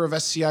a member of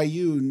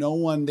SCIU. No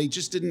one. They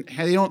just didn't.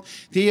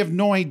 They have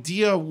no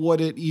idea what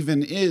it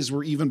even is.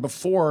 Where even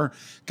before,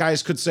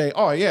 guys could say,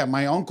 "Oh yeah,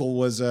 my uncle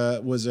was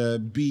a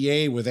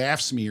BA with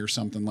AFSCME or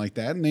something like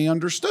that," and they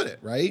understood it,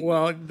 right?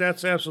 Well,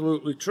 that's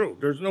absolutely true.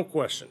 There's no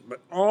question.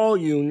 But all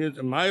unions,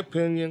 in my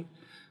opinion,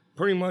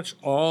 pretty much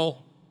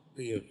all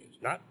the unions,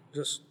 not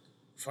just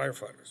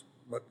firefighters,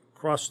 but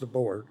across the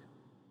board,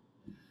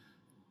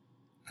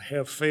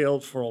 have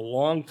failed for a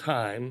long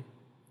time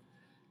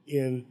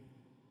in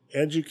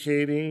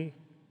educating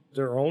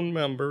their own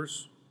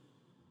members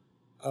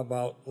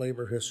about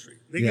labor history.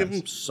 They give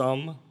them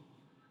some.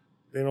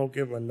 They don't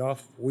give them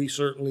enough. We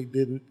certainly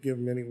didn't give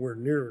them anywhere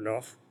near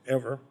enough,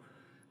 ever.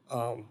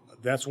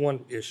 That's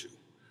one issue.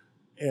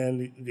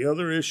 And the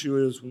other issue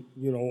is,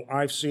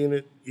 I've seen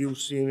it, you've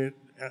seen it,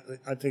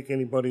 I think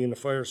anybody in the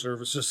fire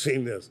service has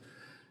seen this.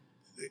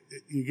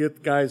 You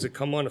get guys that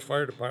come on the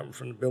fire department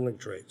from the building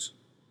trades.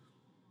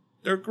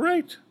 They're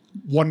great.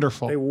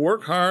 Wonderful. They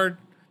work hard.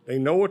 They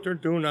know what they're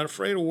doing, not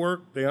afraid of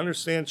work. They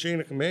understand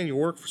chain of command. You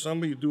work for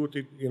somebody, you do what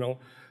they,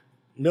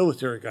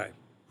 military guy.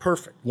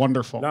 Perfect.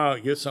 Wonderful. Now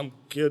you get some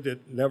kid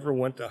that never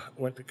went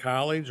to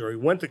college, or he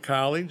went to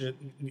college,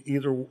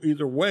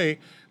 either way,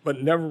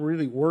 but never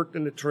really worked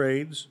in the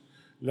trades.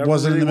 Never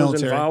Wasn't really in the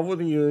was military. involved with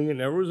the union.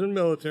 Never was in the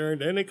military.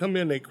 Then they come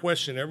in, they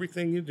question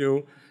everything you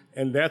do,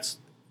 and that's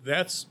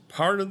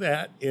part of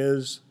that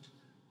is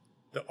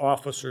the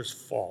officer's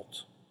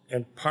fault.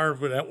 And part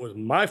of that was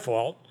my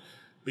fault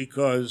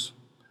because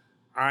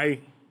I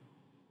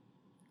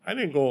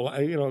didn't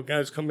go,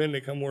 guys come in,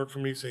 they come work for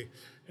me, say,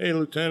 hey,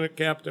 lieutenant,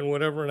 captain,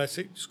 whatever. And I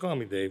say, just call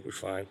me Dave, we're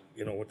fine,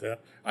 with that.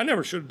 I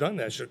never should have done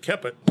that. I should have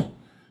kept it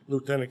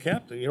lieutenant,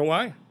 captain. You know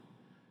why?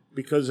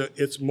 Because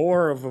it's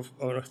more of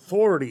an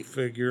authority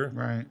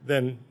figure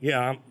than,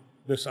 I'm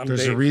There's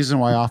Dave. a reason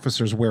why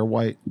officers wear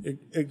white.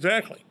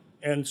 Exactly.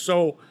 And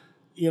so,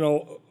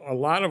 a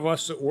lot of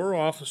us that were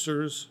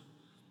officers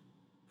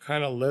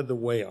kind of led the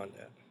way on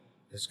that.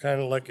 It's kind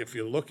of like if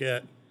you look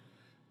at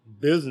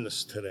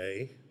business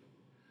today,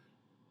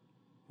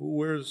 who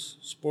wears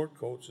sport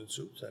coats and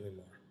suits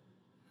anymore?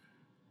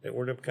 They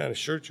wear them kind of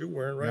shirts you're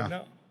wearing right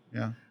now.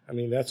 Yeah. I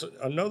mean, that's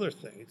another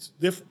thing. It's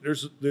different.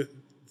 There's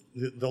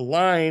the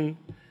line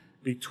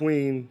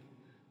between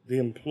the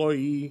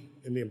employee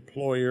and the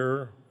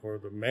employer, or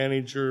the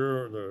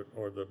manager,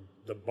 or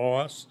the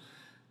boss,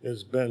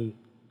 has been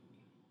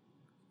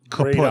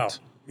grayed out.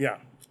 Yeah.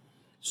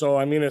 So,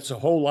 I mean, it's a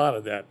whole lot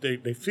of that.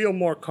 They feel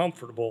more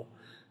comfortable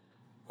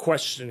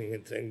questioning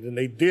and things than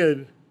they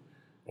did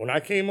when I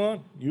came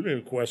on. You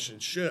didn't question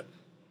shit.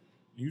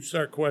 You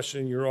start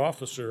questioning your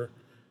officer,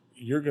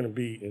 you're going to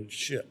be in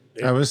shit.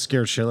 I was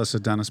scared shitless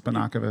of Dennis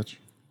Bonakovich.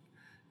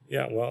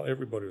 Yeah, well,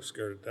 everybody was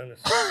scared of Dennis.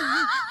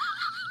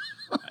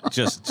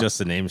 Just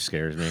the name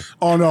scares me.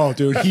 Oh no,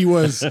 dude, he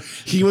was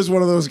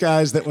one of those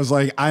guys that was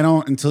like,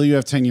 until you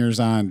have 10 years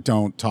on,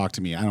 don't talk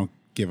to me. I don't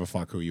give a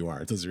fuck who you are.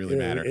 It doesn't really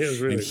matter. He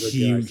was really and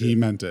good guy, he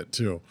meant it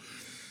too.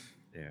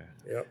 Yeah.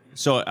 Yep.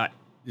 So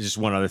just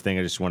one other thing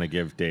I just want to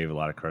give Dave a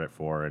lot of credit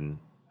for, and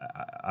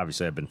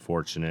obviously I've been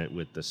fortunate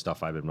with the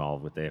stuff I've been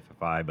involved with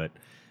AFFI, but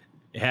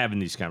having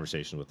these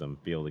conversations with them,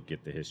 be able to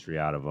get the history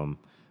out of them.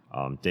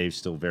 Dave's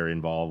still very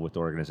involved with the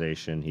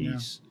organization.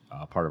 He's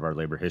part of our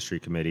labor history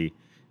committee.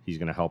 He's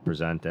going to help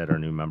present at our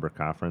new member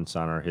conference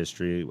on our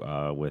history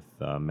with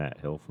Matt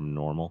Hill from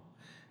Normal.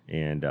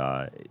 And,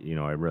 I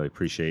really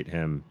appreciate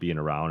him being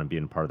around and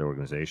being part of the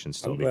organization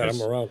still. I'm glad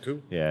I'm around,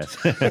 too. Yeah.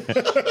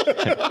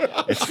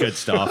 It's good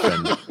stuff.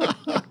 And,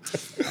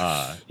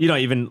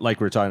 even like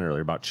we were talking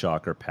earlier about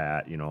Chuck or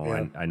Pat,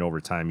 I know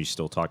over time you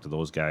still talk to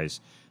those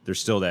guys. There's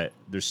still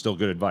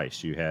good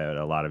advice. You had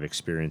a lot of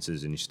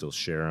experiences and you still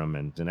share them.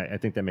 And I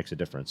think that makes a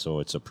difference.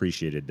 So it's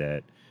appreciated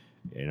that,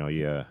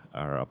 you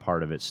are a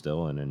part of it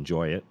still and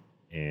enjoy it.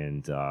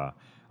 And,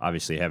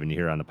 obviously, having you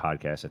here on the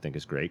podcast, I think,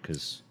 is great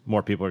because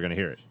more people are going to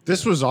hear it.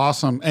 This was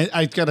awesome. And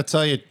I got to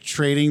tell you,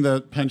 trading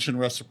the pension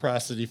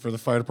reciprocity for the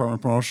Fire Department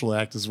Promotional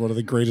Act is one of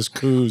the greatest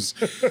coups.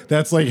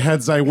 That's like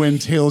heads I win,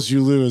 tails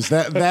you lose.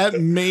 That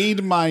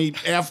made my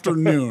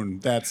afternoon,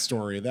 that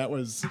story. That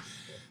was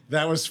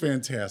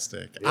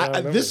fantastic.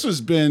 Yeah, This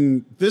was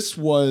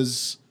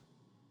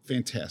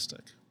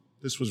fantastic.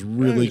 This was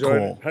really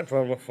cool. I had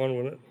fun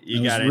with it.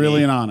 It was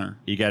really an honor.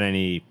 You got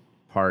any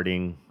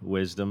parting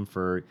wisdom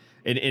for...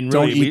 And really,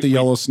 don't eat the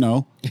yellow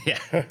snow.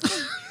 Yeah,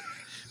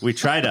 we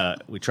try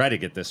to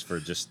get this for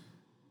just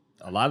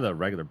a lot of the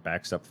regular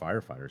backstep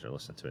firefighters are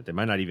listening to it. They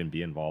might not even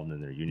be involved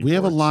in their union. We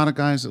have a boards. lot of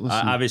guys that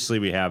listen. Obviously,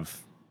 we have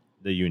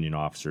the union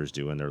officers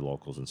doing their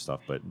locals and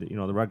stuff, but the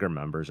regular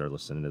members are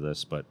listening to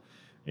this. But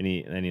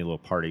any little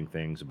parting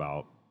things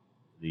about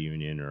the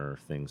union or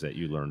things that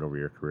you learned over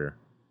your career?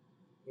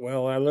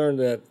 Well, I learned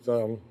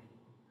that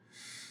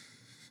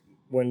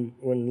when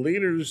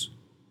leaders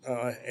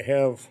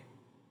have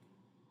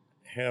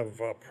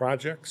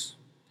projects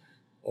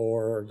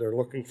or they're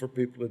looking for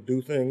people to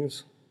do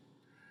things,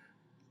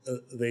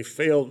 they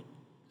fail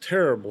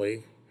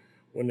terribly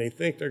when they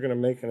think they're going to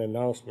make an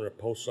announcement or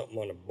post something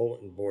on a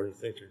bulletin board and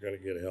think they're going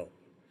to get help.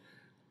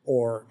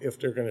 Or if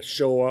they're going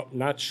to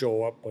not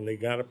show up when they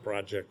got a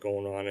project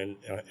going on and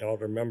all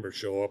their members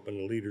show up and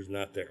the leader's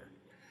not there.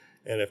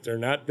 And if they're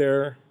not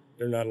there,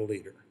 they're not a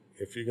leader.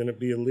 If you're going to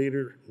be a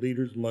leader,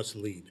 leaders must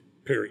lead,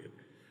 period.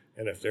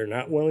 And if they're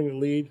not willing to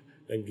lead,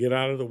 then get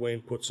out of the way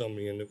and put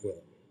somebody in that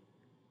will.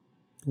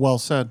 Well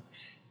said.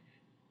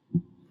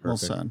 Perfect. Well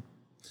said.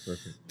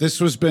 Perfect.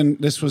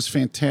 This was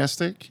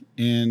fantastic,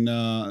 and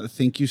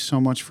thank you so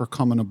much for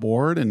coming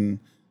aboard. And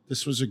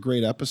this was a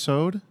great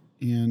episode.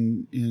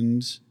 And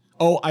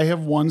I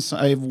have one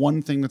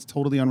thing that's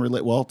totally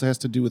unrelated. Well, it has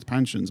to do with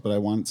pensions, but I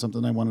wanted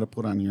to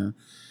put on here.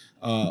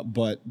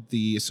 But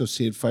the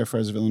Associated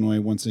Firefighters of Illinois,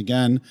 once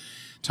again,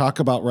 talk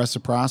about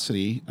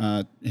reciprocity.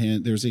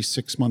 And there's a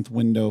 6-month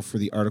window for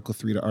the Article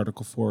 3 to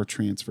Article 4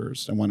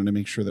 transfers. I wanted to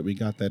make sure that we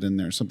got that in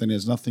there. Something that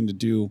has nothing to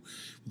do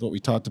with what we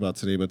talked about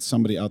today, but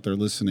somebody out there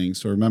listening.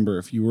 So remember,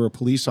 if you were a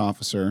police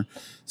officer,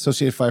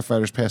 Associated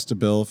Firefighters passed a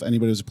bill. If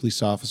anybody was a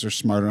police officer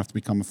smart enough to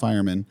become a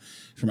fireman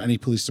from any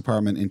police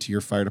department into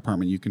your fire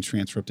department, you can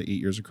transfer up to 8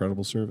 years of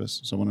credible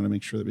service. So I wanted to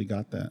make sure that we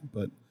got that.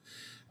 But,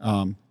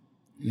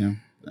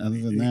 other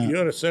than that, You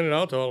ought to send it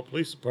out to all the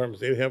police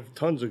departments. They have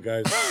tons of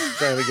guys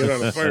trying to get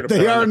on the fire department.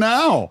 they are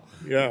now.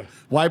 Yeah.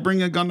 Why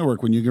bring a gun to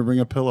work when you can bring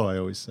a pillow? I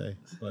always say.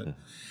 But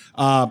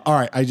all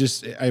right,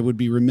 I would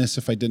be remiss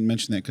if I didn't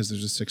mention that because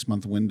there's a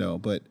 6-month window.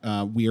 But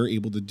we are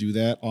able to do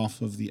that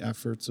off of the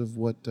efforts of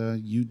what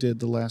you did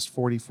the last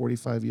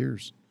 45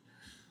 years.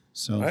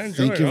 So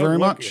thank you very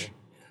much.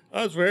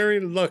 I was very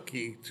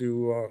lucky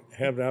to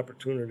have the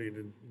opportunity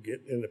to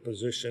get in the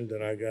position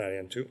that I got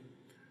into.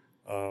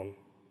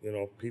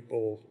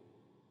 People,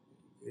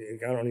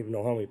 I don't even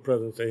know how many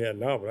presidents they had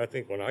now, but I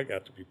think when I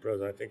got to be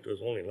president, I think there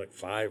was only like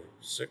 5 or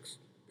 6,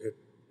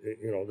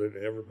 that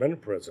had ever been a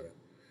president.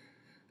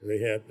 They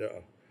had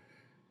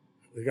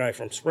the guy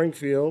from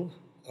Springfield.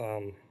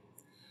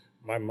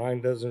 My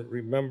mind doesn't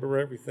remember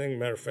everything.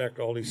 Matter of fact,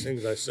 all these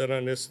things I said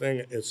on this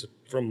thing, it's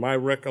from my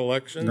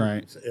recollection.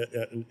 Right.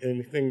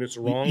 Anything that's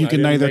wrong, You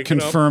can neither make it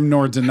up. confirm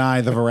nor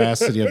deny the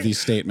veracity of these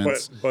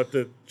statements. But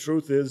the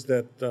truth is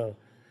that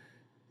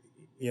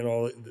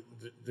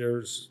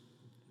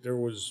there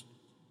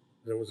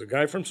was a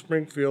guy from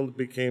Springfield that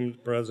became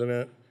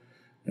president,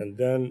 and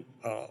then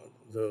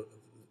the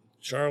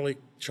Charlie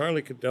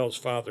Caddell's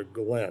father,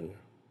 Glenn,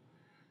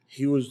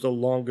 he was the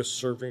longest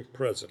serving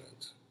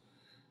president.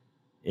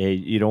 Hey,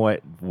 you know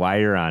what? While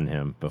you're on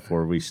him,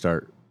 before we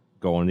start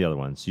going to the other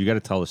ones, you got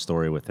to tell the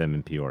story with him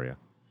in Peoria,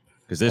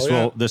 because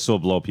this will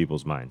blow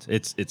people's minds.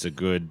 It's a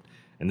good,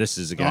 and this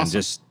is again awesome.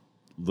 Just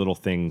little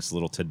things,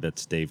 little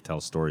tidbits Dave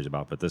tells stories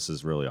about, but this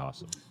is really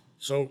awesome.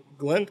 So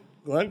Glenn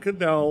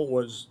Caddell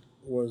was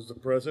the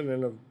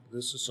president of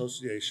this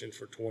association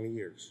for 20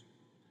 years.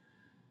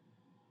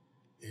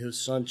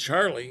 His son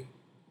Charlie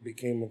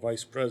became a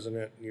vice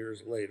president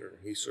years later.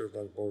 He served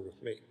on the board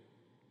with me.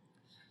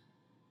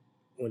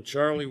 When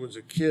Charlie was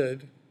a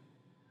kid,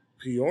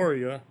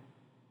 Peoria,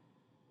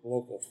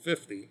 Local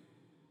 50,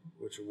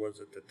 which it was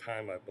at the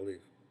time, I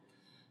believe,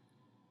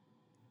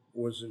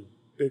 was in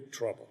big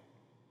trouble.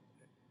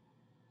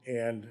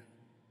 And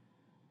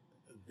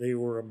they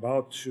were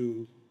about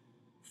to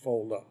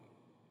fold up.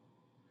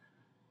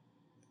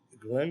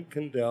 Glenn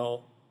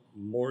Caddell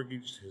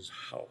mortgaged his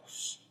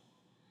house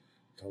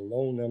to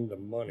loan them the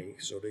money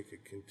so they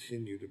could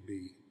continue to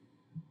be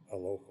a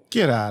local.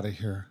 Get out of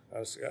here.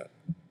 Honest to God.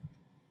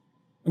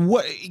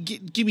 What?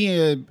 Give me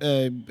a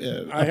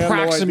I have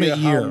approximate no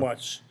idea year. how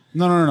much.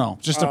 No.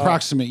 Just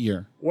approximate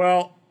year.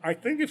 Well, I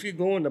think if you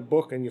go in the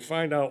book and you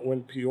find out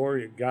when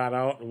Peoria got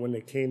out and when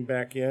they came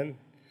back in,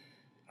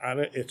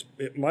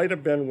 it might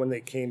have been when they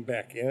came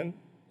back in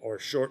or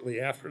shortly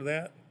after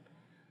that.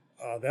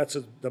 That's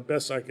the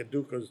best I could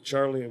do because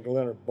Charlie and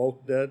Glenn are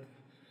both dead.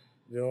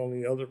 The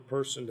only other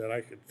person that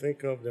I could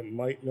think of that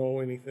might know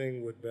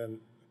anything would have been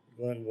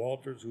Glenn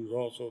Walters, who's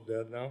also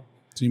dead now.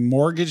 So he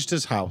mortgaged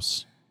his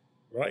house.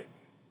 Right.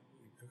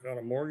 He took out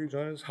a mortgage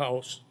on his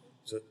house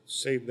to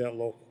save that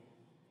local.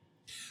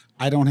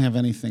 I don't have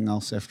anything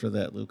else after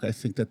that, Luke. I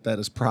think that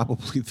is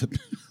probably the.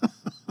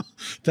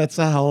 That's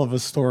a hell of a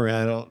story.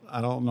 I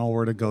don't know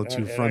where to go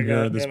to from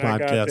here in this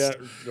podcast. I got that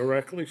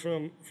directly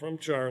from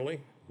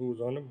Charlie, who was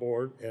on the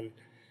board, and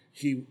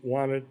he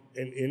wanted,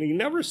 and he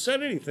never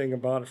said anything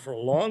about it for a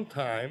long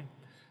time.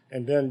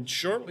 And then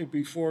shortly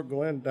before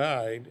Glenn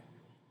died,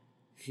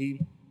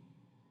 he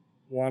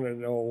wanted to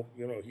know,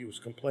 he was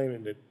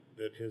complaining that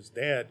his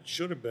dad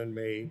should have been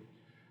made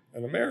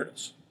an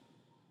emeritus.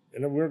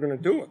 And then we were going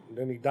to do it. And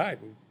then he died.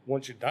 And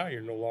once you die,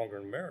 you're no longer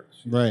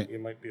emeritus. Right. You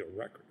might be a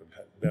record of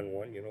been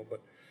one,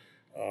 but,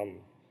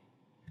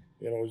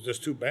 it was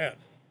just too bad.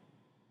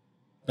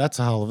 That's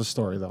a hell of a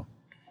story, though.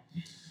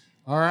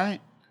 All right.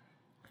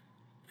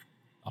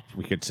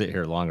 We could sit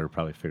here longer,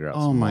 probably figure out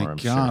Oh some my more, I'm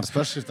God! sure.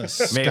 Especially if the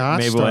scotch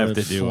Maybe we'll have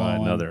to started do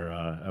flowing.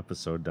 another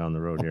episode down the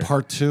road here.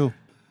 Part 2.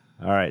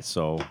 All right,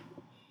 so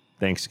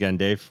thanks again,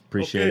 Dave.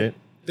 Appreciate Okay. it.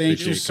 Thank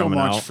Appreciate you so coming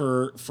much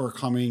out. for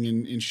coming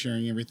and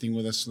sharing everything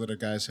with us so that our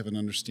guys have an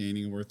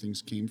understanding of where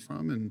things came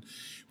from. And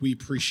we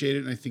appreciate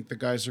it. And I think the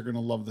guys are going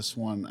to love this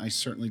one. I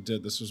certainly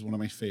did. This was one of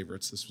my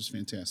favorites. This was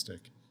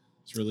fantastic.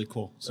 It's really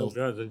cool. So, Those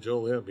guys in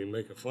Joliet will be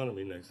making fun of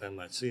me next time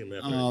I see them.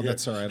 oh,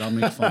 that's all right. I'll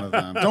make fun of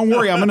them. Don't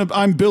worry.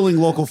 I'm billing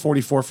Local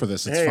 44 for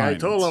this. It's Hey, fine. I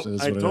told It is him.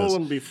 what I it told is.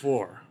 him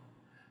before.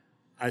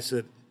 I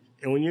said,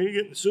 and when you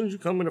get, as soon as you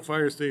come in a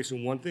fire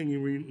station, one thing you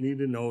need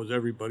to know is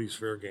everybody's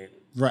fair game.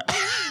 Right.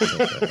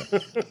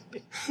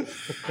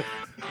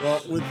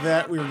 Well, with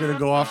that, we were going to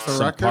go off the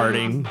Some record.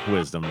 parting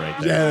wisdom right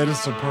there. Yeah, that is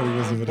some parting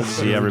wisdom.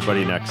 See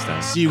everybody next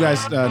time. See you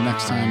guys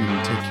next time,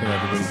 and take care,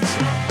 everybody. Be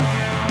safe.